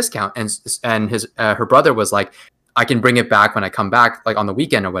get a discount, and his her brother was like, I can bring it back when I come back, like on the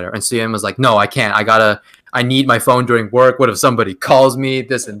weekend or whatever. And Suyeon was like, no, I can't. I need my phone during work. What if somebody calls me,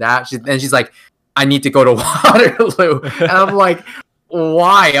 this and that? And she's like, I need to go to Waterloo. And I'm like,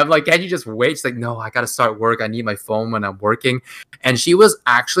 why? I'm like, can't you just wait? She's like, no, I got to start work. I need my phone when I'm working. And she was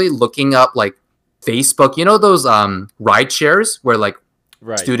actually looking up like Facebook, you know, those ride shares where like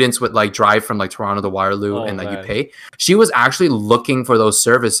right. students would like drive from like Toronto to Waterloo Oh, and like man. you pay. She was actually looking for those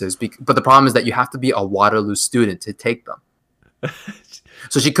services, but the problem is that you have to be a Waterloo student to take them.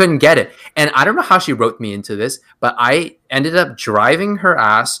 So she couldn't get it. And I don't know how she wrote me into this, but I ended up driving her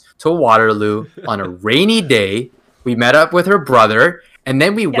ass to Waterloo on a rainy day. We met up with her brother, and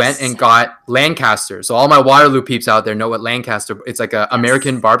then we went and got Lancaster. So all my Waterloo peeps out there know what Lancaster, it's like a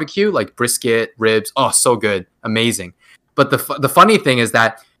American barbecue, like brisket, ribs. Oh, so good. Amazing. But the funny thing is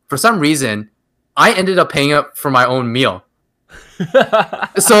that for some reason, I ended up paying up for my own meal.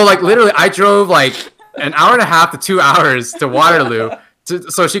 So like literally I drove like an hour and a half to 2 hours to Waterloo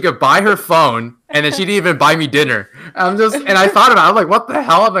so she could buy her phone, and then she didn't even buy me dinner. And I thought about it, I'm like, what the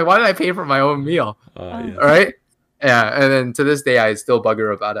hell? I'm like, why did I pay for my own meal? Yeah. All right. Yeah, and then to this day I still bug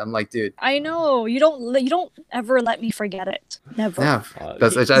her about it. I'm like, dude. I know you don't ever let me forget it. Never. Yeah,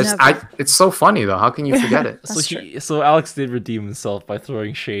 Never. it's so funny though. How can you forget it? So Alex did redeem himself by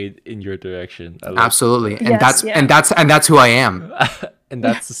throwing shade in your direction. I love Absolutely, and Yes, that's who I am. and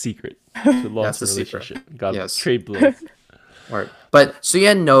that's the secret to That's long-term the secret. relationship. Got Yes. trade blows. Right. But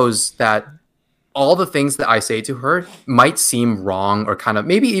Suyeon knows that all the things that I say to her might seem wrong or kind of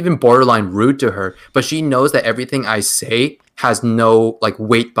maybe even borderline rude to her, but she knows that everything I say has no like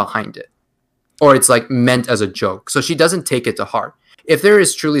weight behind it, or it's like meant as a joke. So she doesn't take it to heart. If there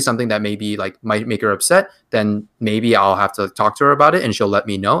is truly something that maybe like might make her upset, then maybe I'll have to talk to her about it and she'll let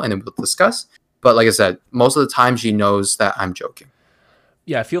me know and then we'll discuss. But like I said, most of the time she knows that I'm joking.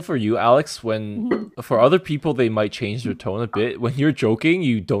 Yeah, I feel for you, Alex, when for other people they might change their tone a bit. When you're joking,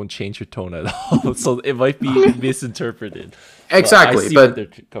 you don't change your tone at all. So it might be misinterpreted. Exactly. I see But where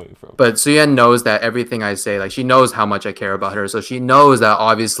they're coming from. But Suyeon knows that everything I say, like she knows how much I care about her. So she knows that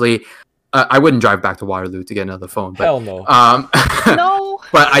obviously I wouldn't drive back to Waterloo to get another phone. But, Hell no. No.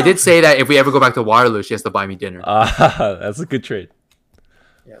 But I did say that if we ever go back to Waterloo, she has to buy me dinner. That's a good trade.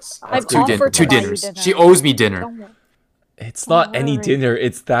 Yes. I've Two offered to buy you dinners. dinner. She owes me dinner. Don't worry. It's not any worry. dinner.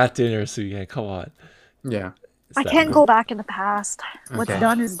 It's that dinner. So yeah, come on. Yeah. It's I that can't good. go back in the past. What's Okay.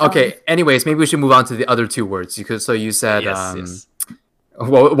 done is done. Okay. Anyways, maybe we should move on to the other two words. Because so you said, Yes.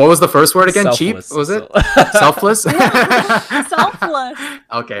 what was the first word again? Cheap? Selfless. Was it? Selfless? Selfless.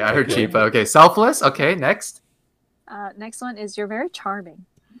 Okay, I heard Okay. cheap. Okay, selfless. Okay, next. Next one is you're very charming.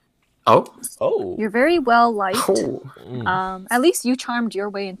 Oh. Oh. You're very well liked. Oh. At least you charmed your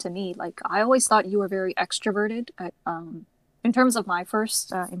way into me. Like I always thought you were very extroverted. In terms of my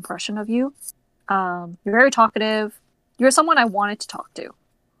first impression of you, you're very talkative. You're someone I wanted to talk to,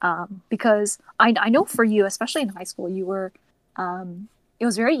 because I know for you, especially in high school, you were. It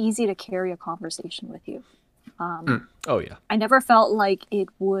was very easy to carry a conversation with you. Oh yeah. I never felt like it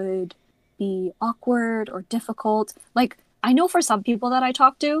would be awkward or difficult. Like I know for some people that I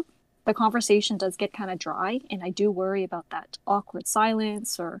talk to, the conversation does get kind of dry, and I do worry about that awkward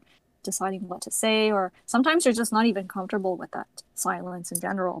silence or deciding what to say, or sometimes you're just not even comfortable with that silence in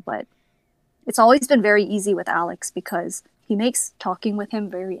general. But it's always been very easy with Alex because he makes talking with him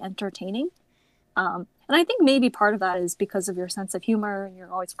very entertaining. And I think maybe part of that is because of your sense of humor and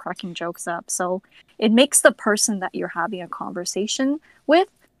you're always cracking jokes up. So it makes the person that you're having a conversation with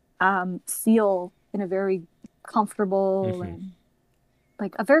feel in a very comfortable and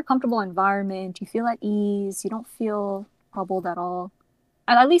like a very comfortable environment. You feel at ease. You don't feel troubled at all.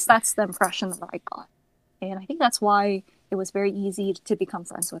 And at least that's the impression that I got. And I think that's why it was very easy to become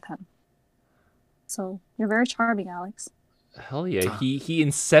friends with him. So you're very charming, Alex. Hell yeah. He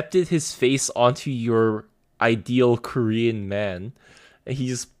incepted his face onto your ideal Korean man. And he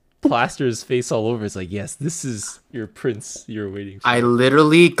just plastered his face all over. It's like, yes, this is your prince you're waiting for. I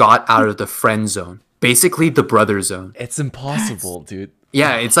literally got out of the friend zone. Basically the brother zone. It's impossible, dude.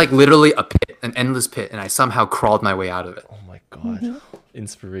 Yeah, it's like literally a pit, an endless pit, and I somehow crawled my way out of it. Oh my god.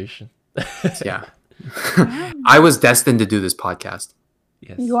 Inspiration. Yeah. I was destined to do this podcast.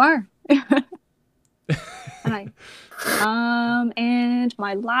 Yes. You are. Hi. And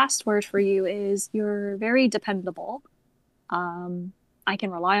my last word for you is you're very dependable. I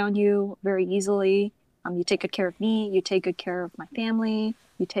can rely on you very easily. You take good care of me. You take good care of my family.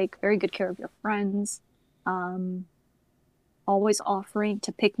 You take very good care of your friends. Always offering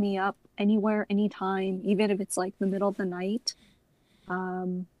to pick me up anywhere, anytime, even if it's like the middle of the night.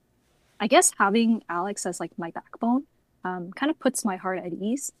 I guess having Alex as like my backbone kind of puts my heart at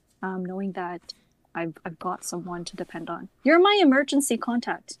ease, knowing that I've got someone to depend on. You're my emergency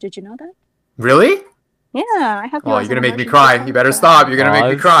contact. Did you know that? Really? Yeah, I have. Oh, you're gonna make me cry. You better stop. You're gonna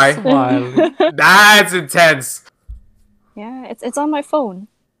make me cry. That's intense. Yeah, it's on my phone.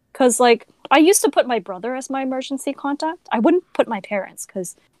 Cause like I used to put my brother as my emergency contact. I wouldn't put my parents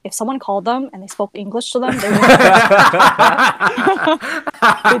because if someone called them and they spoke English to them, they would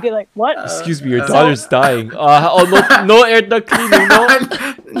they'd be like, "What? Excuse me, your daughter's dying. No air duct cleaning,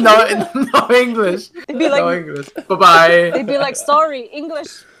 no English. They'd be like, no English. Bye bye. They'd be like, "Sorry,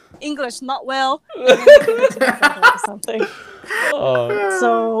 English not well." And then they'd give it to my brother or something.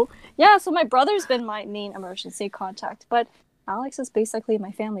 So yeah, so my brother's been my main emergency contact, but Alex is basically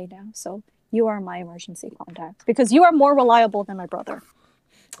my family now. So you are my emergency contact because you are more reliable than my brother.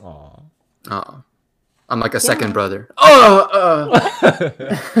 Aww. Oh, I'm like a second brother.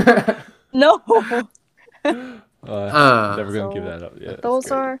 No. Never gonna give that up. Yeah,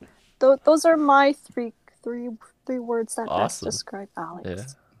 those are my three words that best Awesome. describe Alex. Yeah,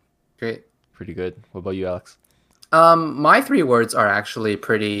 Great. pretty good. What about you, Alex? My 3 words are actually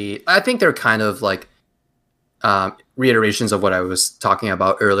pretty. I think they're kind of like reiterations of what I was talking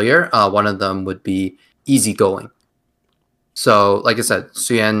about earlier. One of them would be easygoing. So, like I said,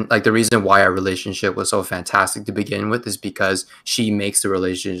 Sueyen, like the reason why our relationship was so fantastic to begin with is because she makes the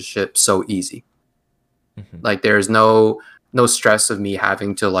relationship so easy. Like there's no stress of me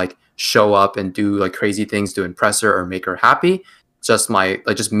having to like show up and do like crazy things to impress her or make her happy. Just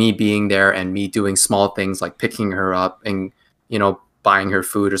me being there and me doing small things like picking her up and, you know, buying her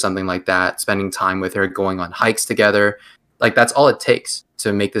food or something like that, spending time with her, going on hikes together. Like that's all it takes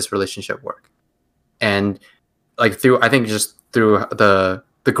to make this relationship work. And like through the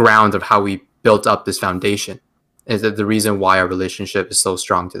ground of how we built up this foundation is that the reason why our relationship is so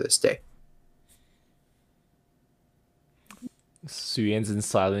strong to this day. Suyen's in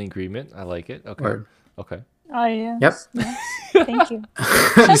silent agreement. I like it. Okay. Word. Okay. Oh yeah. Yep. Yes. Thank you.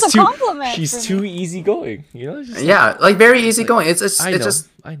 That's a compliment. She's for too me. easygoing. You know. Just Yeah, like very easygoing. It's I know. just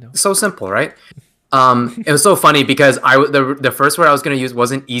I know. so simple, right? It was so funny because the first word I was gonna use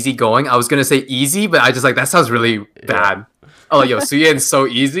wasn't easygoing. I was gonna say easy, but I just like that sounds really bad. Oh, like, yo, Suyen's so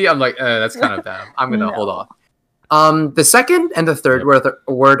easy. I'm like, that's kind of bad. I'm gonna hold off. The second and the third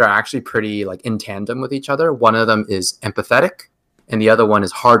word are actually pretty like in tandem with each other. One of them is empathetic, and the other one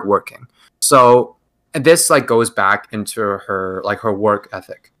is hardworking. So this like goes back into her work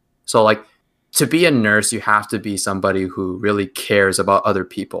ethic. So like to be a nurse, you have to be somebody who really cares about other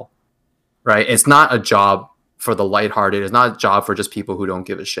people, right? It's not a job for the lighthearted. It's not a job for just people who don't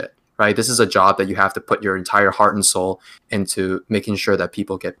give a shit, right? This is a job that you have to put your entire heart and soul into making sure that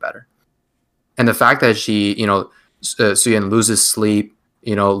people get better. And the fact that she, you know, Sueyen loses sleep,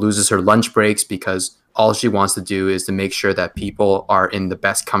 you know, loses her lunch breaks because all she wants to do is to make sure that people are in the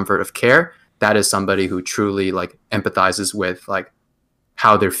best comfort of care. That is somebody who truly like empathizes with like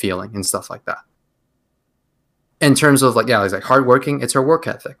how they're feeling and stuff like that. In terms of like, yeah, it's like hardworking, it's her work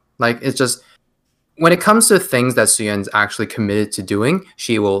ethic. Like it's just when it comes to things that Suyeon's actually committed to doing,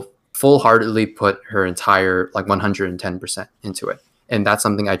 she will full-heartedly put her entire like 110% into it. And that's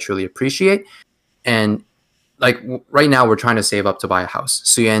something I truly appreciate. And like right now we're trying to save up to buy a house.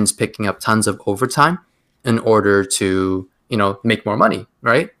 Suyeon's picking up tons of overtime in order to, you know, make more money,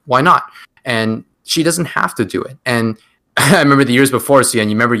 right? Why not? And she doesn't have to do it. And I remember the years before, Sueyen, you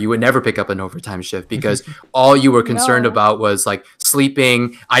remember you would never pick up an overtime shift because all you were concerned about was like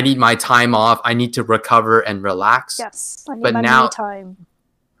sleeping. I need my time off. I need to recover and relax. Yes. I need But my now- me time.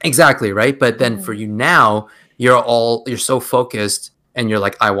 Exactly, right? But then for you now, you're so focused and you're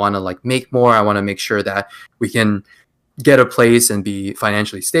like, I want to like make more. I want to make sure that we can get a place and be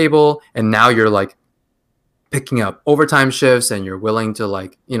financially stable. And now you're like picking up overtime shifts and you're willing to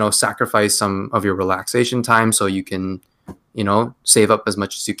like, you know, sacrifice some of your relaxation time so you can, you know, save up as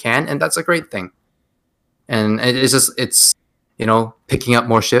much as you can. And that's a great thing. And it's, you know, picking up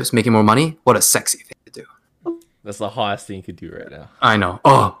more shifts, making more money. What a sexy thing to do. That's the hottest thing you could do right now. I know.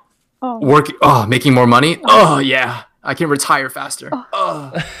 Oh. Making more money. Oh yeah. I can retire faster.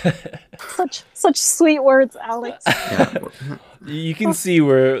 Ugh. Such sweet words, Alex. Yeah. You can see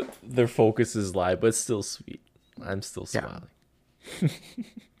where their focuses lie, but it's still sweet. I'm still smiling.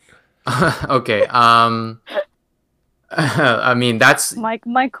 Okay. I mean, that's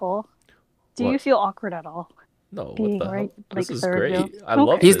Michael, do you What? feel awkward at all? No, Being what the right, hell? like, This is third great. wheel. I love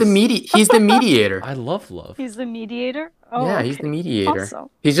Okay. he's this. the mediator. I love love. He's the mediator? Oh, Yeah, he's the mediator. Awesome.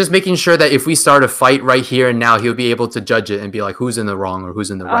 He's just making sure that if we start a fight right here and now, he'll be able to judge it and be like, who's in the wrong or who's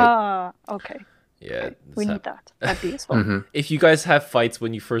in the right. Okay. Yeah. We need that. That'd be useful. Mhm. If you guys have fights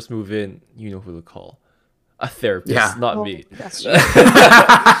when you first move in, you know who to call. A therapist, Yeah. not Oh, me. that's true.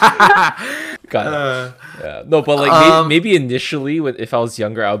 Got it. Yeah. No, but like maybe initially, if I was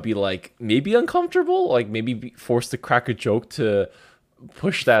younger, I would be like maybe uncomfortable, like maybe be forced to crack a joke to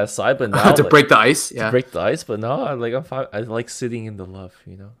push that aside. But now To like, break the ice. Yeah. to break the ice. But no, I'm fine. I like sitting in the love.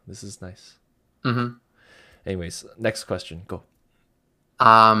 You know, this is nice. Mhm. Anyways, next question. Go.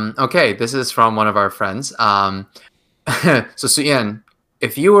 Okay, this is from one of our friends. So Suyen,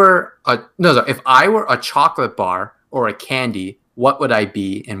 if I were a chocolate bar or a candy, what would I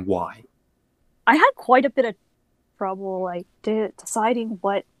be and why? I had quite a bit of trouble like deciding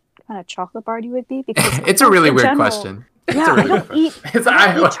what kind of chocolate bar you would be because It's a really in weird general- question. Yeah, I don't eat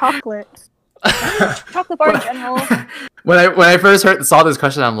chocolate. Chocolate bar in general. When I first saw this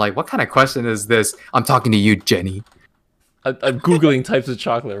question, I'm like, what kind of question is this? I'm talking to you, Jenny. I'm googling types of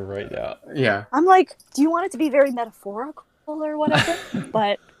chocolate right now. Yeah. I'm like, do you want it to be very metaphorical or whatever?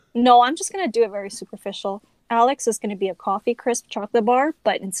 But no, I'm just gonna do it very superficial. Alex is gonna be a coffee crisp chocolate bar,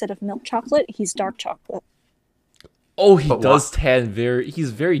 but instead of milk chocolate, he's dark chocolate. Oh, he But does tan very.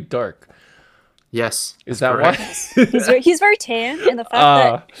 He's very dark. Yes. Is that's that correct. why? He's very tan, and the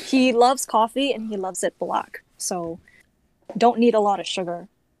fact that he loves coffee and he loves it black. So don't need a lot of sugar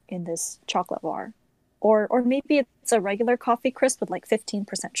in this chocolate bar. Or maybe it's a regular coffee crisp with like 15%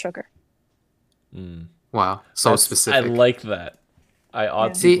 sugar. Wow. So That's- specific. I like that. I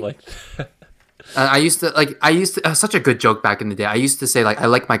oddly See- like that. I used to such a good joke back in the day. I used to say like I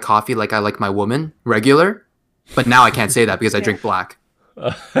like my coffee like I like my woman regular, but now I can't say that because I drink black.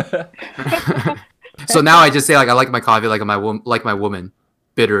 So now I just say like I like my coffee like my woman,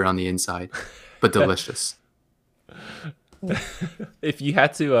 bitter on the inside, but delicious. If you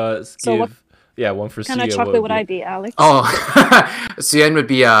had to So what one for What kind of Suya, chocolate would I be, Alex? Oh, Suyen would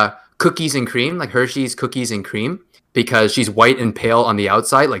be cookies and cream, like Hershey's cookies and cream, because she's white and pale on the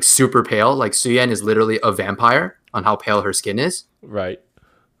outside, like super pale. Like Suyen is literally a vampire on how pale her skin is. Right.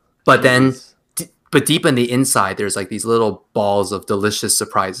 But then, but deep in the inside, there's like these little balls of delicious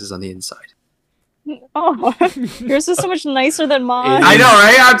surprises on the inside. Oh, yours is so much nicer than mine. I know,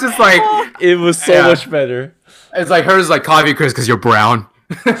 right? I'm just like, It was so Yeah. much better. it's like hers is like coffee crisp because you're brown.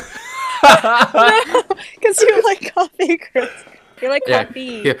 Because you like coffee crisp. You like Yeah,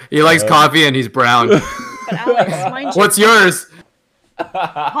 coffee. he likes coffee and he's brown. But Alex, mind you, What's yours?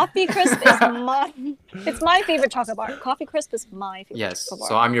 coffee crisp is mine. It's my favorite chocolate bar. Coffee crisp is my favorite Yes, chocolate bar.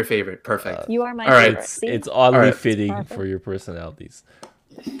 so I'm your favorite. Perfect. You are my All right. favorite. See? It's oddly Alright. fitting Perfect. for your personalities.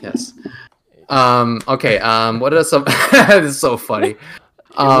 Yes. Okay. What are some? This is so funny.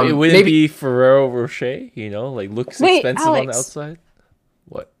 It would maybe be Ferrero Rocher, you know, like looks Wait, expensive on the Alex. outside.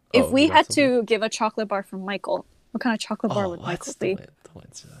 What? If Oh, we you got had something? to give a chocolate bar from Michael, what kind of chocolate bar would what? Michael be? Don't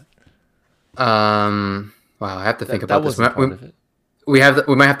answer that. Wow, I have to think That about this. wasn't part of it. We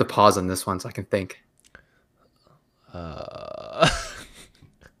might have to pause on this one so I can think. I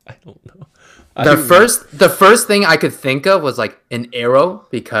don't know. The first thing I could think of was like an arrow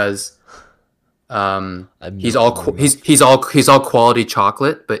because he's all quality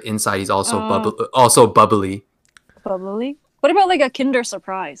chocolate, but inside he's also bubbly. Bubbly. What about like a Kinder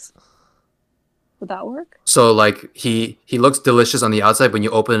Surprise? Would that work? So like he looks delicious on the outside. When you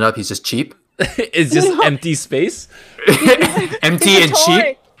open it up, he's just cheap, It's just empty space empty He's a and toy.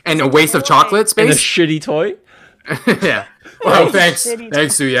 cheap, and a waste of toy. chocolate and a space. shitty toy. Yeah. Wow. Thanks. Shitty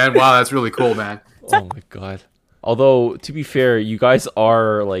Thanks, Suyen. Wow, that's really cool, man. Oh my god. Although to be fair, you guys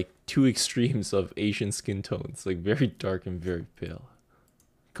are like two extremes of Asian skin tones, like very dark and very pale.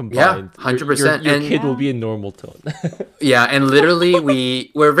 Combined, 100%, Your and- kid will be a normal tone. Yeah, and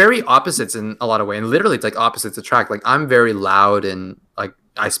literally we're very opposites in a lot of ways, and literally it's like opposites attract. Like I'm very loud and like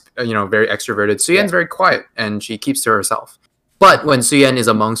very extroverted. Suyen's very quiet and she keeps to herself. But when Suyen is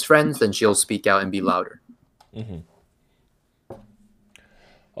amongst friends, then she'll speak out and be louder.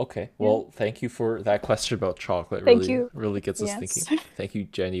 Okay, well, thank you for that question about chocolate. Thank really, you. really gets us Yes. thinking. Thank you,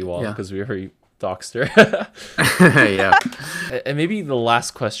 Jenny Wong, Yeah. because we already doxed her. Yeah. And maybe the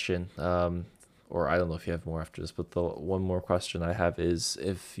last question, or I don't know if you have more after this, but the one more question I have is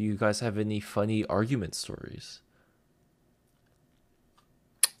if you guys have any funny argument stories.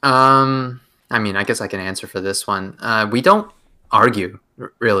 I mean, I guess I can answer for this one. We don't argue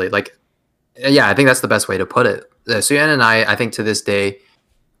really. Like, yeah, I think that's the best way to put it. Suyeon and I think to this day,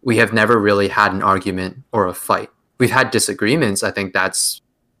 we have never really had an argument or a fight. We've had disagreements. I think that's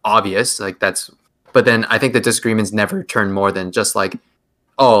obvious. Like but then I think the disagreements never turn more than just like,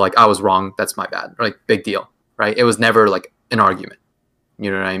 oh, like I was wrong. That's my bad. Like big deal, right? It was never like an argument.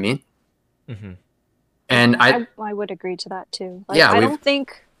 You know what I mean? Mm-hmm. And I would agree to that too. Like, yeah, I don't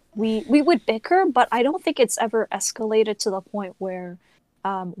think we would bicker, but I don't think it's ever escalated to the point where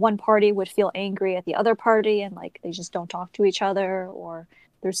one party would feel angry at the other party and like they just don't talk to each other or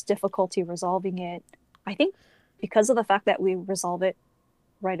there's difficulty resolving it. I think because of the fact that we resolve it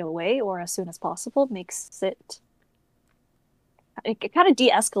right away or as soon as possible makes it kind of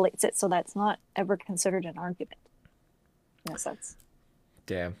de-escalates it so that it's not ever considered an argument in a sense.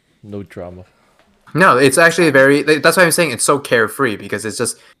 Damn, no drama. No, it's actually that's why I'm saying it's so carefree because it's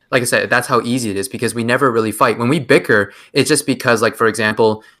just, like I said, that's how easy it is because we never really fight. When we bicker, it's just because, like, for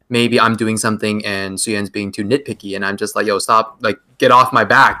example, maybe I'm doing something and Suyeon's being too nitpicky and I'm just like, yo, stop, like, get off my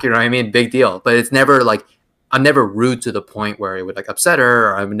back. You know what I mean? Big deal. But it's never like, I'm never rude to the point where it would like upset her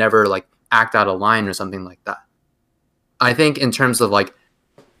or I would never like act out of line or something like that. I think in terms of like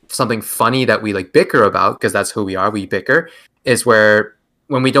something funny that we like bicker about, because that's who we are, we bicker, is where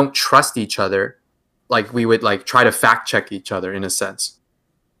when we don't trust each other, like we would like try to fact check each other in a sense,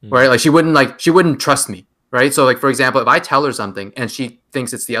 right? Like she wouldn't trust me, right? So like, for example, if I tell her something and she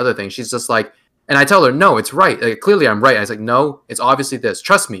thinks it's the other thing, she's just like, and I tell her, no, it's right. Like clearly I'm right. I was like, no, it's obviously this.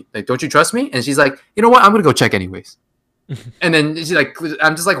 Trust me. Like, don't you trust me? And she's like, you know what? I'm going to go check anyways. And then she's like,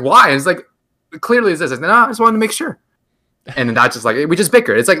 I'm just like, why? And it's like, clearly it's this. I said, no, I just wanted to make sure. And then that's just like, we just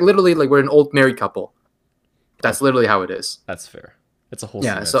bicker. It's like literally like we're an old married couple. That's literally how it is. That's fair. It's a whole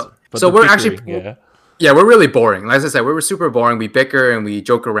so we're actually we're really boring. Like I said, we're super boring. We bicker and we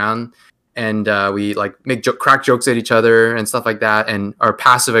joke around and we like make crack jokes at each other and stuff like that and are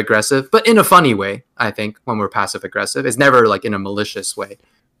passive aggressive, but in a funny way. I think when we're passive aggressive, it's never like in a malicious way.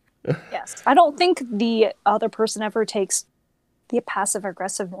 Yes, I don't think the other person ever takes the passive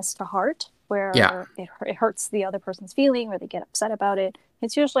aggressiveness to heart, where it hurts the other person's feeling or they get upset about it.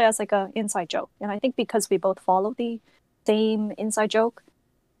 It's usually as like a inside joke, and I think because we both follow the same inside joke,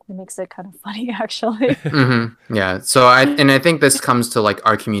 it makes it kind of funny actually. Mm-hmm. Yeah. So I think this comes to like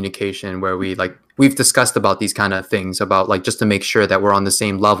our communication where we've discussed about these kind of things about like just to make sure that we're on the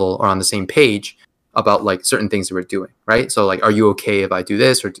same level or on the same page about like certain things that we're doing, right? So like, are you okay if I do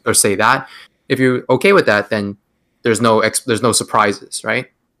this or say that? If you're okay with that, then there's no surprises,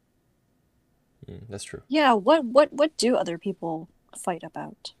 right? That's true. Yeah. What do other people fight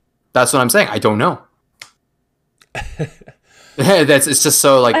about? That's what I'm saying. I don't know. It's just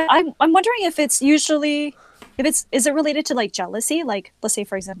so like I'm wondering if it's usually is it related to like jealousy? Like let's say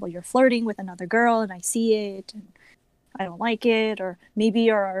for example you're flirting with another girl and I see it and I don't like it, or maybe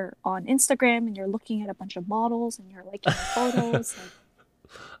you're on Instagram and you're looking at a bunch of models and you're liking photos.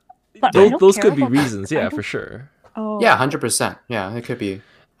 Like, those could be reasons, yeah, for sure. Oh. Yeah, 100%. Yeah, it could be.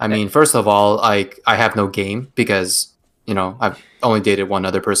 I mean, first of all, like I have no game because I've only dated one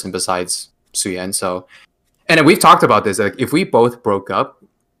other person besides Suyeon. So, and we've talked about this. Like, if we both broke up,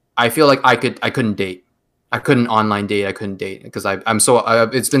 I feel like I couldn't date. I couldn't online date. I couldn't date because I'm so.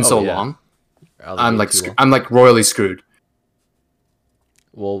 It's been so long. I'm like royally screwed.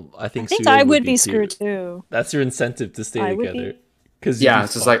 Well, I think I would be screwed too. That's your incentive to stay together. It's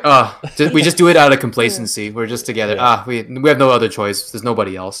just like we just do it out of complacency. We're just together. Yeah. We have no other choice. There's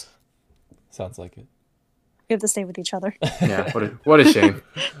nobody else. Sounds like it. We have to stay with each other. Yeah, what a shame.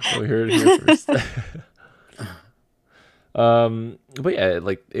 We heard it here first. But yeah,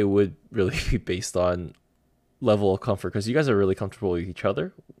 like it would really be based on level of comfort because you guys are really comfortable with each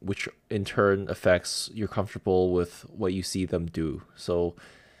other, which in turn affects you're comfortable with what you see them do. So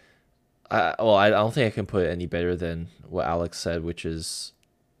I don't think I can put it any better than what Alex said, which is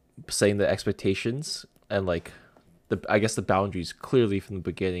saying the expectations and like I guess the boundaries clearly from the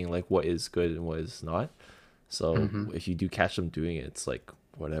beginning, like what is good and what is not. So if you do catch them doing it, it's like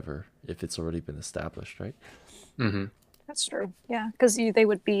whatever if it's already been established, right? Mm-hmm. That's true. Yeah, because they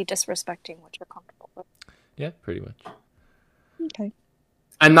would be disrespecting what you're comfortable with. Yeah, pretty much. Okay.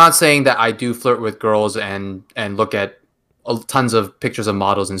 I'm not saying that I do flirt with girls and look at tons of pictures of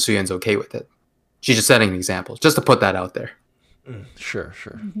models and Suyeon's okay with it. She's just setting an example, just to put that out there. Sure.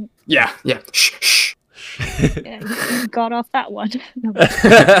 Mm-hmm. Yeah. Shh. Yeah, you got off that one. Woo,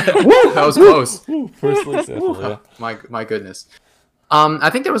 that was close. First example, yeah. My goodness. I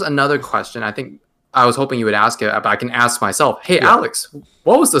think there was another question. I think I was hoping you would ask it, but I can ask myself. Hey, Alex,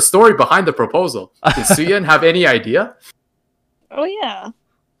 what was the story behind the proposal? Did Suyeon have any idea? Oh, yeah.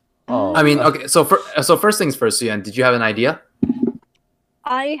 Oh, I mean, okay. So first things first, Suyeon, did you have an idea?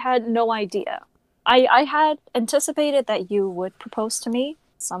 I had no idea. I had anticipated that you would propose to me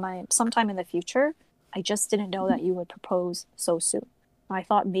sometime in the future. I just didn't know that you would propose so soon. I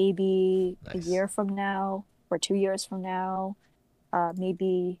thought maybe a Nice. year from now or 2 years from now,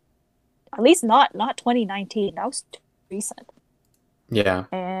 maybe at least not 2019. That was too recent. Yeah.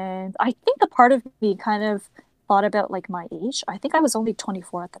 And I think a part of me kind of thought about like my age. I think I was only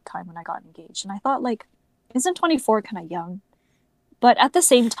 24 at the time when I got engaged, and I thought like, isn't 24 kind of young? But at the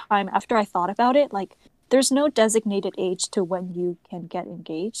same time, after I thought about it, like there's no designated age to when you can get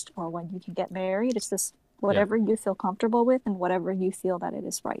engaged or when you can get married. It's just whatever you feel comfortable with and whatever you feel that it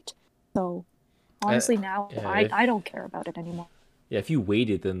is right. So honestly, now yeah, I don't care about it anymore. Yeah, if you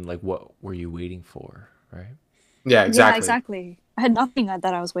waited, then like, what were you waiting for, right? Yeah, exactly. Yeah, exactly. I had nothing that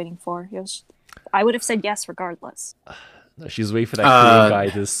I was waiting for. I would have said yes regardless. She's waiting for that Korean guy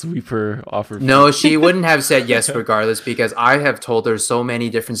to sweep her off her feet. No, she wouldn't have said yes regardless, because I have told her so many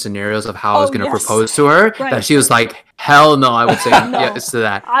different scenarios of how I was going to propose to her that she was like, hell no, I would say yes to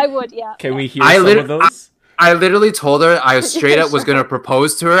that. I would, yeah. Can we hear some of those? I literally told her I straight up was going to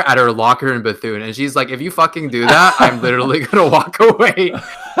propose to her at her locker in Bethune. And she's like, if you fucking do that, I'm literally going to walk away.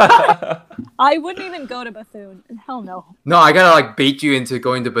 I wouldn't even go to Bethune. Hell no. No, I got to like bait you into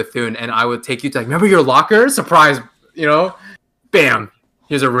going to Bethune, and I would take you to like, remember your locker? Surprise, you know? Bam,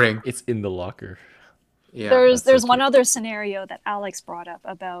 here's a ring. It's in the locker. Yeah. There's one other scenario that Alex brought up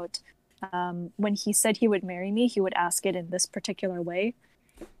about when he said he would marry me, he would ask it in this particular way.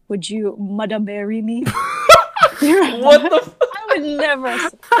 Would you Madam marry me? What the? I would never.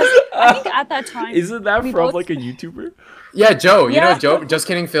 I think at that time. Isn't that from both... like a YouTuber? Yeah, Joe. You know Joe? Just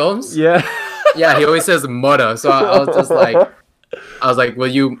Kidding Films? Yeah. Yeah, he always says "mudda," so I was just like, will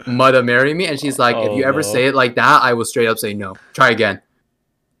you mudda marry me? And she's like, if you ever say it like that, I will straight up say no. Try again.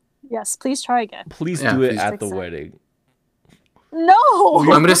 Yes, please try again. Please do it at the wedding. No.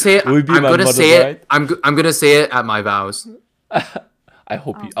 I'm gonna say it. I'm gonna say it. I'm gonna say it at my vows. I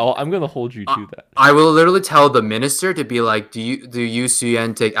hope you. I'm gonna hold you to that. I will literally tell the minister to be like, do you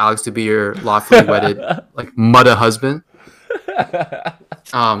Suyeon take Alex to be your lawfully wedded like mudda husband?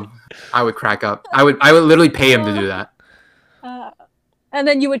 I would crack up. I would literally pay him to do that. And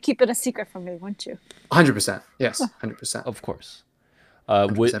then you would keep it a secret from me, wouldn't you? 100%. Yes, 100%. Of course.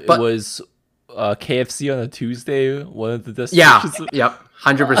 Was KFC on a Tuesday one of the destinations? Yeah. Yep.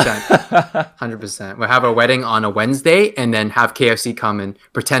 100%. 100%. We'll have our wedding on a Wednesday and then have KFC come and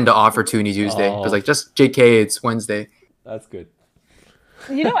pretend to offer Toonie Tuesday. It was like, just JK, it's Wednesday. That's good.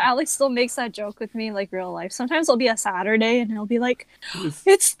 You know, Alex still makes that joke with me, like real life. Sometimes it'll be a Saturday and he'll be like,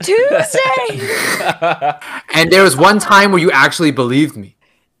 it's Tuesday! And there was one time where you actually believed me.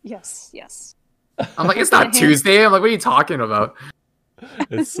 Yes. I'm like, it's not Tuesday. I'm like, what are you talking about?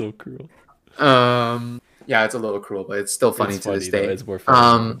 It's so cruel. Yeah, it's a little cruel, but it's still funny to this day. It's more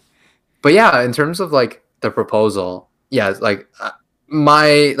funny. But yeah, in terms of like the proposal, yeah, like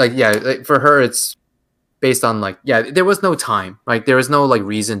for her, it's based on like, there was no time, like there was no like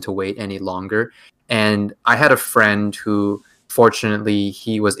reason to wait any longer. And I had a friend who, fortunately,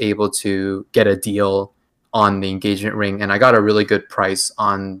 he was able to get a deal on the engagement ring, and I got a really good price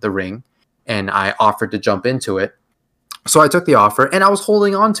on the ring, and I offered to jump into it. So I took the offer, and I was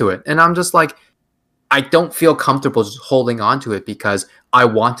holding on to it, and I'm just like, I don't feel comfortable just holding on to it because I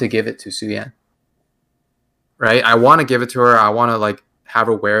want to give it to Suyeon. Right? I want to give it to her. I want to like have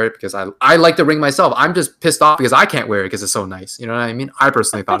her wear it because I like the ring myself. I'm just pissed off because I can't wear it because it's so nice. You know what I mean? I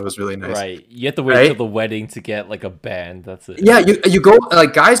personally thought it was really nice. Right. You have to wait till the wedding to get like a band. That's it. Yeah, you go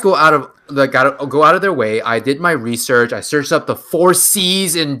like guys go out of their way. I did my research. I searched up the 4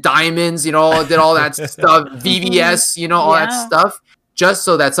 C's in diamonds, you know, did all that stuff, VVS, you know, all that stuff, just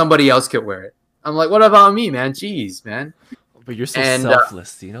so that somebody else could wear it. I'm like, what about me, man? Jeez, man. But you're so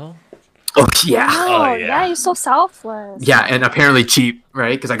selfless, you know? Oh, yeah. Oh, yeah, you're so selfless. Yeah, and apparently cheap,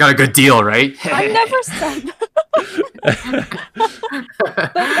 right? Because I got a good deal, right? I never said that.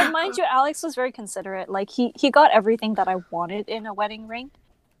 but mind you, Alex was very considerate. Like, he got everything that I wanted in a wedding ring.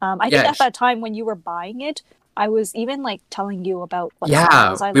 I think at that time when you were buying it, I was even like telling you about what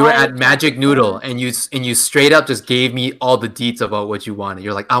we were at Magic Noodle, and you straight up just gave me all the deets about what you wanted.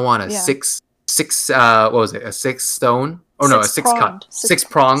 You're like, I want a six what was it, a 6 stone? Oh no, a 6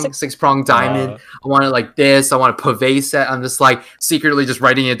 prong diamond. I want it like this. I want a pave set. I'm just like secretly just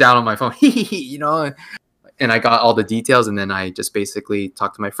writing it down on my phone, you know. And I got all the details, and then I just basically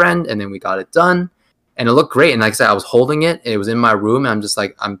talked to my friend, and then we got it done, and it looked great. And like I said, I was holding it. It was in my room, and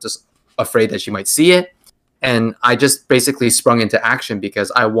I'm just afraid that she might see it, and I just basically sprung into action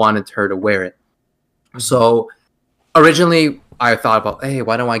because I wanted her to wear it. So originally, I thought about, hey,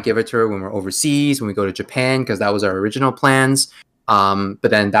 why don't I give it to her when we're overseas, when we go to Japan, because that was our original plans. But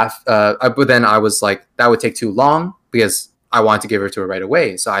then I was like, that would take too long because I wanted to give her to her right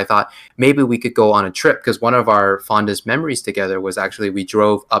away. So I thought maybe we could go on a trip, because one of our fondest memories together was actually we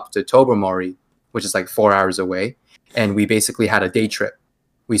drove up to Tobermory, which is like 4 hours away, and we basically had a day trip.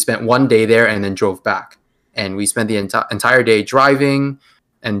 We spent one day there and then drove back, and we spent the entire day driving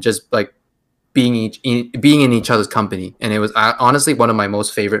and just like being in each other's company. And it was honestly one of my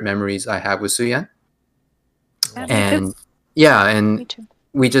most favorite memories I have with Sueyen. And yeah, and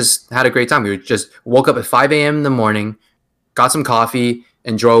we just had a great time. We just woke up at 5 a.m. in the morning, got some coffee,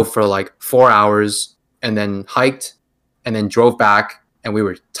 and drove for like 4 hours, and then hiked, and then drove back, and we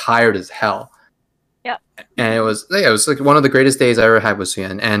were tired as hell. Yeah. And it was like one of the greatest days I ever had with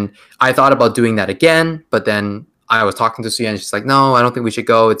Sueyen. And I thought about doing that again, but then I was talking to Sueyen, and she's like, no, I don't think we should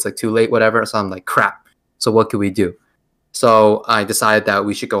go. It's like too late, whatever. So I'm like, crap. So what could we do? So I decided that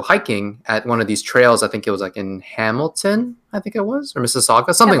we should go hiking at one of these trails. I think it was like in Hamilton, I think it was, or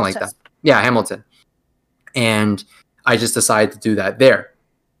Mississauga, something like that. Yeah, Hamilton. And I just decided to do that there.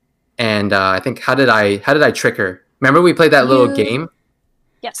 And I think, how did I trick her? Remember we played that little game?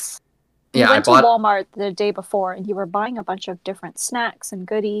 Yes. Yeah, you went to Walmart the day before, and you were buying a bunch of different snacks and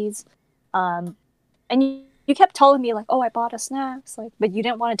goodies. And you kept telling me like, oh, I bought a snacks, like, but you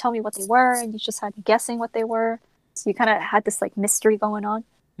didn't want to tell me what they were, and you just had me guessing what they were. So you kind of had this like mystery going on.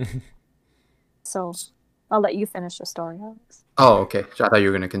 So I'll let you finish the story, Alex. Oh, okay. So I thought you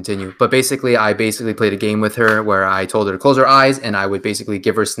were going to continue. But I basically played a game with her where I told her to close her eyes, and I would basically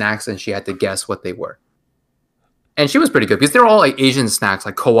give her snacks, and she had to guess what they were. And she was pretty good because they're all like Asian snacks,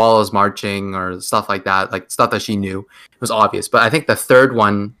 like koalas marching or stuff like that, like stuff that she knew. It was obvious. But I think the third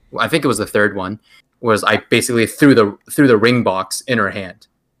one, was I basically threw the ring box in her hand.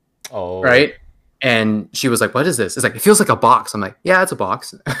 Oh. Right? And she was like, what is this? It's like, it feels like a box. I'm like, yeah, it's a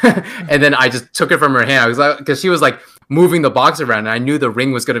box. And then I just took it from her hand. I was like, because she was like moving the box around, and I knew the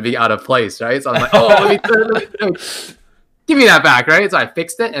ring was going to be out of place, right? So I'm like, oh, let me give me that back, right? So I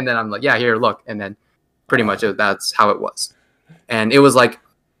fixed it, and then I'm like, yeah, here, look. And then pretty much that's how it was. And it was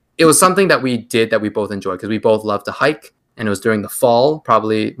something that we did that we both enjoyed, because we both love to hike, and it was during the fall.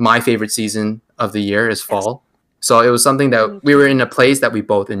 Probably my favorite season of the year is fall. So it was something that we were in a place that we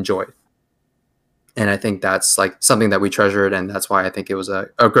both enjoyed. And I think that's like something that we treasured, and that's why I think it was a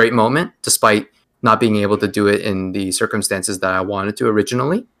great moment, despite not being able to do it in the circumstances that I wanted to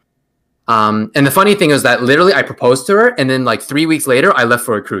originally. And the funny thing is that literally I proposed to her, and then like 3 weeks later, I left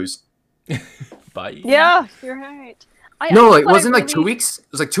for a cruise. Bye. Yeah, you're right. It wasn't like 2 weeks. It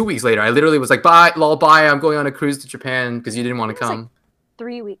was like 2 weeks later. I literally was like, bye, lol, bye. I'm going on a cruise to Japan because you didn't want to come. Like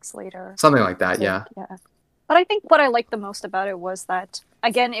 3 weeks later. Something like that, yeah. Yeah. But I think what I liked the most about it was that,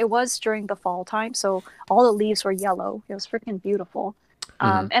 again, it was during the fall time, so all the leaves were yellow. It was freaking beautiful.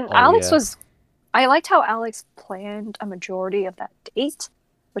 And Alex I liked how Alex planned a majority of that date,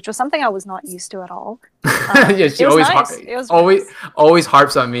 which was something I was not used to at all. Yeah, she always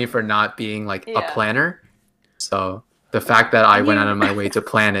harps on me for not being like a planner. So the fact that I went out of my way to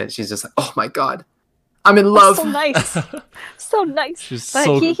plan it, she's just like, oh my God, I'm in love. So nice. So nice. She's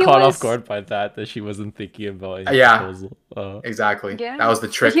caught off guard by that she wasn't thinking about any proposal. Exactly. Yeah. That was the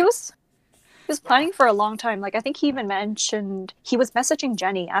trick. He was planning for a long time. Like, I think he even mentioned he was messaging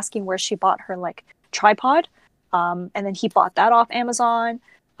Jenny asking where she bought her like tripod. And then he bought that off Amazon.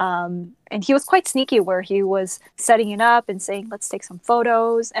 And he was quite sneaky where he was setting it up and saying, let's take some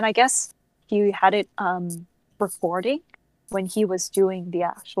photos. And I guess he had it recording when he was doing the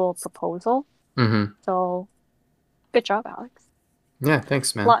actual proposal. Mm-hmm. So, good job, Alex. Yeah,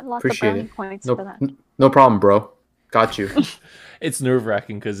 thanks, man. Lots Appreciate of brownie it. points for that. No problem, bro. Got you. It's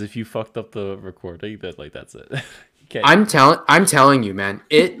nerve-wracking because if you fucked up the recording, then like that's it. I'm telling you, man.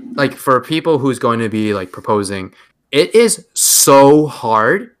 It like for people who's going to be like proposing, it is so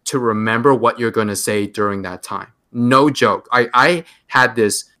hard to remember what you're going to say during that time. No joke. I had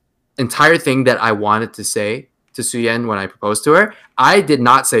this entire thing that I wanted to say to Sueyen when I proposed to her. I did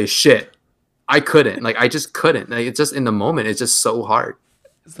not say shit. I couldn't. Like, I just couldn't. Like, it's just in the moment. It's just so hard.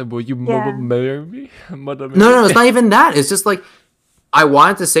 So will you marry me? No, it's not even that. It's just like, I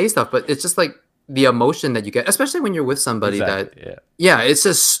wanted to say stuff, but it's just like the emotion that you get, especially when you're with somebody it's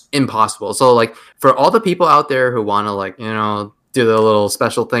just impossible. So like for all the people out there who want to like, you know, do the little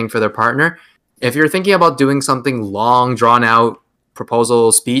special thing for their partner, if you're thinking about doing something long, drawn out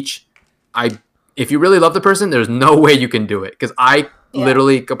proposal speech, if you really love the person, there's no way you can do it. Because I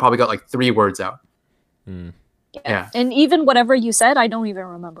literally probably got like 3 words out. Yeah. And even whatever you said, I don't even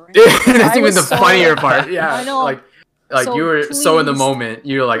remember it. That's even the funnier part. Yeah. I know. Like so you were so in the moment,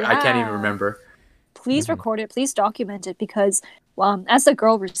 you're like, I can't even remember. please record it, please document it, because as the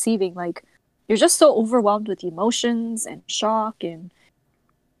girl receiving, like, you're just so overwhelmed with emotions and shock. And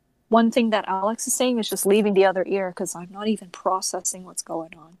one thing that Alex is saying is just leaving the other ear, because I'm not even processing what's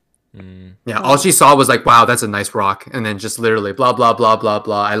going on. Yeah, all she saw was like, wow, that's a nice rock. And then just literally blah, blah, blah, blah,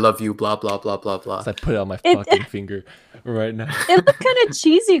 blah. I love you, blah, blah, blah, blah, blah. I put it on my fucking finger right now. It looked kind of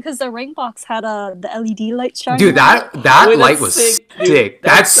cheesy because the ring box had the LED light shining. Dude, that Wait, light that's was sick, sick. dude. That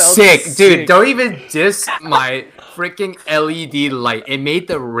That's sounds sick. Dude, sick. don't even diss my freaking LED light. It made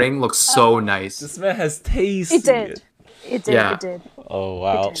the ring look so nice. This man has taste. It did. It did. Yeah. It did. Oh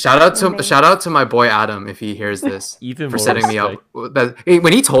wow. Shout out to my boy Adam if he hears this. Even for more setting me up. respect.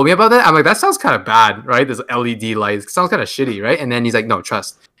 When he told me about that, I'm like, that sounds kind of bad, right? This LED light it sounds kind of shitty, right? And then he's like, no,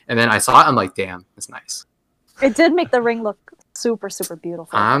 trust. And then I saw it, I'm like, damn, it's nice. It did make the ring look super, super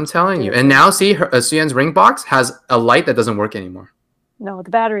beautiful. I'm telling you. And now see, Suyen's ring box has a light that doesn't work anymore. No,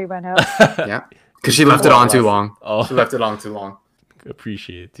 the battery went out. Yeah, because she left it on too long. Oh, She left it on too long.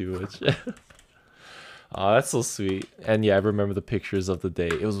 appreciate it too much. Oh, that's so sweet. And yeah, I remember the pictures of the day.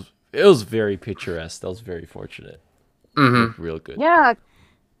 It was very picturesque. That was very fortunate. Mm-hmm. Real good. Yeah.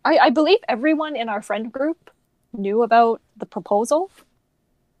 I believe everyone in our friend group knew about the proposal,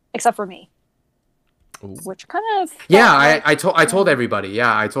 except for me. Ooh. Which kind of... Yeah, I told everybody.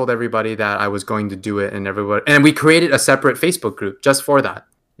 Yeah, I told everybody that I was going to do it, and everybody, and we created a separate Facebook group just for that.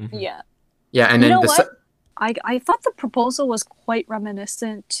 Yeah. Yeah, and You then know what? I thought the proposal was quite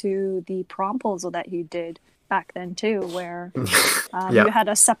reminiscent to the promposal that you did back then too, where Yeah. you had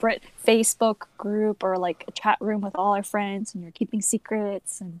a separate Facebook group or like a chat room with all our friends, and you're keeping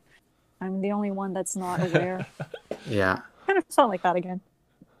secrets, and I'm the only one that's not aware. Yeah. Kind of felt like that again.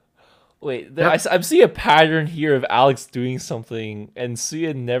 Wait, Yep. I'm seeing a pattern here of Alex doing something and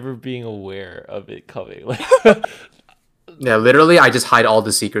Suya never being aware of it coming. Like, Yeah, literally, I just hide all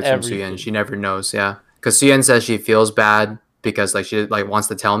the secrets from Everything. Suyen. She never knows. Yeah, because Suyen says she feels bad because like she like wants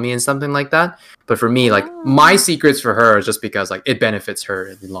to tell me and something like that. But for me, like my secrets for her is just because like it benefits her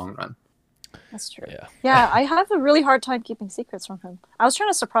in the long run. That's true. yeah. Yeah, I have a really hard time keeping secrets from him. I was trying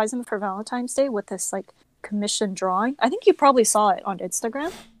to surprise him for Valentine's Day with this like commissioned drawing. I think you probably saw it on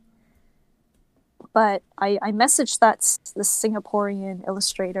Instagram. But I messaged the Singaporean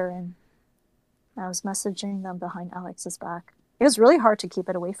illustrator, and I was messaging them behind Alex's back. It was really hard to keep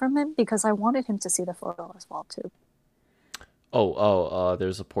it away from him because I wanted him to see the photo as well too.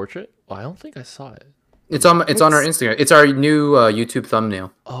 There's a portrait? Oh, I don't think I saw it. It's on our Instagram. It's our new YouTube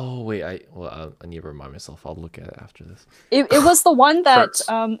thumbnail. Oh, wait, I need to remind myself. I'll look at it after this. It was the one that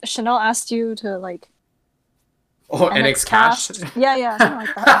Hurts. Chanel asked you to like. Oh, NX Cash. Yeah, something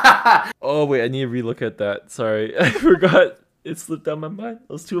like that. Oh, wait, I need to relook at that. Sorry, I forgot. It slipped out my mind.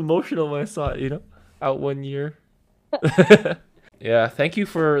 I was too emotional when I saw it, out 1 year. Yeah, thank you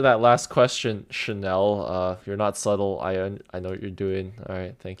for that last question, Chanel. You're not subtle. I know what you're doing. All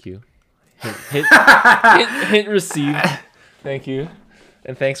right, thank you. Hint received. Thank you.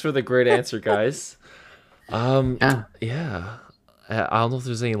 And thanks for the great answer, guys. Yeah. I don't know if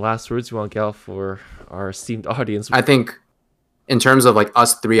there's any last words you want to get out for our esteemed audience. I think in terms of like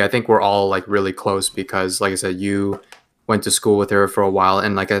us three, I think we're all like really close because like I said, you went to school with her for a while.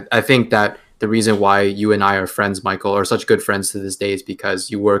 And like I think that the reason why you and I are friends, Michael, are such good friends to this day is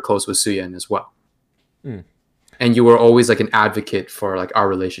because you were close with Suyen as well. Mm. And you were always like an advocate for like our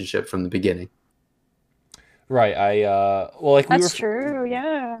relationship from the beginning. Right. That's true.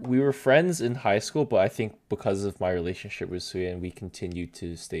 Yeah. We were friends in high school, but I think because of my relationship with Suyen, we continued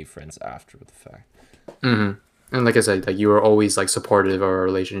to stay friends after the fact. Mm-hmm. And like I said, like you were always like supportive of our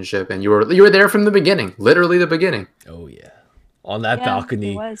relationship, and you were there from the beginning, literally the beginning. Oh yeah, on that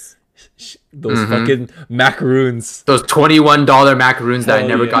balcony, It was. those fucking macaroons, Those $21 macaroons that I Hell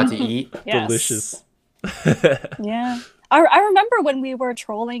never yeah. got to eat. Yes. delicious. Yeah. I remember when we were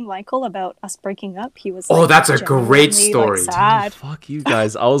trolling Michael about us breaking up, he was Oh, like, that's a great genuinely, story. Like, sad. Fuck you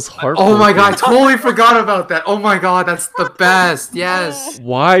guys, I was heartbroken. Oh my god, I totally forgot about that. Oh my god, that's the best. Yes.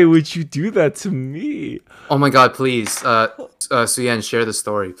 Why would you do that to me? Oh my god, please. Suyen, share the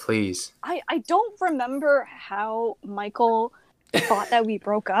story, please. I don't remember how Michael thought that we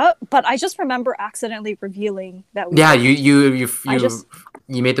broke up, but I just remember accidentally revealing that we Yeah, broke up.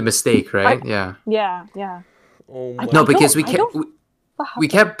 you made the mistake, right? Yeah. Yeah. Oh my. No, because What we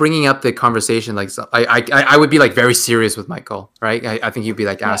happened? kept bringing up the conversation. Like, so I would be like very serious with Michael, right? I think he'd be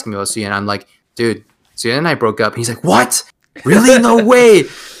like asking me about Suyen. I'm like, dude, Suyen and I broke up. And he's like, what? Really? No way.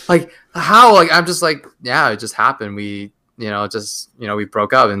 Like, how? Like, I'm just like, yeah, it just happened. We, we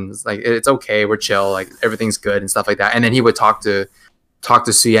broke up, and it's like, it's okay. We're chill. Like, everything's good and stuff like that. And then he would talk to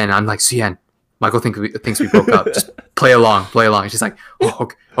Suyen. And I'm like, Suyen, Michael thinks we broke up. Just play along. And she's like, oh,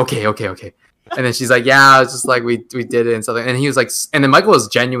 okay. And then she's like, yeah, it's just like we did it and something. And he was like, and then Michael was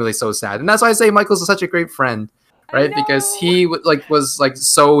genuinely so sad. And that's why I say Michael's such a great friend, right? Because he was like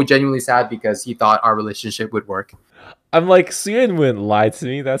so genuinely sad because he thought our relationship would work. I'm like, Sueyen wouldn't lie to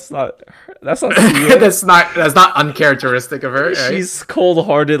me. That's not Sueyen. that's not uncharacteristic of her. Right? She's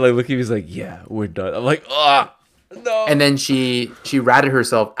cold-hearted. Like, look at me. He's like, yeah, we're done. I'm like, ah, no. And then she ratted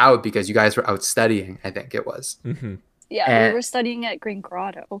herself out because you guys were out studying. I think it was. Mm-hmm. Yeah, we were studying at Green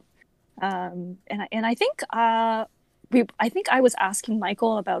Grotto, and I think I think I was asking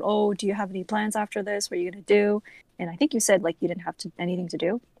Michael about, oh, do you have any plans after this? What are you gonna do? And I think you said like you didn't have anything to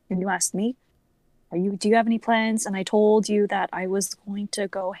do, and you asked me, do you have any plans? And I told you that I was going to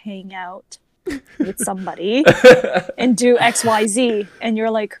go hang out with somebody and do XYZ, and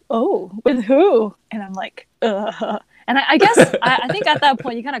you're like, oh, with who? And I'm like, ugh. And I guess I think at that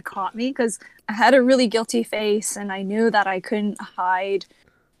point you kind of caught me because I had a really guilty face and I knew that I couldn't hide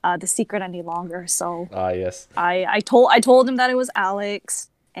the secret any longer. So yes, I told him that it was Alex.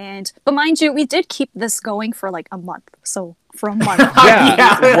 But mind you, we did keep this going for like a month. So for a month,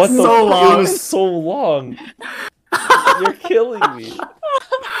 yeah, what so long. It was so long. You're killing me.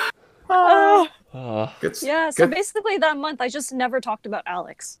 Yeah. So basically, that month I just never talked about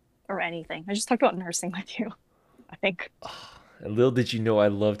Alex or anything. I just talked about nursing with you, I think. And little did you know, I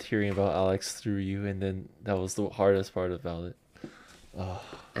loved hearing about Alex through you, and then that was the hardest part about it.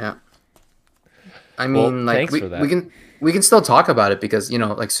 Yeah. I mean, well, like we can still talk about it because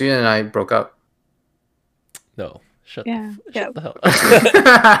like Sueyen and I broke up. No, shut the hell up.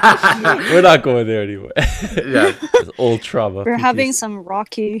 We're not going there anyway. Yeah, it's old trauma. We're having some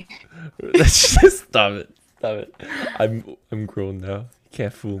rocky. Stop it. I'm grown now. You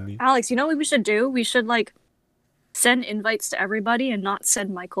can't fool me. Alex, you know what we should do? We should like send invites to everybody and not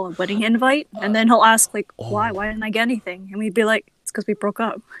send Michael a wedding invite, and then he'll ask like, why didn't I get anything? And we'd be like, it's because we broke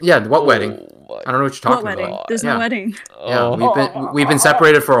up. Yeah, what wedding? I don't know what you're talking wedding? about. There's no wedding. Yeah, we've been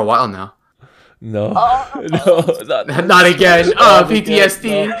separated for a while now. No, not again.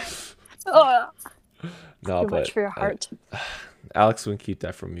 PTSD. No, Too much for your heart. Alex wouldn't keep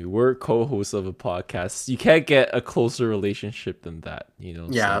that from me. We're co-hosts of a podcast. You can't get a closer relationship than that,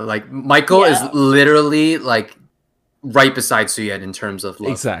 Yeah, so. like Michael is literally like right beside Sueyen in terms of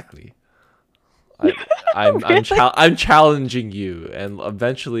love. Exactly. I'm challenging you, and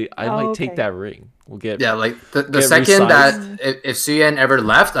eventually I might take that ring. We'll get like the second that if Sueyen ever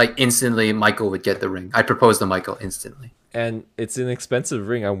left, like instantly Michael would get the ring. I proposed to Michael instantly. And it's an expensive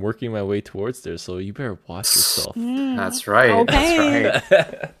ring. I'm working my way towards there, so you better watch yourself. That's right. Okay.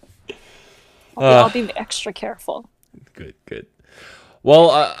 That's right. I'll be extra careful. Good. Well,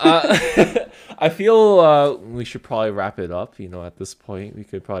 I feel we should probably wrap it up. At this point, we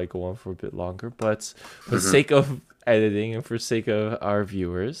could probably go on for a bit longer, but for the sake of editing and for the sake of our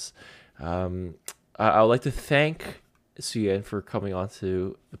viewers, I would like to thank Sueyen for coming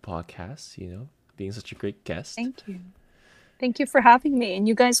onto the podcast. Being such a great guest. Thank you for having me, and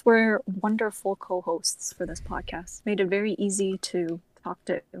you guys were wonderful co-hosts for this podcast. Made it very easy to talk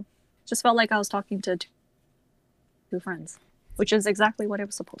to. Just felt like I was talking to two friends, which is exactly what it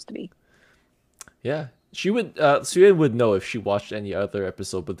was supposed to be. Yeah, she would. Sueyen would know if she watched any other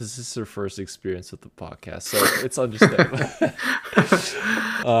episode, but this is her first experience with the podcast, so it's understandable.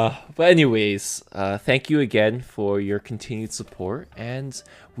 But anyways, thank you again for your continued support, and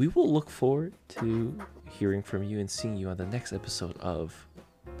we will look forward to hearing from you and seeing you on the next episode of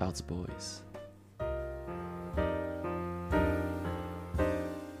Baozi Boys.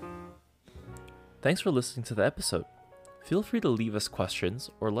 Thanks for listening to the episode. Feel free to leave us questions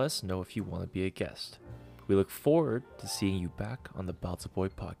or let us know if you want to be a guest. We look forward to seeing you back on the Baozi Boy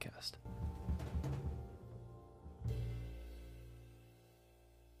Podcast.